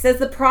Hezekiah. It says,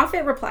 the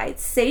prophet replied,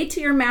 say to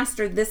your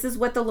master, this is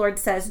what the Lord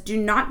says. Do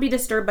not be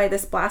disturbed by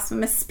this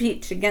blasphemous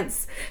speech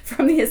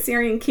from the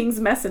Assyrian king's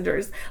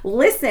messengers.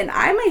 Listen,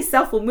 I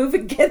myself will move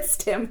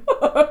against him.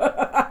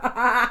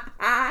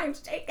 I'm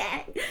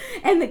shaking.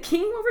 And the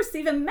king will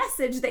receive a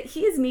message that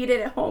he is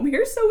needed at home.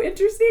 Here's so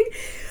interesting.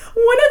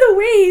 One of the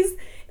ways,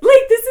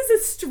 like, this is a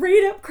was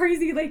straight up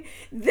crazy. Like,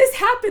 this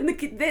happened.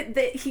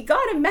 He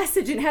got a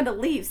message and had to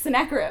leave.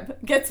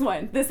 Sennacherib gets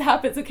one. This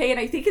happens, okay? And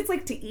I think it's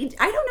like to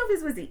Egypt. I don't know if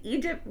this was to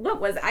Egypt.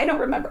 What was it? I don't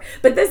remember.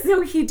 But this,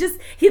 so he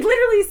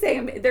literally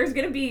saying,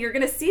 you're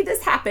going to see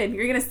this happen.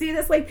 You're going to see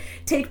this, like,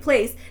 take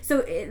place.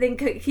 So then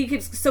he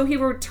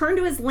will return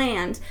to his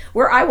land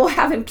where I will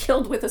have him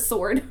killed with a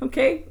sword,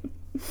 okay?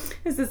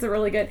 This is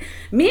really good.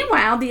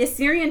 Meanwhile, the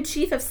Assyrian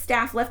chief of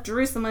staff left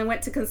Jerusalem and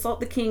went to consult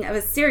the king of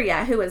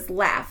Assyria, who was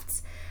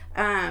left.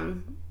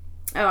 Hold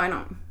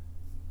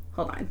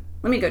on.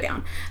 Let me go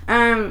down.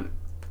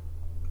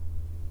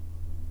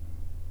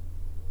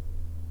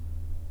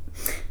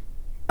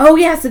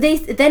 So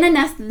then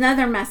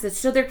another message.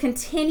 So they're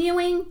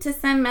continuing to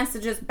send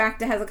messages back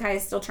to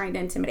Hezekiah, still trying to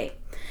intimidate.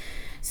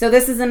 So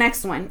this is the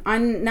next one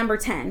on number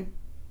 10.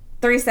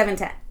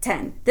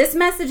 37:10. This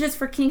message is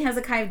for King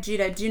Hezekiah of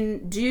Judah.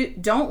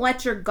 Don't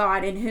let your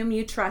God in whom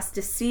you trust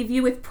deceive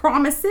you with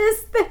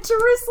promises that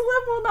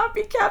Jerusalem will not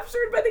be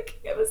captured by the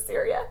king of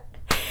Assyria.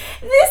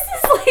 This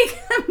is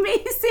like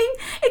amazing,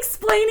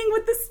 explaining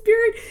what the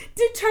Spirit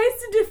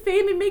tries to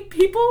defame and make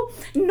people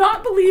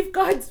not believe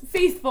God's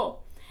faithful.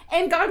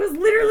 And God was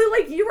literally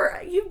like,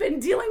 you've been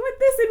dealing with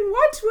this, and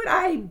watch what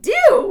I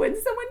do when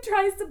someone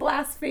tries to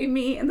blaspheme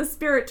me and the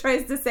Spirit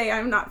tries to say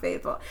I'm not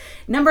faithful.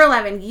 Number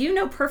 11, you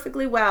know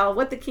perfectly well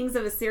what the kings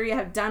of Assyria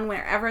have done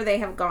wherever they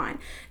have gone.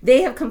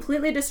 They have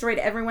completely destroyed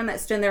everyone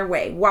that stood in their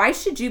way. Why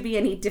should you be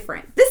any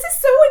different? This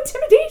is so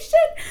intimidation.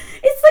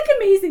 It's like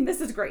amazing. This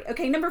is great.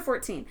 Okay, number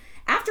 14.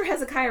 After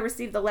Hezekiah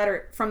received the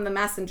letter from the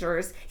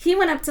messengers, he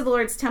went up to the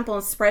Lord's temple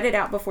and spread it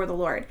out before the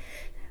Lord.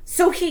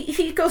 So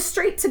he goes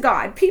straight to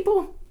God.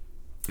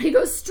 He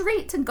goes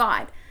straight to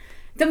God,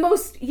 the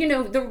most,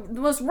 the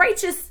most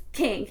righteous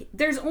king.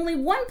 There's only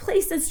one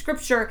place in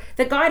Scripture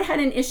that God had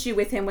an issue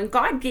with him. When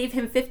God gave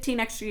him 15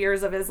 extra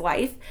years of his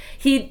life,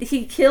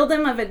 he killed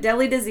him of a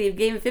deadly disease,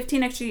 gave him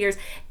 15 extra years,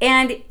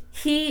 and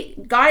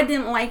God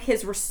didn't like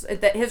his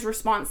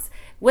response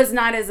was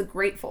not as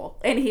grateful,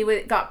 and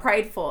he got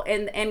prideful,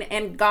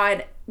 and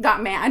God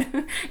got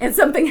mad, and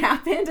something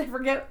happened. I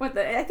forget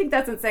I think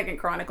that's in 2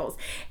 Chronicles.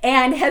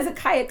 And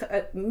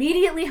Hezekiah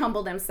immediately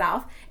humbled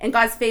himself, and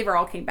God's favor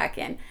all came back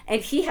in.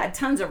 And he had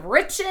tons of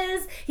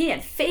riches. He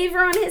had favor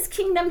on his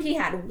kingdom. He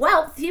had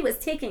wealth. He was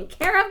taken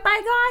care of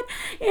by God.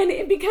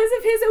 And because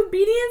of his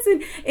obedience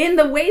and in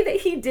the way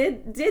that he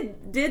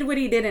did what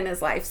he did in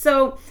his life.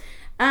 So,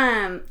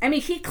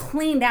 he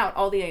cleaned out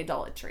all the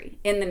idolatry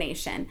in the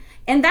nation.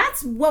 And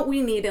that's what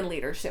we need in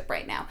leadership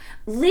right now.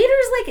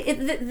 Leaders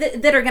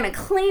that are going to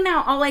clean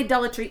out all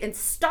idolatry and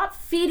stop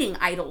feeding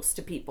idols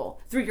to people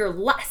through your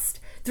lust,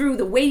 through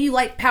the way you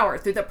like power,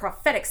 through the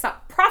prophetic.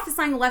 Stop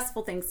prophesying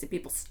lustful things to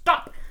people.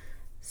 Stop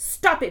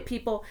it,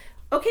 people.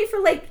 Let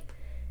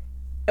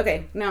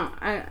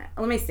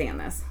me stay on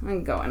this.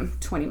 I'm going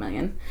 20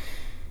 million.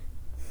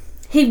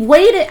 He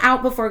weighed it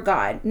out before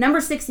God.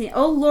 Number 16,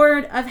 O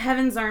Lord of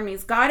heaven's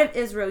armies, God of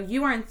Israel,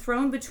 you are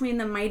enthroned between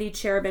the mighty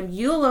cherubim.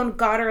 You alone,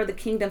 God, are of the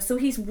kingdom. So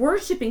he's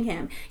worshiping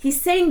him.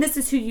 He's saying this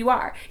is who you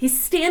are. He's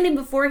standing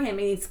before him,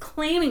 and he's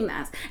claiming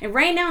this. And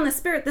right now in the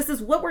Spirit, this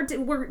is what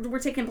we're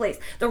taking place.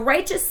 The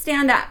righteous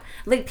stand up.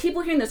 Like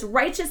people hearing this,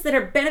 righteous that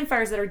are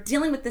benefactors that are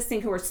dealing with this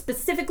thing, who are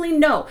specifically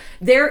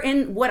they're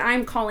in what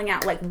I'm calling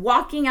out, like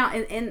walking out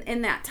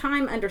in that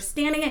time,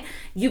 understanding it.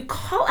 You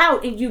call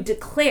out and you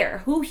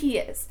declare who he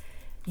is.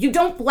 You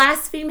don't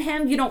blaspheme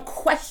him. You don't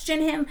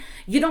question him.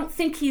 You don't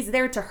think he's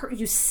there to hurt.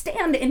 You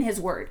stand in his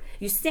word.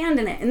 You stand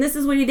in it. And this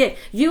is what he did.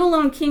 You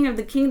alone, King of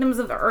the kingdoms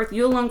of the earth.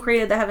 You alone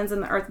created the heavens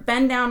and the earth.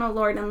 Bend down, O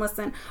Lord, and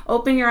listen.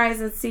 Open your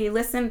eyes and see.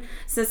 Listen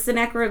to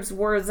Sennacherib's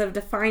words of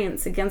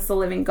defiance against the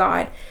living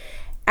God.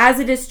 As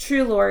it is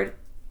true, Lord,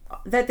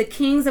 that the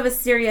kings of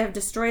Assyria have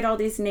destroyed all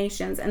these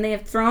nations, and they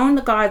have thrown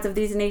the gods of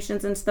these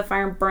nations into the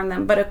fire and burned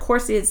them. But of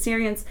course the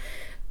Assyrians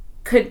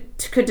could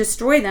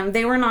destroy them.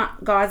 They were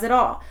not gods at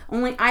all,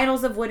 only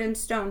idols of wood and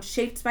stone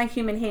shaped by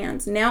human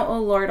hands. Now, O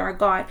Lord our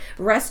God,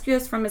 rescue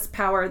us from his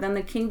power. Then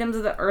the kingdoms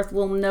of the earth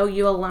will know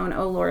you alone,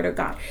 O Lord our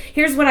God.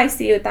 Here's what I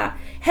see with that.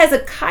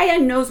 Hezekiah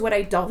knows what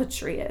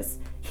idolatry is.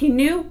 He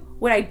knew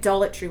what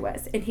idolatry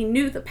was, and he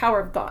knew the power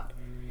of God.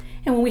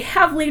 And when we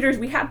have leaders,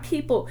 we have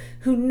people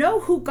who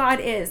know who God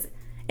is,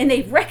 and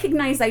they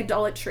recognize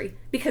idolatry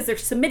because they're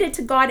submitted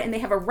to God and they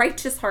have a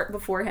righteous heart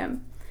before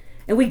him.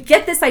 And we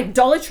get this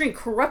idolatry and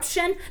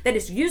corruption that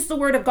has used the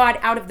word of God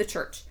out of the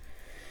church.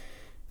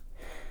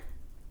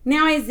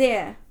 Now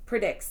Isaiah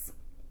predicts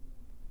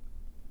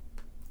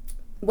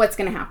what's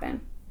going to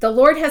happen. The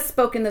Lord has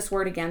spoken this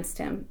word against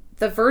him.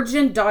 The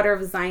virgin daughter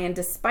of Zion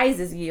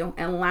despises you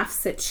and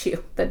laughs at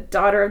you. The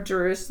daughter of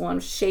Jerusalem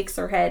shakes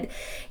her head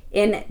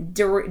in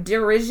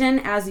derision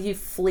as you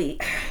flee.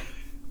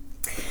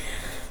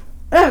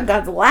 Oh,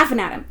 God's laughing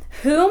at him.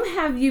 Whom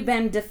have you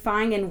been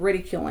defying and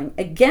ridiculing?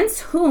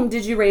 Against whom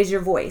did you raise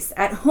your voice?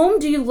 At whom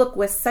do you look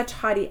with such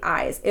haughty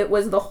eyes? It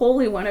was the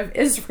Holy One of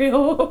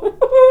Israel.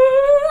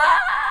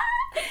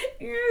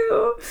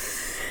 Ew.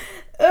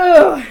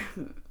 Oh.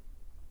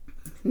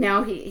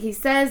 Now he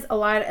says a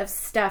lot of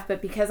stuff,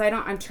 but because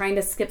I'm trying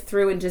to skip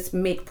through and just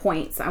make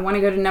points. I want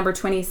to go to number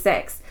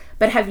 26.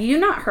 But have you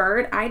not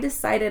heard? I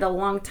decided a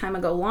long time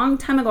ago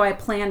I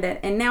planned it,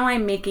 and now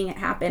I'm making it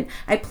happen.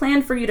 I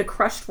planned for you to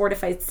crush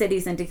fortified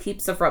cities into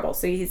heaps of rubble.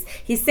 So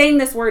he's saying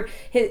this word.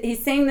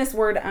 He's saying this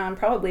word.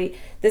 Probably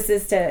this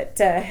is to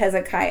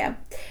Hezekiah.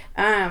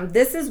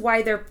 This is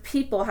why their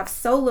people have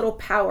so little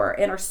power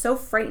and are so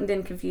frightened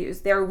and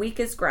confused. They are weak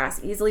as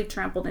grass, easily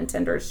trampled and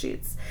tender as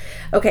shoots.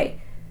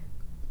 Okay.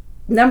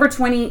 Number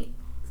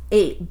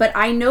 28, but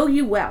I know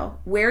you well,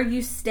 where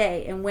you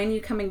stay and when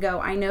you come and go.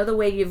 I know the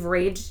way you've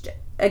raged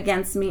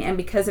against me, and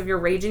because of your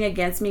raging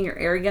against me and your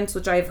arrogance,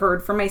 which I have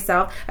heard for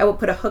myself, I will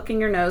put a hook in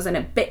your nose and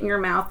a bit in your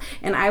mouth,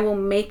 and I will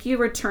make you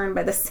return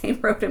by the same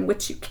road in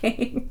which you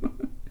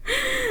came.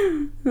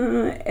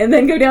 And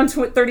then go down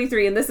to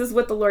 33, and this is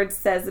what the Lord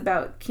says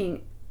about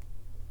King.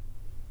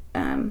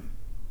 Hold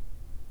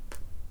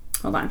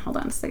on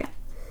a second.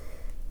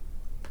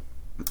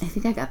 I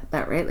think I got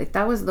that right. Like,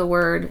 that was the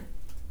word.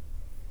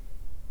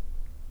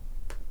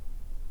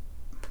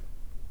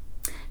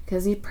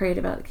 Because he prayed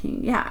about the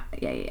king. Yeah.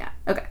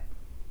 Okay.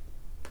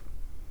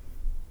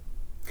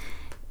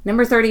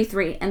 Number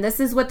 33. And this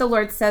is what the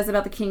Lord says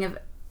about the king of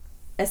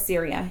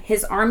Assyria.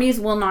 His armies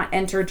will not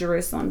enter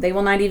Jerusalem. They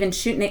will not even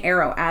shoot an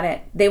arrow at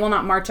it. They will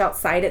not march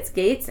outside its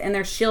gates, and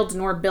their shields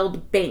nor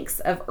build banks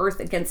of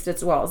earth against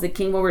its walls. The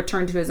king will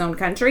return to his own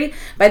country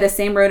by the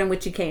same road in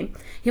which he came.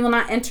 He will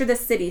not enter the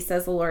city,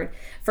 says the Lord.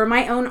 For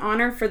my own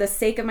honor, for the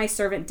sake of my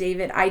servant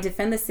David, I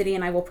defend the city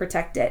and I will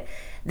protect it.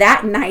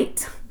 That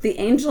night, the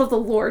angel of the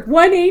Lord,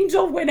 one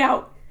angel, went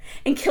out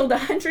and killed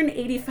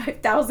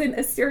 185,000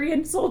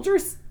 Assyrian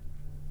soldiers.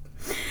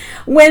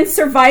 When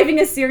surviving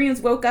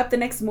Assyrians woke up the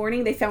next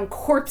morning, they found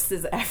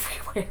corpses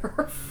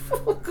everywhere.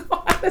 Oh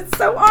God, that's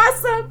so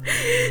awesome.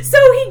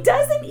 So he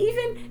doesn't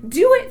even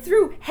do it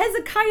through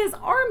Hezekiah's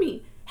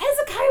army.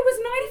 Hezekiah was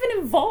not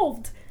even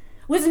involved.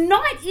 If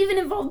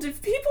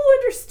people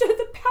understood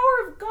the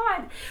power of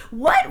God,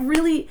 what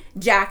really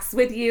jacks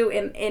with you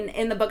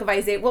in the book of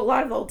Isaiah, well, a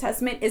lot of the Old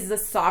Testament, is the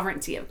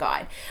sovereignty of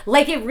God.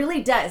 Like, it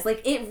really does.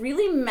 Like, it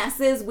really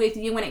messes with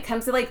you when it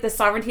comes to, like, the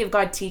sovereignty of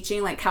God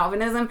teaching, like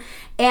Calvinism,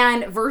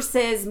 and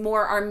versus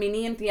more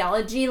Arminian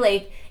theology.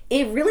 Like,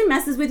 it really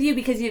messes with you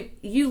because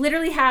you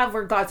literally have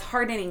where God's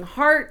hardening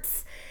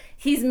hearts.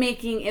 He's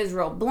making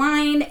Israel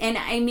blind. And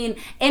I mean,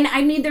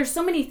 there's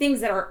so many things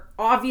that are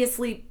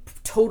obviously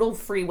total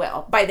free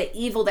will by the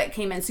evil that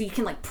came in. So you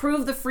can, like,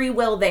 prove the free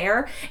will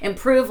there and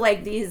prove,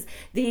 like, these,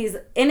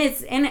 and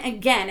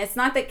again, it's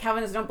not that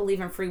Calvinists don't believe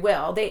in free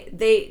will.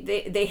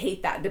 They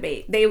hate that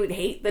debate. They would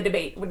hate the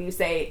debate when you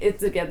say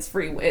it's against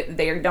free will.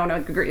 They don't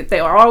agree. They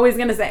are always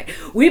going to say,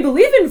 we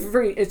believe in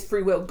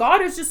free will.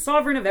 God is just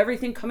sovereign of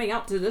everything coming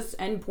out to this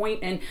end point,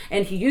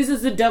 and he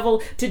uses the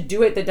devil to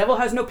do it. The devil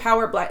has no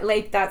power.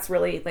 Like, that's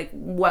really, like,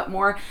 what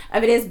more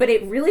of it is. But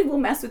it really will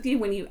mess with you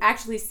when you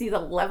actually see the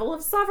level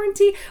of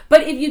sovereignty.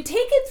 But if you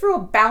take it through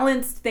a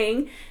balanced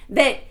thing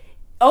that,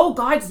 oh,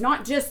 God's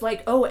not just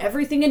like, oh,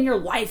 everything in your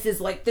life is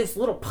like this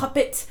little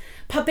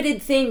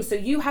puppeted thing, so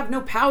you have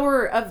no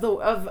power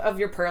of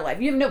your prayer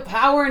life. You have no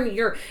power in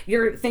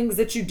your things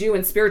that you do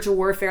in spiritual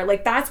warfare.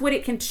 Like, that's what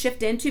it can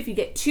shift into if you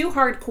get too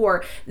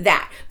hardcore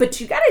that. But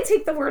you got to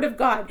take the word of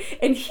God,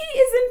 and he's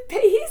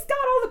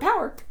got all the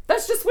power.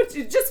 That's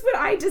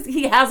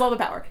he has all the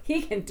power.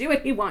 He can do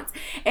what he wants.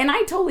 And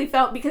I totally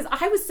felt, because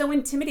I was so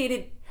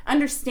intimidated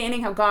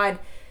understanding how God,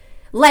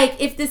 like,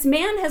 if this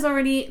man has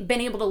already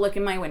been able to look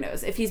in my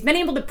windows, if he's been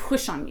able to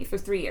push on me for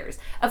 3 years,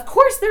 of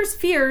course there's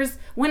fears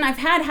when I've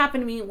had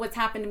happen to me what's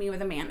happened to me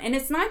with a man. And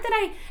it's not that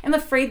I am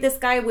afraid this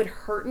guy would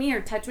hurt me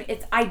or touch me.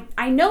 It's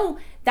I know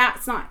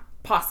that's not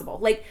possible.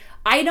 Like,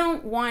 I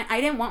didn't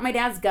want my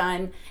dad's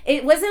gun.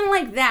 It wasn't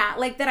like that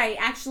I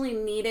actually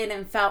needed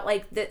and felt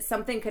like that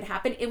something could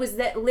happen. It was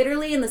that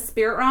literally in the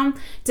spirit realm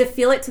to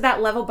feel it to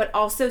that level, but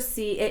also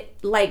see it,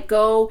 like,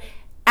 go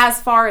as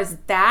far as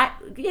that.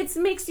 It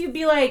makes you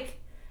be like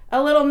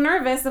a little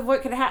nervous of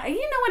what could happen.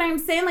 You know what I'm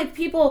saying? Like,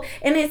 people,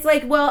 and it's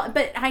like, well,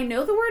 but I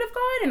know the word of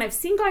God, and I've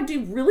seen God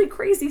do really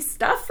crazy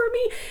stuff for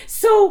me.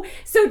 So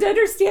to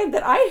understand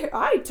that,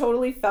 I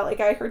totally felt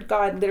like I heard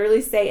God literally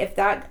say,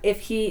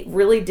 if he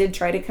really did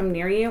try to come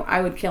near you,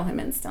 I would kill him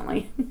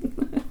instantly.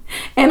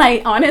 And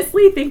I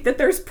honestly think that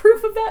there's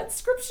proof of that in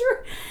scripture,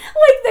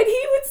 like that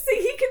he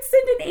could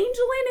send an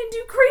angel in and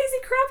do crazy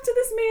crap to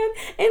this man.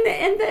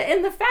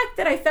 And the fact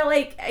that I felt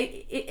like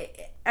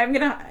I'm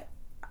gonna.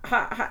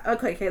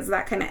 Okay, because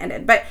that kind of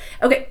ended. But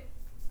okay,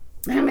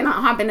 I'm gonna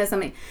hop into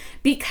something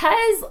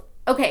because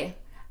I'm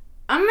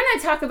gonna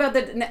talk about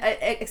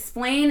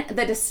explain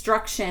the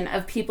destruction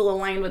of people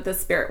aligned with the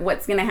spirit.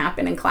 What's gonna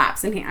happen in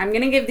collapse in here? I'm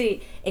gonna give the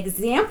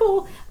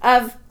example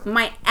of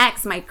my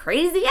ex, my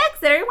crazy ex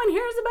that everyone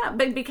hears about,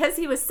 but because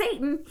he was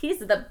Satan, he's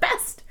the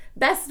best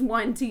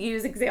one to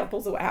use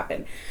examples of what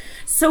happened.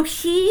 So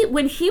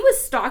when he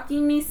was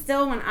stalking me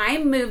still, when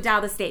I moved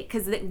out of the state,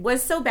 because it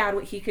was so bad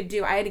what he could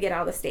do, I had to get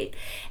out of the state.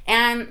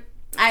 And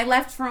I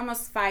left for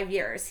almost 5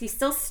 years. He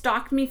still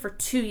stalked me for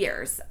 2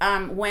 years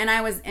when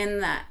I was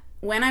in the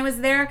when I was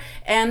there,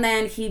 and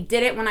then he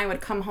did it when I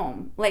would come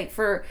home.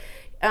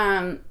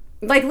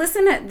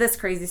 Listen to this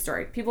crazy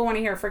story. People want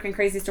to hear a freaking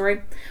crazy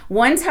story.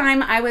 One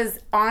time I was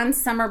on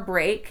summer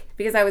break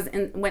because I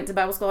went to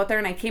Bible school out there,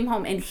 and I came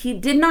home, and he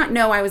did not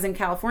know I was in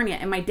California,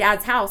 and my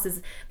dad's house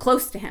is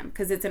close to him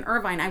because it's in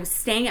Irvine. I was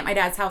staying at my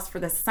dad's house for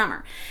the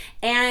summer,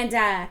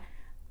 and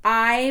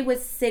I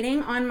was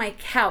sitting on my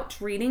couch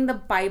reading the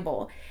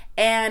Bible,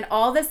 and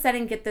all of a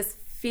sudden get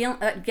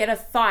a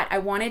thought. I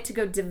wanted to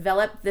go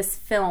develop this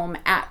film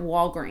at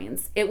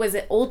Walgreens. It was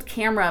an old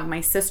camera of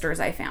my sister's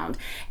I found.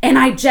 And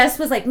I just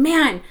was like,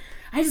 man,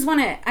 I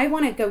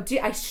want to go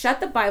I shut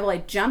the Bible, I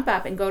jump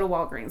up and go to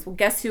Walgreens. Well,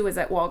 guess who was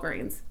at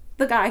Walgreens?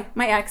 The guy,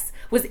 my ex,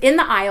 was in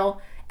the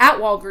aisle at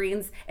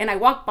Walgreens, and I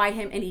walked by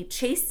him, and he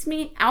chased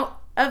me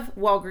out of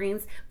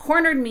Walgreens,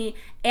 cornered me,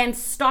 and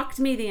stalked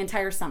me the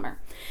entire summer.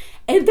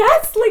 And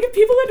that's like, if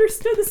people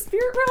understood the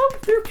spirit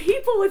realm, they're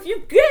people, if you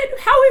get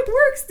how it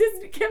works,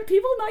 can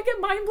people not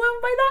get mind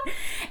blown by that?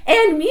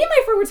 And me and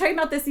my friend were talking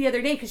about this the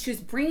other day, because she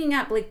was bringing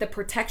up like the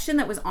protection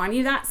that was on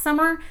you that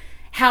summer,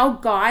 how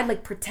God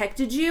like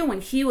protected you when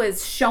he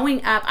was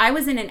showing up. I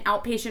was in an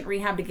outpatient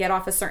rehab to get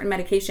off a certain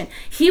medication.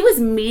 He was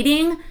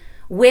meeting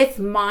with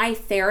my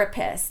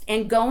therapist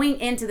and going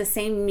into the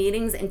same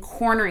meetings and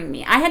cornering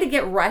me. I had to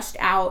get rushed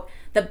out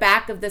the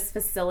back of this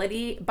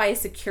facility by a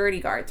security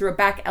guard through a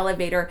back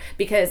elevator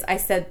because I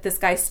said, this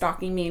guy's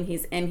stalking me and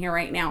he's in here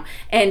right now,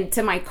 and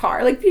to my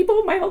car. Like,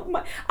 people, I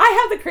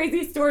have the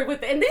crazy story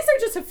with, and these are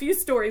just a few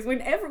stories.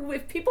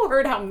 If people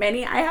heard how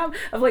many I have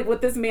of like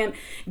what this man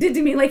did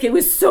to me, like, it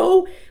was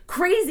so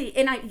crazy,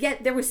 and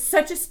yet there was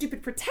such a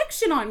stupid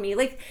protection on me.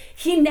 Like,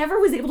 he never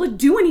was able to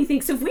do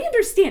anything. So if we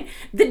understand,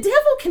 the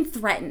devil can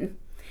threaten.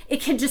 It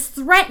can just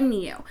threaten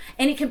you,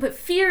 and it can put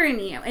fear in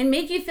you and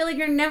make you feel like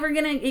you're never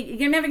gonna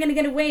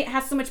get away. It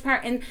has so much power,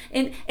 and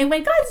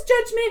when God's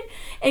judgment,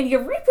 and you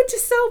reap what you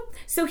sow.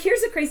 So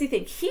here's the crazy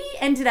thing: he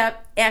ended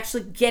up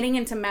actually getting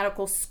into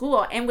medical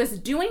school and was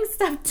doing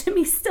stuff to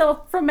me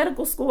still from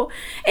medical school.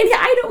 And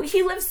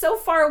he lives so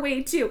far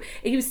away too.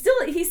 He still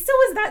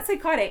was that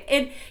psychotic.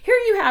 And here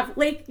you have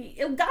like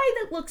a guy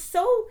that looks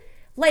so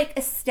like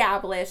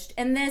established,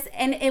 and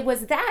it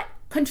was that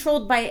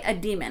controlled by a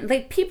demon.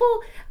 Like,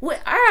 people,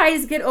 our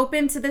eyes get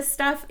open to this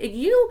stuff,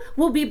 you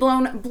will be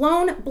blown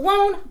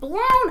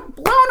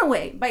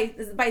away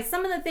by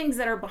some of the things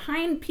that are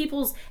behind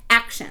people's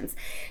actions.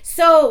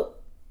 So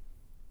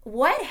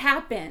what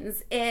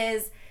happens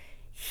is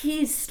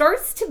he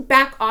starts to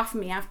back off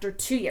me after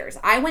 2 years.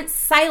 I went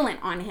silent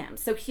on him.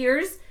 So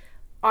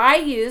I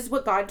use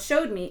what God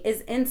showed me is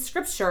in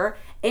scripture,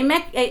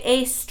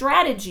 a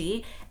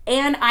strategy,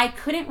 and I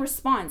couldn't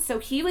respond. So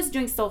he was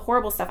doing still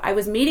horrible stuff. I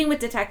was meeting with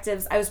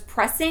detectives. I was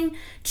pressing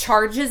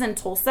charges in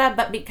Tulsa,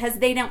 but because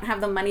they don't have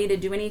the money to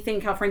do anything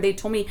in California, they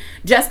told me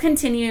just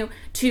continue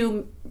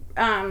to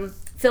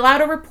fill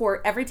out a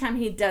report every time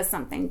he does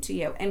something to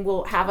you, and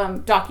we'll have them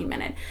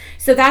documented.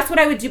 So that's what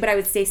I would do, but I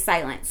would stay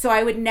silent. So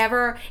I would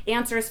never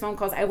answer his phone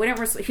calls. I wouldn't.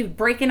 He would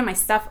break into my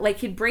stuff. Like,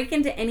 he'd break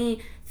into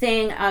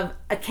anything of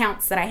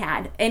accounts that I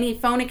had, any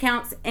phone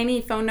accounts,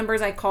 any phone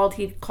numbers I called.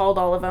 He called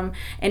all of them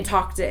and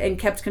talked and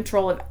kept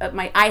control of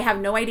my. I have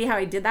no idea how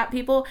he did that,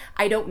 people.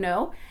 I don't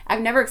know.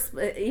 I've never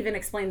even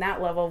explained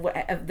that level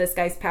of this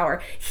guy's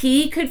power.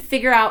 He could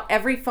figure out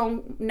every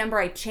phone number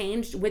I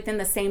changed within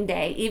the same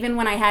day, even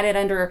when I had it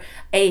under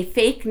a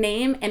fake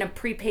name and a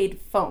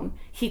prepaid phone.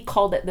 He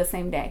called it the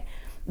same day.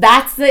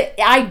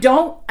 I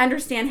don't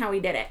understand how he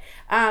did it.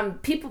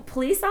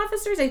 Police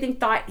officers, I think,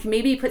 thought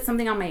maybe he put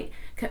something on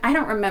I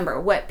don't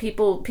remember what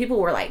people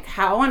were like,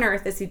 how on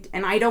earth is he,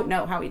 and I don't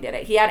know how he did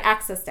it. He had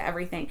access to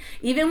everything.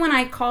 Even when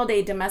I called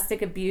a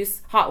domestic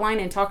abuse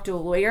hotline and talked to a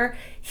lawyer,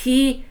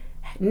 he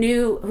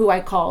knew who I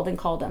called and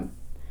called him.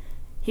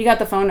 He got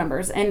the phone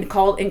numbers and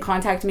called and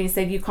contacted me and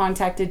said, you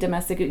contacted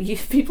domestic.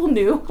 People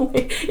knew.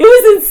 It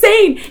was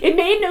insane. It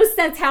made no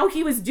sense how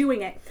he was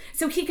doing it.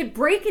 So he could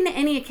break into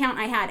any account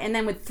I had and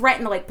then would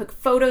threaten to like put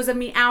photos of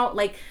me out.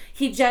 Like,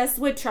 he just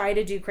would try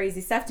to do crazy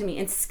stuff to me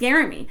and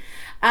scare me.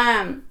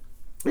 And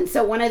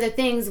so one of the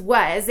things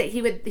was that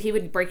he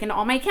would break into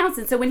all my accounts.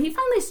 And so when he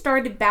finally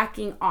started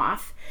backing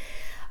off,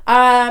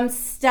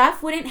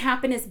 stuff wouldn't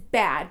happen as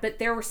bad, but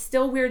there were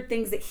still weird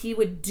things that he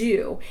would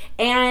do.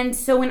 And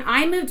so when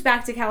I moved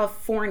back to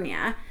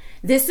California,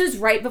 this was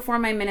right before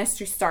my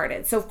ministry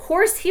started. So of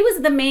course he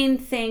was the main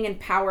thing in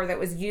power that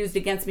was used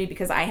against me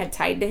because I had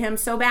tied to him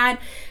so bad.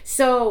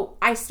 So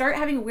I start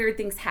having weird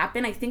things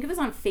happen. I think it was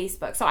on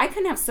Facebook. So I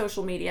couldn't have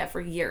social media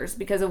for years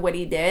because of what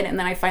he did. And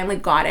then I finally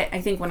got it, I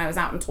think, when I was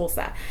out in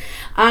Tulsa.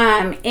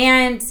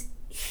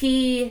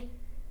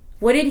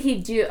 What did he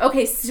do?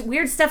 Okay, so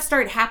weird stuff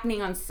started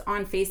happening on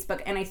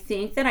Facebook, and I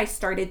think that I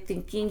started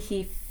thinking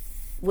he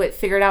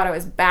figured out I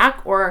was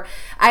back, or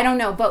I don't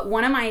know. But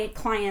one of my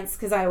clients,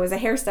 because I was a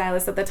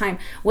hairstylist at the time,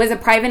 was a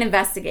private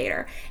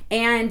investigator,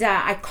 and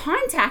I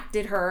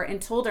contacted her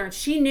and told her, and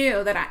she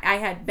knew that I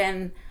had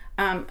been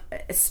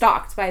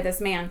stalked by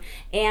this man.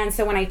 And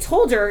so when I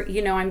told her,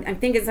 I'm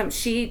thinking something,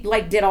 she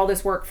like did all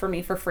this work for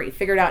me for free,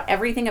 figured out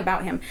everything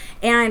about him,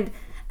 and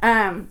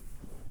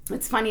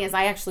What's funny is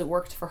I actually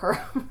worked for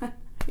her.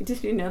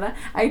 Did you know that?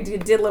 I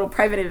did little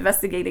private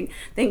investigating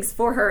things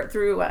for her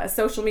through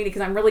social media,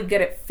 because I'm really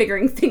good at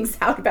figuring things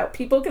out about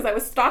people, because I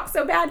was stalked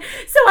so bad.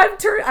 So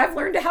I've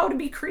learned how to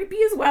be creepy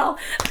as well,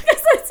 because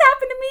that's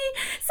happened to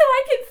me. So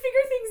I can figure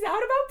things out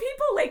about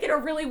people like in a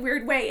really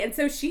weird way. And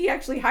so she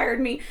actually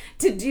hired me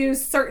to do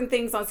certain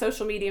things on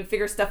social media and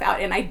figure stuff out.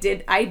 And I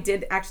did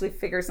actually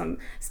figure some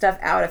stuff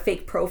out of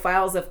fake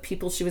profiles of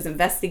people she was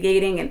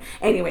investigating. And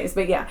anyways,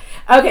 but yeah.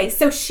 Okay,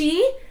 so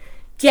she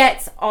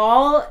gets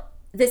all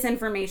this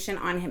information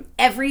on him,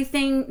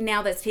 everything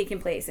now that's taking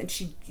place. And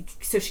she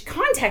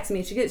contacts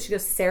me. She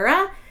goes,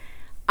 Sarah,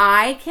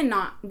 I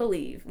cannot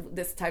believe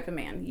this type of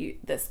man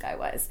this guy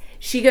was.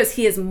 She goes,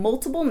 he has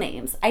multiple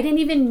names. I didn't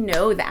even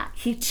know that.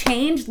 He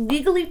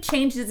legally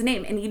changed his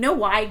name. And you know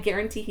why? I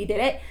guarantee he did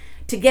it?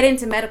 To get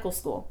into medical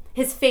school.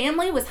 His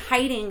family was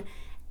hiding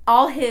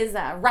all his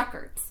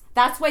records.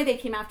 That's why they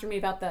came after me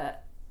about the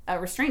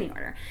restraining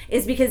order,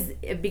 is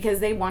because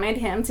they wanted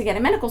him to get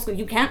in medical school.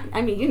 You can't,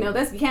 I mean, you know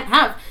this, you can't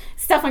have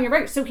stuff on your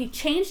record. So he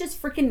changed his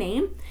freaking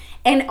name.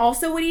 And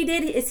also what he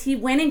did is he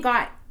went and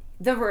got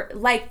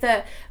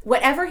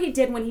whatever he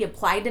did when he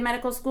applied to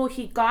medical school,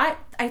 he got,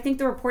 I think,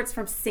 the reports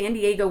from San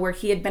Diego where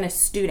he had been a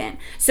student.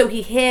 So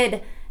he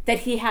hid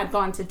that he had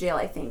gone to jail,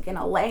 I think, in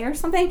LA or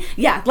something.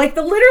 Yeah, like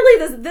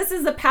literally this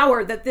is the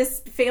power that this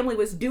family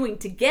was doing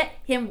to get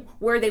him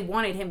where they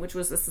wanted him, which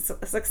was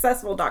a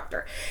successful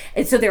doctor.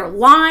 And so they're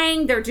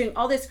lying, they're doing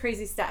all this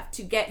crazy stuff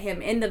to get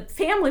him. And the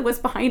family was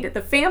behind it.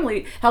 The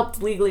family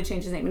helped legally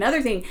change his name.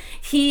 Another thing,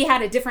 he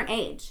had a different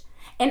age.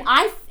 And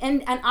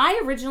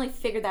I originally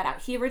figured that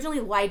out. He originally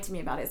lied to me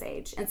about his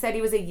age and said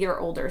he was a year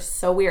older.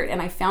 So weird. And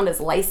I found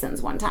his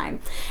license one time.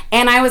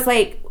 And I was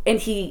like, and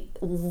he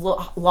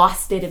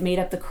lost it and made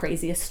up the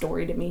craziest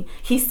story to me.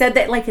 He said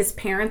that like his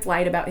parents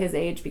lied about his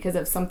age because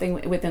of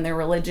something within their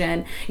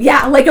religion.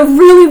 Yeah, like a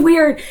really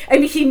weird, I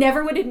mean, he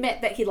never would admit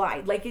that he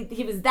lied. Like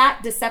he was that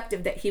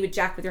deceptive that he would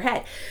jack with your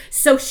head.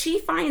 So she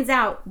finds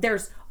out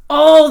there's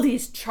all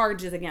these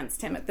charges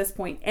against him at this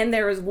point. And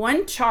there was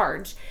one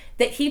charge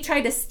that he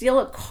tried to steal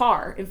a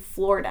car in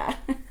Florida.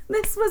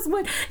 This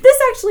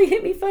actually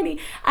hit me funny.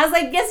 I was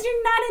like, guess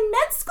you're not in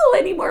med school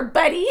anymore,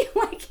 buddy.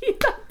 Like, he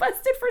got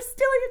busted for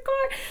stealing a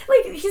car.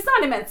 Like, he's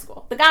not in med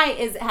school. The guy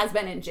has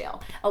been in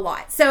jail a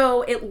lot.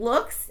 So it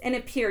looks and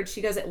appeared,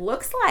 she goes, it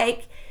looks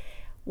like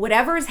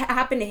whatever has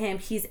happened to him,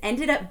 he's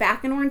ended up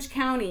back in Orange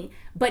County,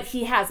 but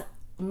he has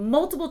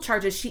multiple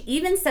charges. She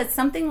even said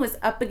something was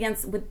up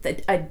against with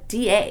a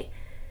DA,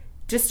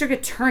 district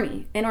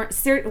attorney, and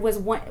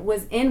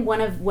was in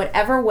one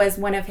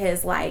of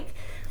his like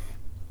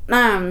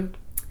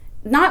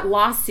not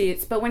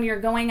lawsuits, but when you're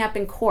going up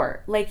in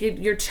court, like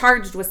you're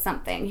charged with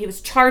something. He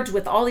was charged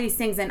with all these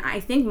things, and I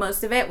think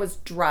most of it was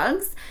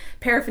drugs,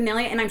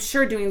 paraphernalia, and I'm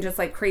sure doing just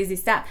like crazy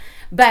stuff.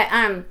 But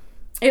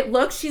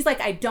she's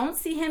like, I don't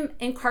see him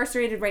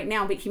incarcerated right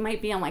now, but he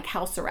might be on like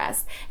house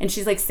arrest. And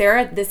she's like,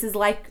 Sarah, this is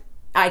like,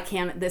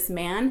 this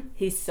man,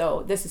 this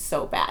is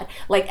so bad,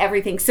 like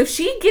everything. So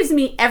she gives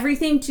me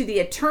everything to the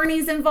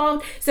attorneys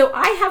involved. So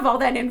I have all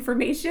that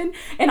information,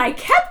 and I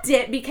kept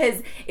it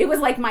because it was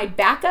like my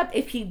backup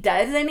if he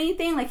does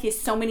anything, like he has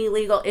so many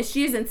legal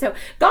issues. And so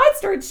God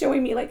started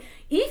showing me, like,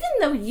 even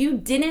though you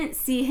didn't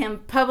see him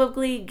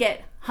publicly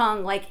get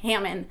hung like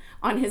Haman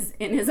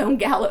in his own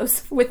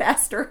gallows with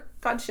Esther,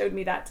 God showed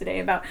me that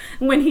today about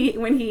when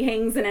he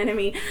hangs an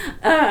enemy,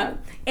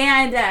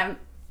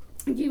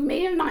 you may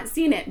have not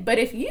seen it, but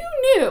if you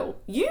knew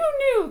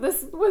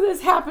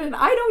this happened,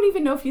 I don't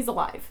even know if he's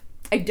alive.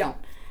 I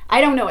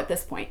don't know at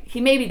this point.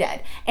 He may be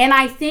dead. And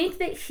I think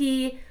that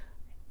he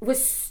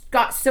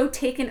got so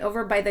taken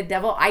over by the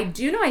devil. I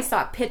do know I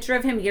saw a picture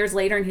of him years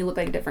later, and he looked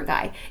like a different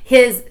guy.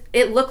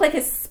 It looked like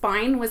his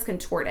spine was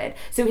contorted.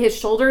 So his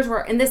shoulders were,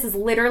 and this is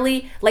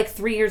literally like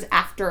 3 years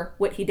after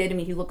what he did to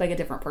me, he looked like a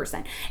different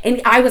person.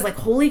 And I was like,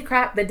 holy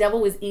crap, the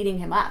devil was eating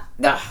him up.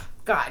 Ugh,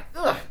 God.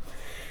 Ugh.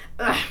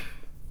 Ugh.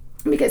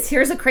 Because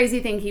here's a crazy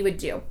thing he would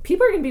do.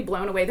 People are going to be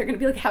blown away. They're going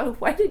to be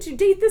like, why did you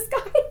date this guy?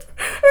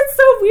 It's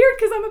so weird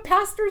because I'm a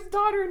pastor's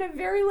daughter and I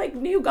very like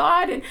knew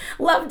God and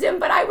loved him.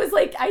 But I was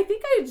like, I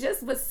think I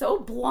just was so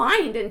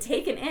blind and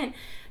taken in.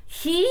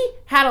 He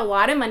had a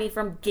lot of money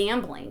from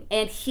gambling,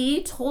 and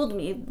he told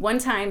me one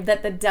time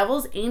that the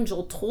devil's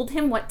angel told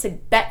him what to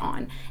bet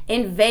on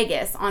in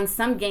Vegas on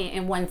some game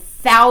and won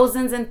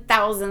thousands and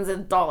thousands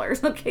of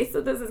dollars. Okay, so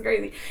this is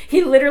crazy.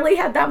 He literally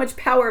had that much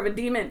power of a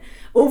demon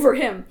over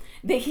him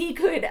that he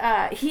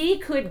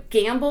could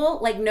gamble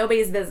like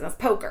nobody's business,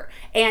 poker,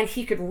 and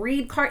he could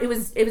read cards.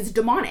 It was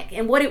demonic,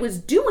 and what it was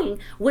doing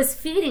was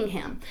feeding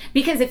him,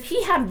 because if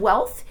he had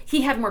wealth,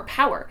 he had more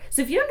power.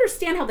 So if you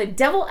understand how the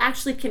devil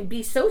actually can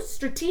be so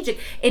strategic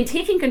in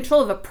taking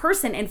control of a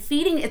person and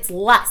feeding its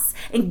lusts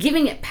and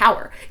giving it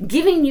power,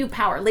 giving you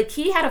power, like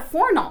he had a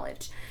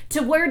foreknowledge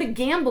to where to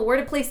gamble, where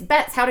to place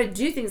bets, how to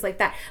do things like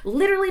that.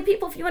 Literally,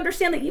 people, if you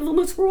understand the evil in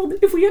this world,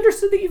 if we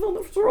understood the evil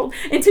in this world,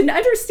 and to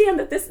understand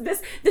that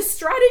this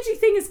strategy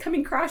thing is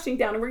coming crashing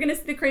down, and we're going to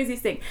see the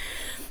craziest thing.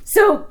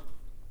 So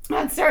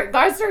God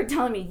started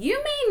telling me,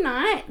 you may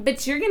not,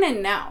 but you're gonna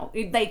know.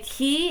 Like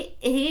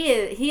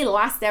he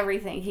lost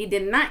everything. He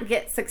did not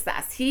get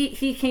success.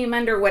 He came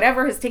under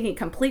whatever has taken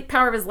complete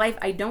power of his life.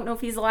 I don't know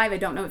if he's alive. I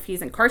don't know if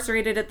he's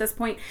incarcerated at this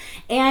point.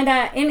 And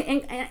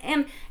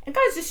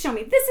God's just showing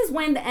me this is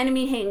when the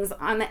enemy hangs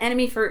on the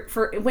enemy for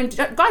when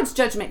God's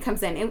judgment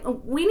comes in,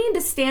 and we need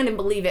to stand and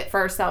believe it for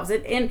ourselves.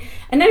 And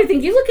another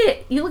thing, you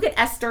look at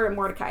Esther and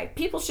Mordecai.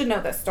 People should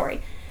know this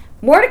story.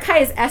 Mordecai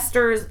is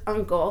Esther's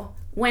uncle.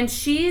 When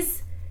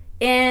she's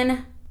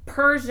in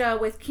Persia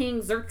with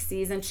King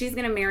Xerxes and she's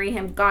going to marry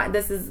him, God,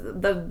 this is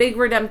the big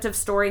redemptive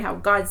story, how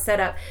God set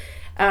up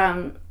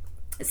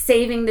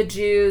saving the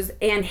Jews.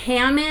 And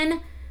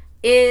Haman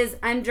is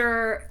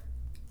under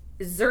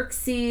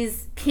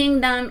Xerxes'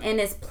 kingdom and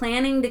is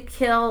planning to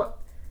kill,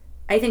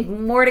 I think,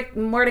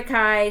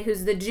 Mordecai,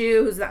 who's the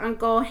Jew, who's the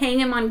uncle,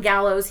 hang him on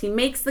gallows. He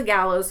makes the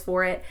gallows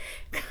for it.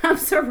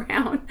 Comes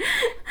around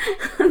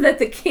that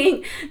the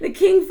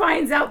king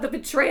finds out the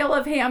betrayal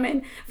of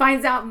Haman,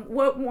 finds out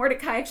what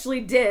Mordecai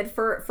actually did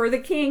for the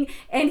king,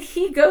 and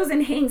he goes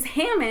and hangs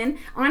Haman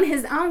on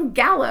his own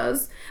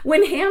gallows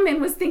when Haman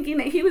was thinking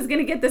that he was going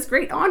to get this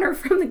great honor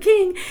from the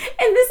king.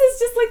 And this is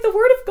just like the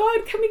word of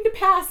God coming to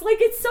pass. Like,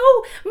 it's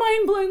so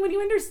mind-blowing when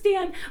you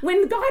understand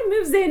when God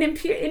moves in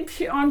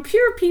on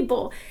pure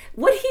people,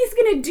 what he's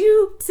going to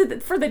do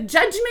for the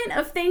judgment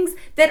of things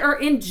that are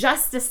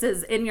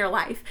injustices in your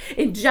life,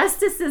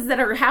 injustices that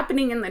are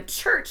happening in the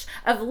church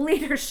of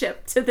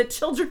leadership to the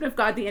children of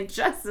God, the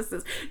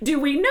injustices. Do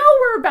we know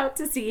we're about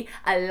to see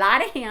a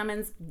lot of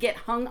Hamans get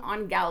hung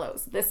on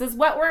gallows? This is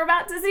what we're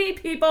about to see,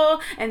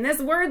 people. And this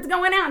word's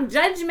going out.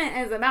 Judgment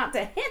is about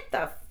to hit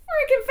the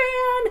freaking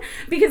fan,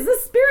 because the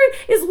spirit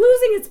is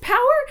losing its power.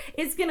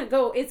 It's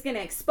gonna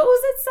expose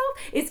itself.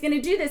 It's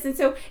gonna do this, and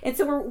so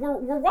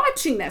we're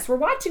watching this. We're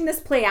watching this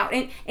play out,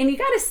 and you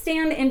got to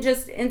stand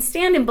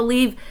and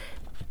believe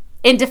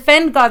and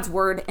defend God's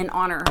word and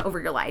honor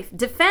over your life.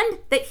 Defend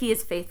that he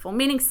is faithful,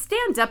 meaning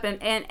stand up and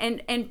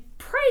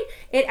pray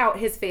it out,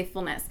 his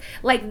faithfulness.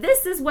 Like,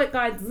 this is what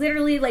God's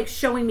literally like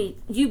showing me.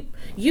 You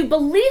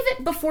believe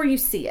it before you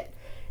see it.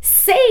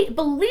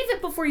 Believe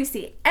it before you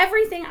see it.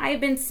 Everything I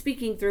have been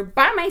speaking through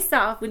by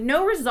myself with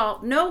no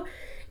result, no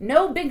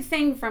big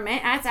thing from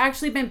it. It's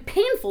actually been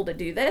painful to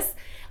do this.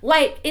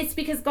 Like, it's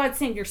because God's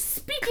saying you're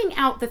speaking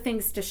out the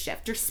things to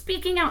shift. You're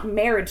speaking out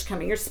marriage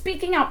coming. You're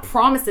speaking out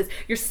promises.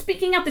 You're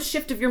speaking out the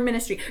shift of your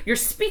ministry. You're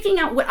speaking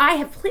out what I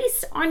have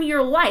placed on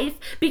your life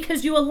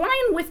because you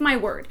align with my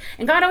word.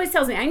 And God always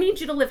tells me, I need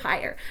you to live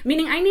higher,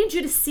 meaning I need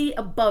you to see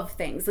above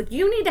things. Like,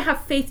 you need to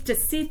have faith to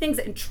see things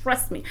and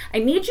trust me. I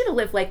need you to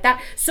live like that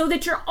so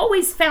that you're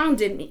always found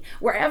in me.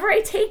 Wherever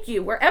I take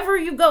you, wherever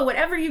you go,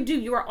 whatever you do,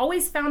 you are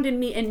always found in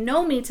me and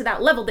know me to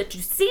that level that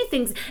you see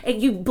things and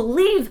you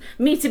believe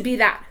me to be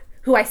that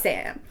who I say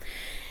I am.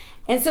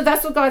 And so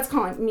that's what God's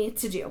calling me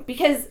to do,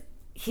 because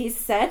he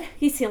said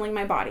he's healing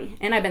my body,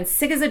 and I've been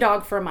sick as a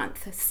dog for a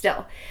month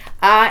still.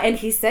 And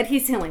he said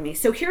he's healing me.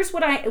 So here's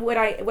what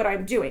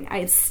I'm doing. I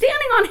am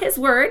standing on his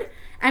word.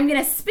 I'm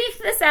going to speak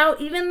this out,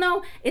 even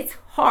though it's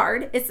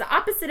hard. It's the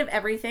opposite of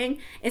everything.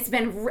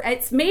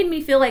 It's made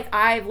me feel like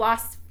I've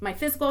lost my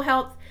physical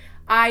health.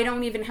 I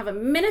don't even have a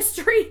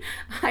ministry.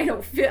 I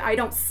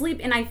don't sleep,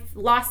 and I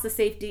lost the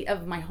safety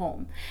of my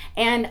home.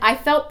 And I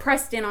felt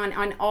pressed in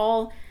on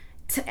all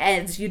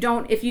ends.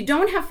 If you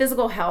don't have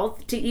physical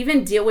health to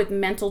even deal with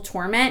mental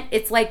torment,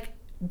 it's like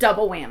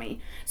double whammy.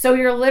 So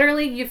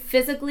you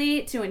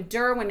physically to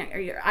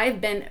endure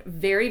I've been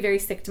very, very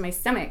sick to my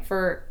stomach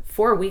for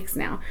 4 weeks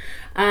now.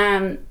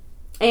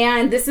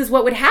 And this is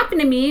what would happen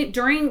to me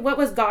during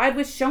God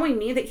was showing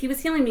me that he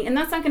was healing me. And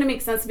that's not going to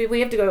make sense to me. We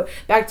have to go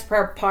back to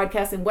our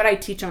podcast and what I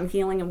teach on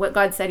healing and what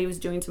God said he was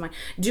doing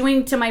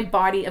to my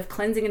body of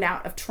cleansing it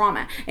out of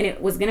trauma. And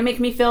it was going to make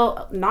me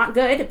feel not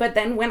good. But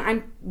then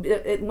when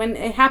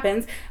it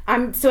happens,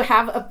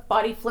 have a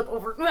body flip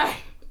over.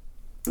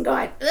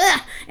 God.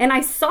 And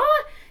I saw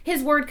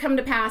his word come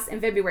to pass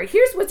in February.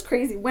 Here's what's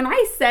crazy.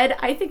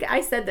 I think I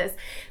said this.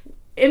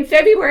 In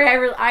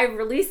February, I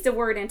released a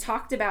word and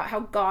talked about how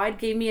God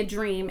gave me a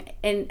dream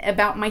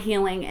about my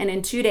healing, and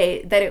in 2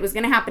 days, that it was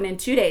going to happen in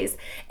 2 days,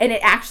 and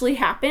it actually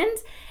happened.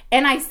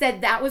 And I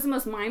said that was the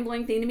most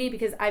mind-blowing thing to me,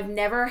 because I've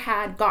never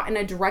had gotten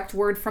a direct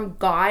word from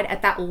God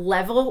at that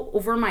level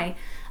over my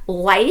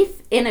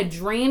life in a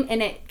dream,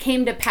 and it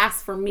came to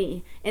pass for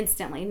me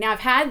instantly. Now, I've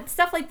had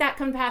stuff like that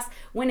come to pass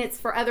when it's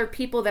for other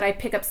people that I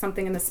pick up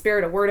something in the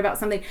spirit, a word about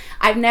something.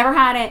 I've never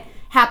had it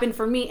happen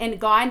for me, and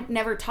God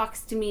never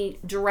talks to me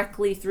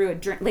directly through a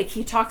dream. Like,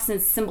 he talks in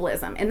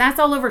symbolism, and that's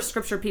all over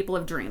scripture. People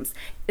of dreams,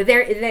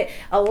 a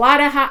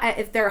lot of high,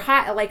 if they're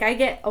high, like I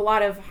get a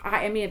lot of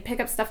high, I pick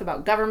up stuff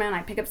about government,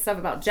 I pick up stuff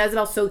about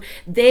Jezebel, so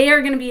they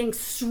are going to be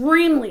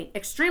extremely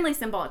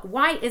symbolic.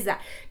 Why is that?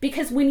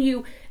 Because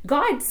when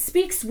God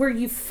speaks where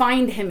you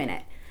find him in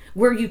it,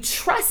 where you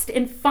trust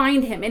and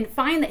find him and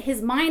find that his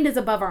mind is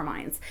above our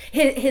minds.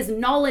 His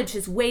knowledge,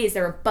 his ways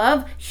are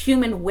above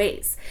human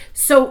ways.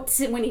 So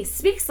when he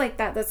speaks like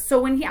that,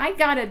 I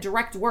got a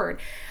direct word.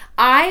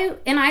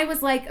 I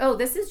was like, oh,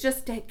 this is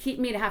just to keep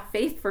me to have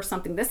faith for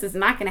something. This is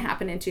not going to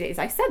happen in 2 days.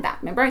 I said that.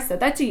 Remember, I said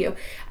that to you.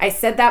 I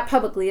said that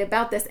publicly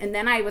about this. And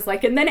then I was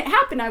like, and then it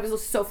happened. I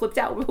was so flipped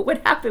out.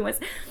 What happened was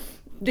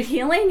the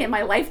healing in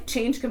my life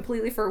changed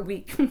completely for a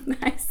week.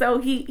 So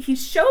he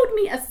showed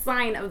me a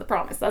sign of the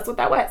promise. That's what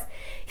that was.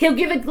 He'll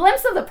give a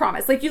glimpse of the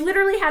promise. Like, you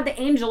literally had the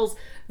angels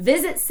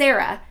visit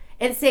Sarah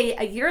and say,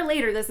 a year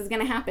later, this is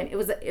going to happen. It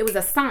was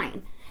a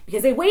sign.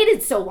 Because they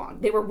waited so long.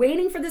 They were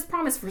waiting for this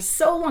promise for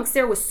so long.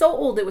 Sarah was so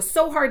old. It was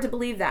so hard to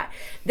believe that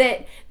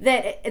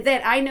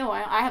I know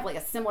I have like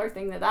a similar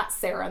thing to that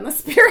Sarah in the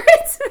spirit.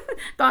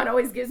 God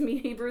always gives me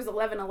Hebrews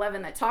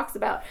 11:11 that talks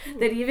about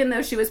that even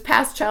though she was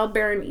past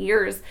childbearing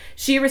years,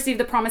 she received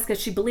the promise because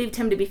she believed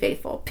him to be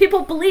faithful.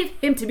 People believe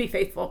him to be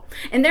faithful.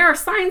 And there are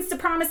signs to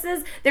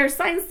promises. There are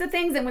signs to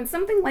things. And when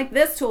something like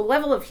this, to a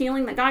level of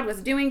healing that God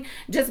was doing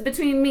just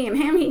between me and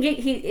him,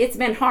 it's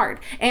been hard.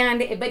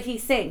 But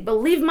he's saying,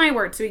 believe my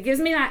word. So he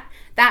gives me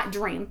that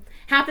dream.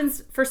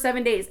 Happens for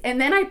 7 days. And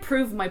then I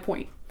proved my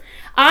point.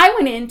 I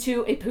went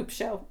into a poop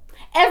show.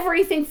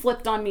 Everything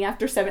flipped on me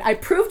after 7. I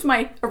proved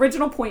my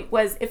original point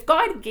was, if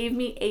God gave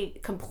me a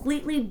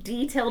completely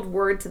detailed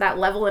word to that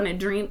level in a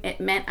dream,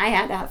 it meant I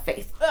had to have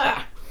faith.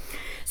 Ugh.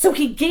 So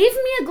he gave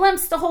me a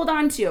glimpse to hold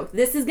on to.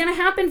 This is going to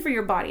happen for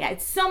your body. I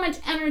had so much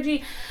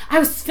energy. I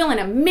was feeling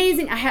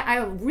amazing.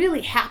 I was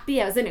really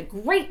happy. I was in a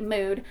great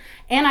mood.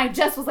 And I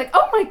just was like,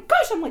 oh my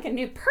gosh, I'm like a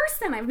new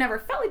person. I've never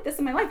felt like this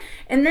in my life.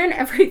 And then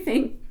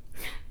everything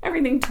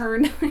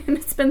turned, and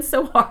it's been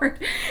so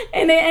hard.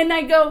 And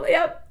I go,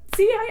 yep.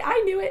 See,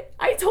 I knew it.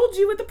 I told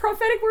you with the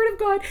prophetic word of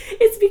God.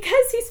 It's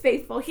because he's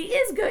faithful. He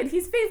is good.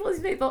 He's faithful.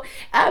 He's faithful.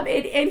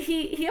 And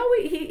he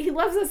always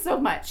loves us so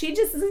much. You're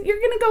going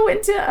to go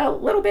into a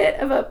little bit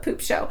of a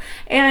poop show,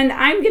 and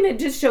I'm going to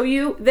just show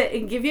you that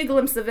and give you a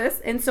glimpse of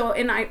this. And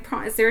I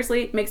promise,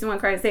 seriously, it makes me want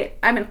to cry. I say,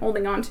 I've been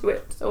holding on to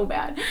it so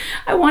bad.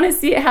 I want to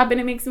see it happen.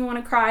 It makes me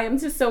want to cry. I'm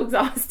just so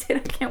exhausted.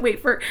 I can't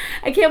wait for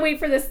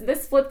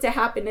this flip to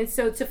happen. And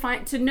so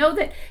to know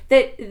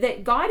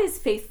that God is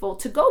faithful,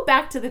 to go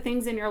back to the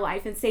things in your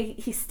life and say,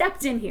 he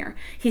stepped in here.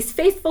 He's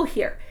faithful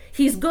here.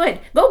 He's good.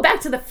 Go back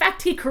to the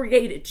fact he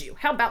created you.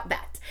 How about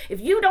that?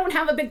 If you don't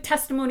have a big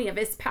testimony of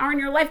his power in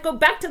your life, go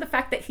back to the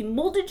fact that he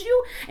molded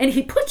you and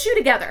he put you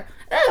together.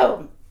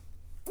 Oh.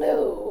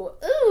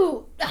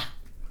 Ah.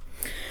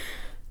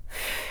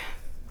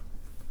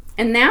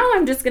 And now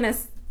I'm just going to,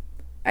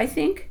 I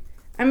think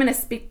I'm going to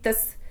speak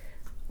this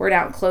word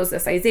out and close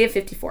this. Isaiah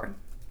 54.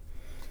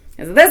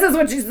 Because this is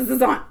what Jesus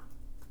is on.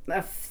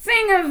 The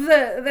thing of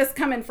this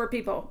coming for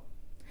people.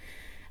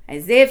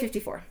 Isaiah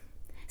 54.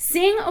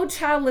 Sing, O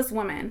childless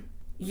woman,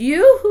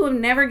 you who have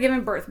never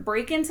given birth,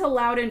 break into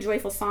loud and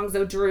joyful songs,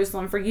 O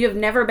Jerusalem, for you have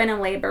never been in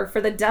labor.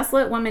 For the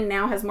desolate woman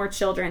now has more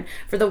children.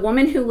 For the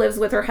woman who lives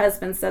with her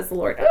husband, says the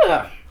Lord.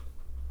 Ugh.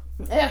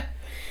 Ugh.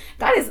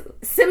 God is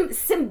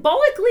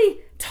symbolically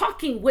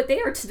talking what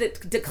they are to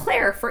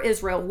declare for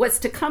Israel was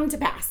to come to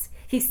pass.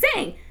 He's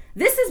saying,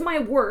 this is my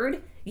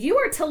word. You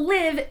are to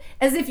live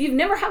as if you've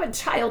never had a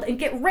child and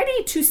get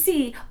ready to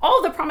see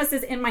all the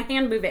promises in my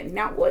hand move in.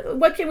 Now,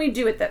 what can we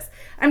do with this?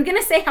 I'm going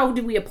to say, how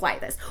do we apply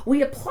this?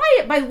 We apply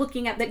it by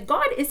looking at that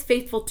God is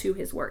faithful to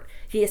his word.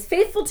 He is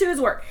faithful to his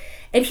word,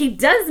 and he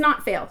does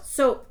not fail.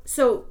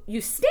 So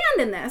you stand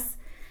in this.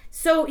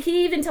 So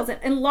he even tells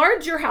it,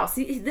 enlarge your house.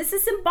 This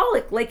is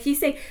symbolic. Like he's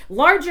saying,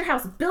 enlarge your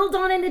house, build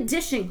on an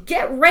addition,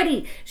 get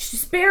ready,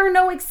 spare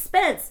no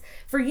expense.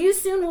 For you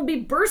soon will be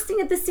bursting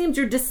at the seams.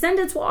 Your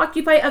descendants will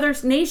occupy other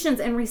nations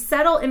and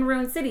resettle in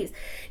ruined cities.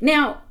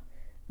 Now,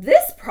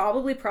 this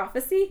probably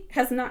prophecy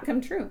has not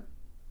come true.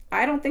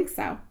 I don't think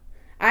so.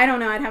 I don't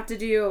know. I'd have to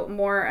do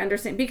more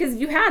understanding, because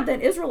you had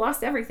that Israel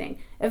lost everything.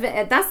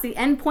 That's the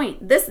end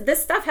point.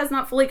 This stuff has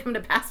not fully come to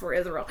pass for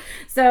Israel.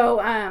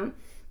 So,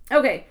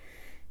 okay.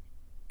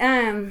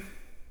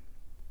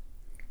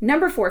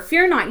 Number 4,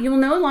 fear not. You will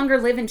no longer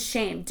live in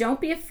shame.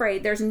 Don't be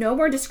afraid. There's no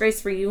more disgrace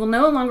for you. You will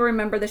no longer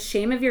remember the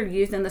shame of your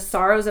youth and the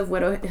sorrows of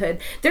widowhood.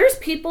 There's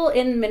people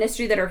in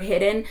ministry that are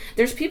hidden.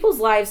 There's people's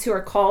lives who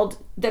are called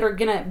that are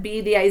going to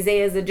be the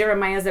Isaiahs, the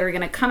Jeremiahs that are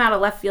going to come out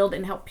of left field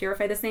and help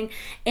purify this thing.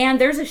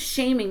 And there's a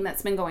shaming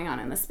that's been going on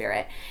in the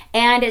spirit.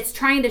 And it's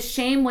trying to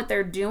shame what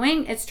they're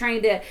doing. It's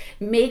trying to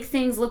make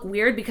things look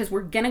weird because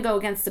we're going to go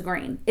against the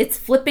grain. It's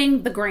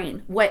flipping the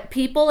grain. What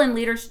people and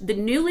leaders, the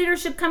new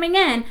leadership coming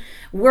in,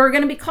 we're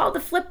going to be called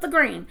to flip the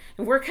grain.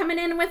 And we're coming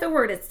in with a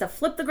word. It's to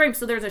flip the grain.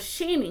 So there's a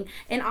shaming.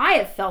 And I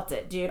have felt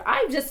it, dude.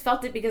 I've just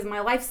felt it because my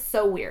life's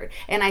so weird.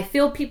 And I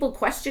feel people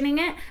questioning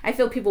it. I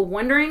feel people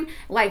wondering,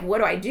 like, what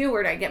do I do?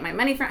 Where do I get my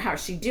money from? How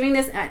is she doing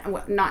this?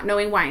 Not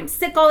knowing why I'm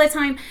sick all the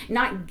time,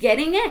 not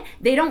getting it.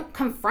 They don't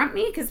confront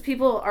me because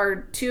people are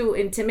too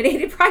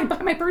intimidated probably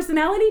by my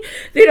personality.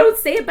 They don't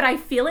say it, but I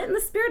feel it in the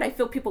spirit. I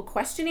feel people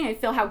questioning. I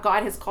feel how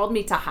God has called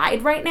me to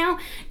hide right now,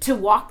 to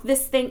walk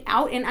this thing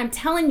out. And I'm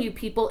telling you,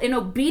 people, in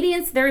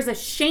obedience, there is a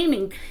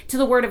shaming to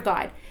the word of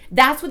God.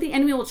 That's what the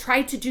enemy will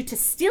try to do, to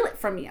steal it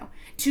from you,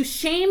 to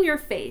shame your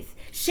faith,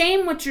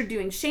 Shame what you're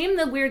doing. Shame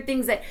the weird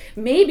things that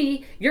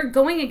maybe you're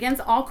going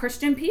against all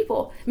Christian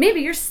people.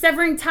 Maybe you're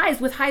severing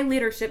ties with high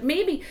leadership.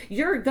 Maybe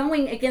you're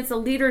going against a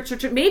leader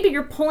church. Maybe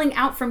you're pulling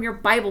out from your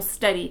Bible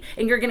study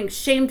and you're getting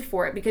shamed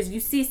for it because you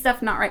see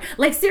stuff not right.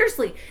 Like,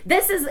 seriously,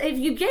 this is, if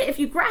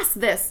you grasp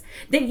this,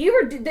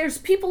 that there's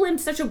people in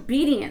such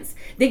obedience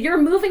that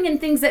you're moving in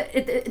things that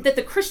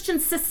the Christian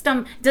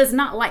system does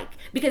not like,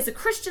 because the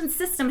Christian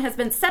system has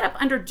been set up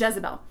under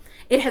Jezebel.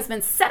 It has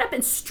been set up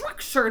and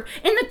structured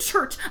in the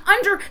church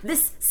under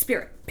this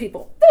spirit,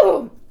 people.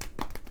 Boom.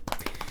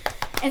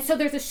 And so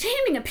there's a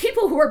shaming of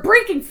people who are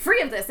breaking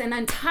free of this and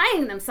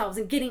untying themselves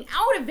and getting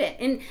out of it.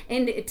 And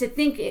to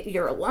think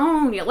you're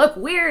alone, you look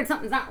weird,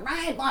 something's not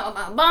right, blah, blah,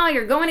 blah, blah.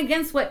 You're going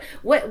against what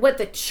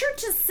the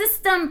church's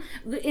system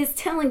is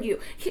telling you.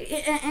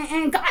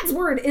 And God's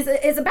word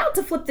is about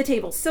to flip the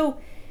table. So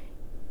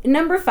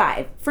number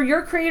 5, for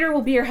your creator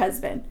will be your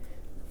husband.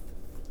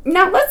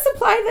 Now let's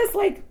apply this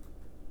like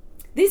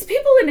these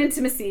people in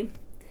intimacy.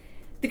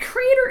 The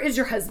creator is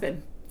your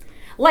husband.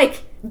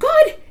 Like,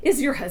 God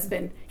is your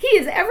husband. He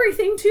is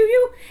everything to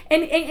you.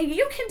 And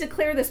you can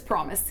declare this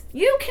promise.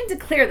 You can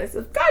declare this.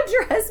 If God's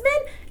your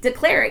husband,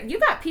 declare it. You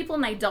got people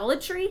in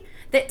idolatry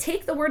that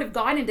take the word of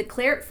God and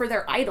declare it for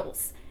their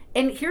idols.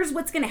 And here's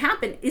what's going to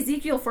happen.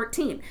 Ezekiel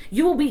 14.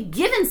 You will be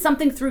given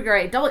something through your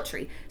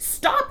idolatry.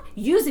 Stop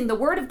using the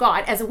word of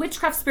God as a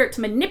witchcraft spirit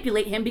to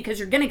manipulate him, because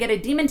you're going to get a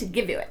demon to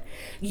give you it.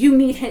 You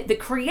need him. The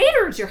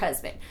creator is your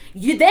husband.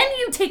 Then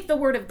you take the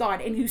word of God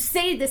and you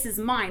say, this is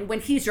mine,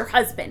 when he's your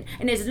husband.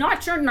 And it's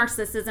not your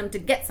narcissism to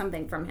get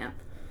something from him.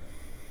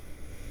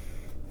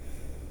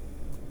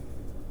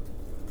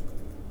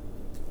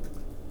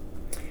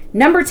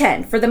 Number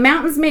 10, for the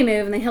mountains may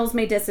move and the hills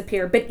may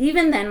disappear, but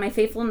even then my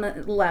faithful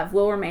love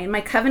will remain.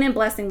 My covenant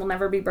blessing will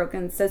never be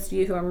broken, says to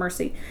you who are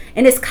mercy.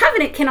 And his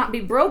covenant cannot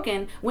be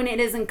broken when it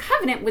is in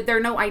covenant with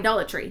there no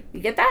idolatry. You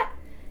get that?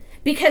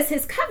 Because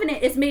his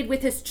covenant is made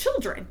with his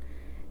children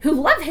who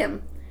love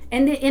him.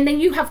 And then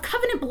you have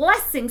covenant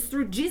blessings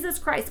through Jesus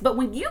Christ. But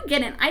when you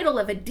get an idol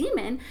of a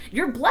demon,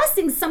 your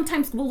blessings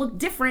sometimes will look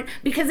different,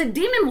 because a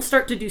demon will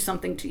start to do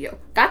something to you.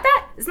 Got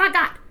that? It's not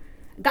God.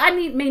 God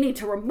may need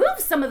to remove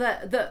some of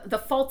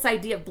the false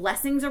idea of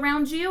blessings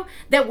around you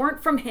that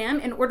weren't from him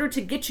in order to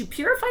get you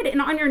purified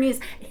and on your knees,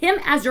 him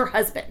as your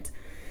husband.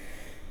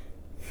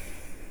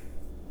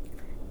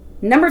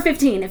 Number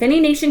 15, if any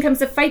nation comes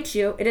to fight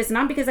you, it is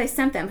not because I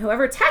sent them.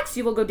 Whoever attacks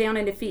you will go down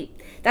in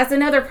defeat. That's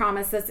another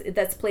promise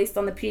that's placed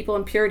on the people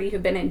in purity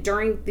who've been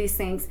enduring these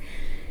things.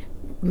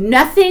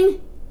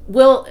 Nothing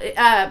will,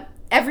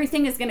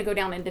 everything is going to go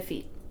down in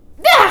defeat.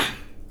 Ah!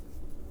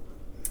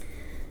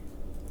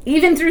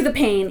 Even through the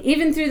pain,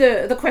 even through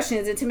the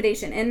questions,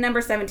 intimidation. And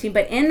number 17,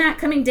 but in that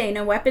coming day,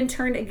 no weapon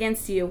turned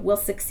against you will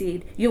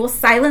succeed. You will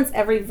silence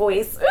every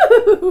voice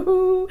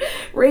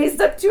raised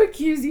up to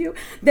accuse you.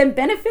 Then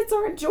benefits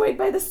are enjoyed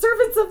by the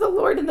servants of the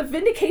Lord, and the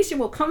vindication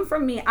will come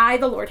from me. I,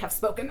 the Lord, have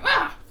spoken.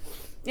 Ah!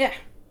 Yeah.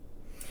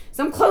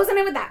 So I'm closing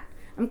it with that.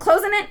 I'm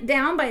closing it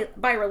down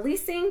by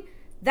releasing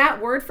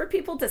that word for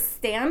people to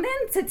stand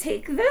in, to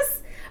take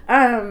this,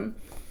 and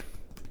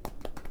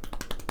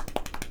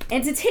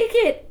to take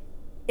it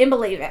and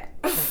believe it,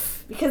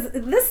 because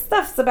this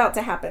stuff's about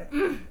to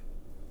happen.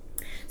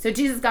 So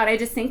Jesus, God, I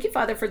just thank you,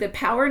 Father, for the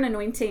power and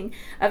anointing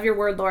of your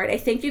word, Lord. I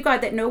thank you,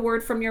 God, that no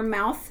word from your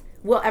mouth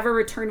will ever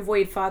return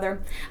void,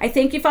 Father. I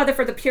thank you, Father,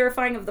 for the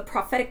purifying of the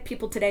prophetic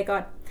people today,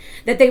 God,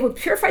 that they would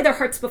purify their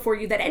hearts before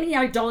you, that any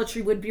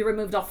idolatry would be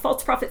removed, all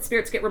false prophet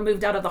spirits get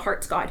removed out of the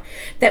hearts, God,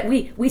 that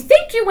we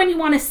thank you when you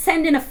want to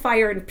send in a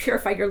fire and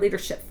purify your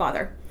leadership,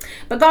 Father.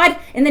 But God,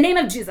 in the name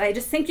of Jesus, I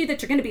just thank you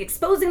that you're going to be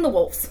exposing the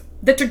wolves,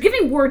 that you're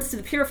giving words to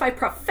the purified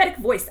prophetic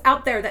voice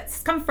out there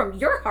that's come from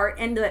your heart,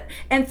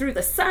 and through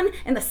the Son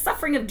and the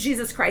suffering of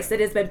Jesus Christ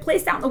that has been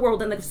placed out in the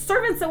world, and the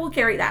servants that will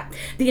carry that.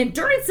 The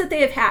endurance that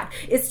they have had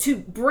is to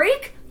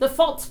break the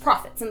false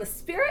prophets in the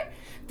spirit,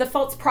 the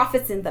false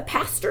prophets and the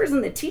pastors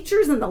and the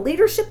teachers and the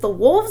leadership, the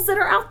wolves that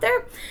are out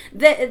there,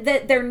 that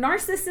their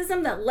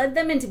narcissism that led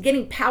them into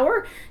getting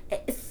power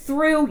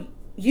through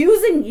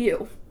using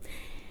you.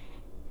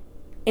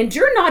 And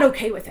you're not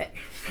okay with it.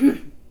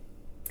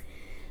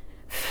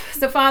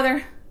 So,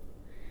 Father,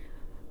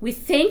 we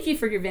thank you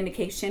for your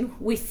vindication.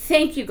 We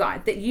thank you,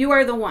 God, that you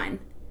are the one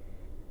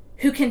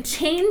who can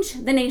change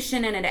the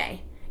nation in a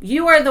day.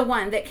 You are the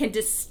one that can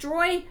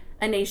destroy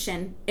a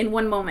nation in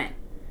one moment.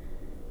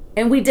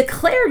 And we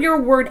declare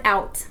your word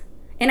out.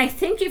 And I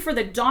thank you for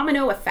the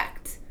domino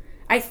effect.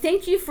 I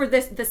thank you for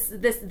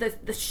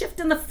the shift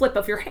and the flip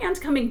of your hand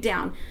coming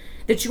down,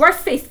 that you are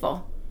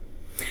faithful.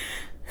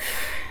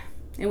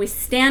 And we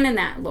stand in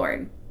that,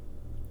 Lord.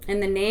 In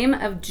the name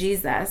of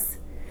Jesus.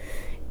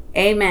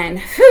 Amen.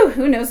 Whew,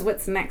 who knows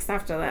what's next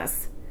after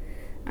this?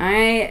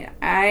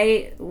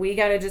 We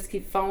got to just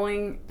keep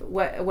following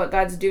what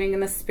God's doing in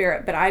the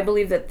spirit. But I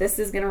believe that this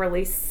is going to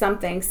release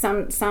something,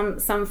 some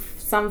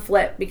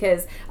flip,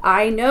 because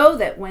I know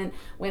that when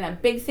a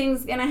big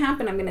thing's going to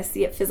happen, I'm going to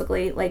see it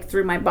physically, like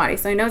through my body.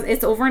 So I know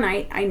it's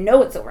overnight. I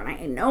know it's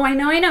overnight. I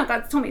know.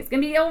 God's told me it's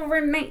going to be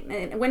overnight,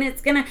 and when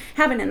it's going to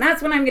happen, and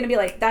that's when I'm going to be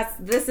like,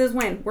 this is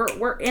when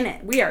we're in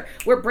it.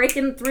 We're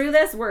breaking through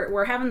this.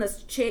 We're having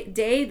this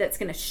day that's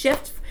going to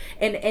shift,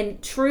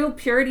 and true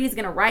purity is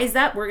going to rise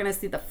up. We're going to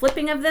see the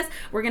flipping of this.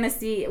 We're going to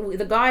see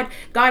the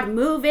God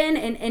move in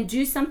and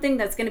do something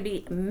that's going to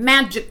be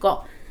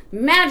magical.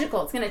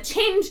 It's going to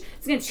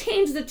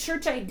change the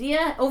church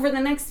idea over the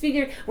next few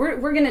years. We're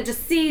going to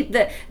just see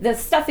the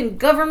stuff in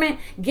government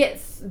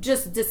get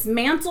just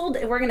dismantled.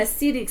 We're going to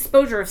see the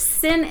exposure of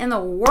sin in the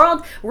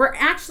world. We're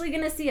actually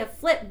going to see a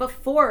flip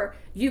before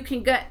you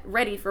can get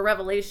ready for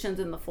revelations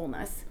in the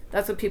fullness.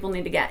 That's what people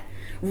need to get.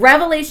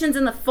 Revelations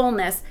in the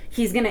fullness.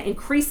 He's going to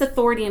increase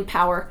authority and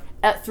power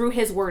through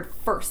his word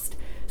first.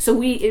 So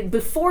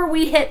before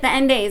we hit the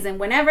end days, and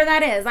whenever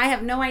that is, I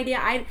have no idea.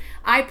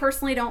 I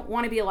personally don't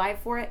want to be alive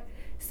for it.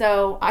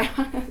 So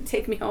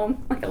take me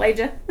home, like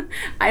Elijah.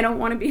 I don't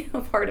want to be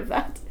a part of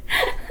that.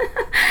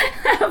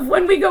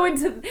 When we go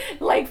into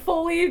like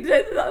fully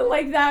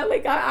like that,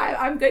 like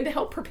I'm going to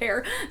help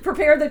prepare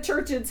the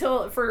church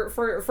until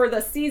for the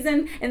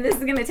season. And this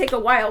is going to take a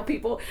while,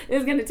 people.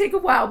 It's going to take a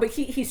while, but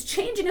he's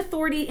changing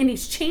authority and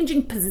he's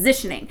changing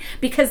positioning,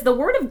 because the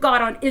word of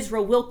God on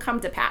Israel will come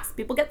to pass.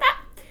 People get that?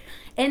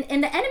 And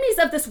the enemies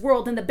of this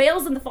world and the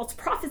Baals and the false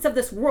prophets of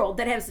this world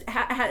that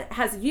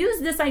has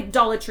used this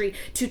idolatry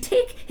to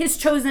take his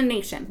chosen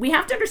nation. We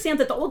have to understand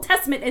that the Old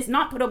Testament is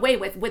not put away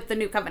with the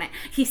new covenant.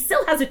 He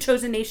still has a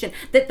chosen nation,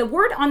 that the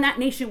word on that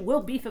nation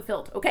will be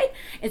fulfilled. Okay?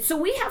 And so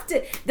we have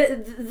to,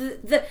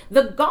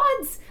 the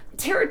gods,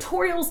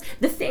 territorials,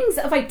 the things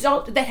of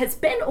idolatry that has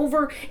been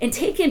over and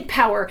taken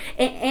power,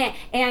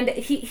 and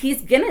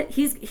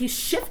he's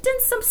shifting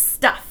some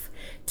stuff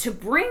to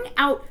bring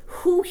out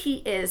who he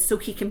is, so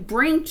he can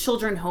bring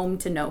children home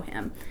to know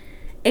him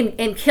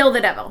and kill the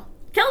devil.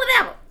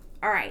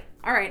 All right,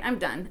 I'm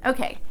done.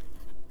 Okay,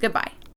 goodbye.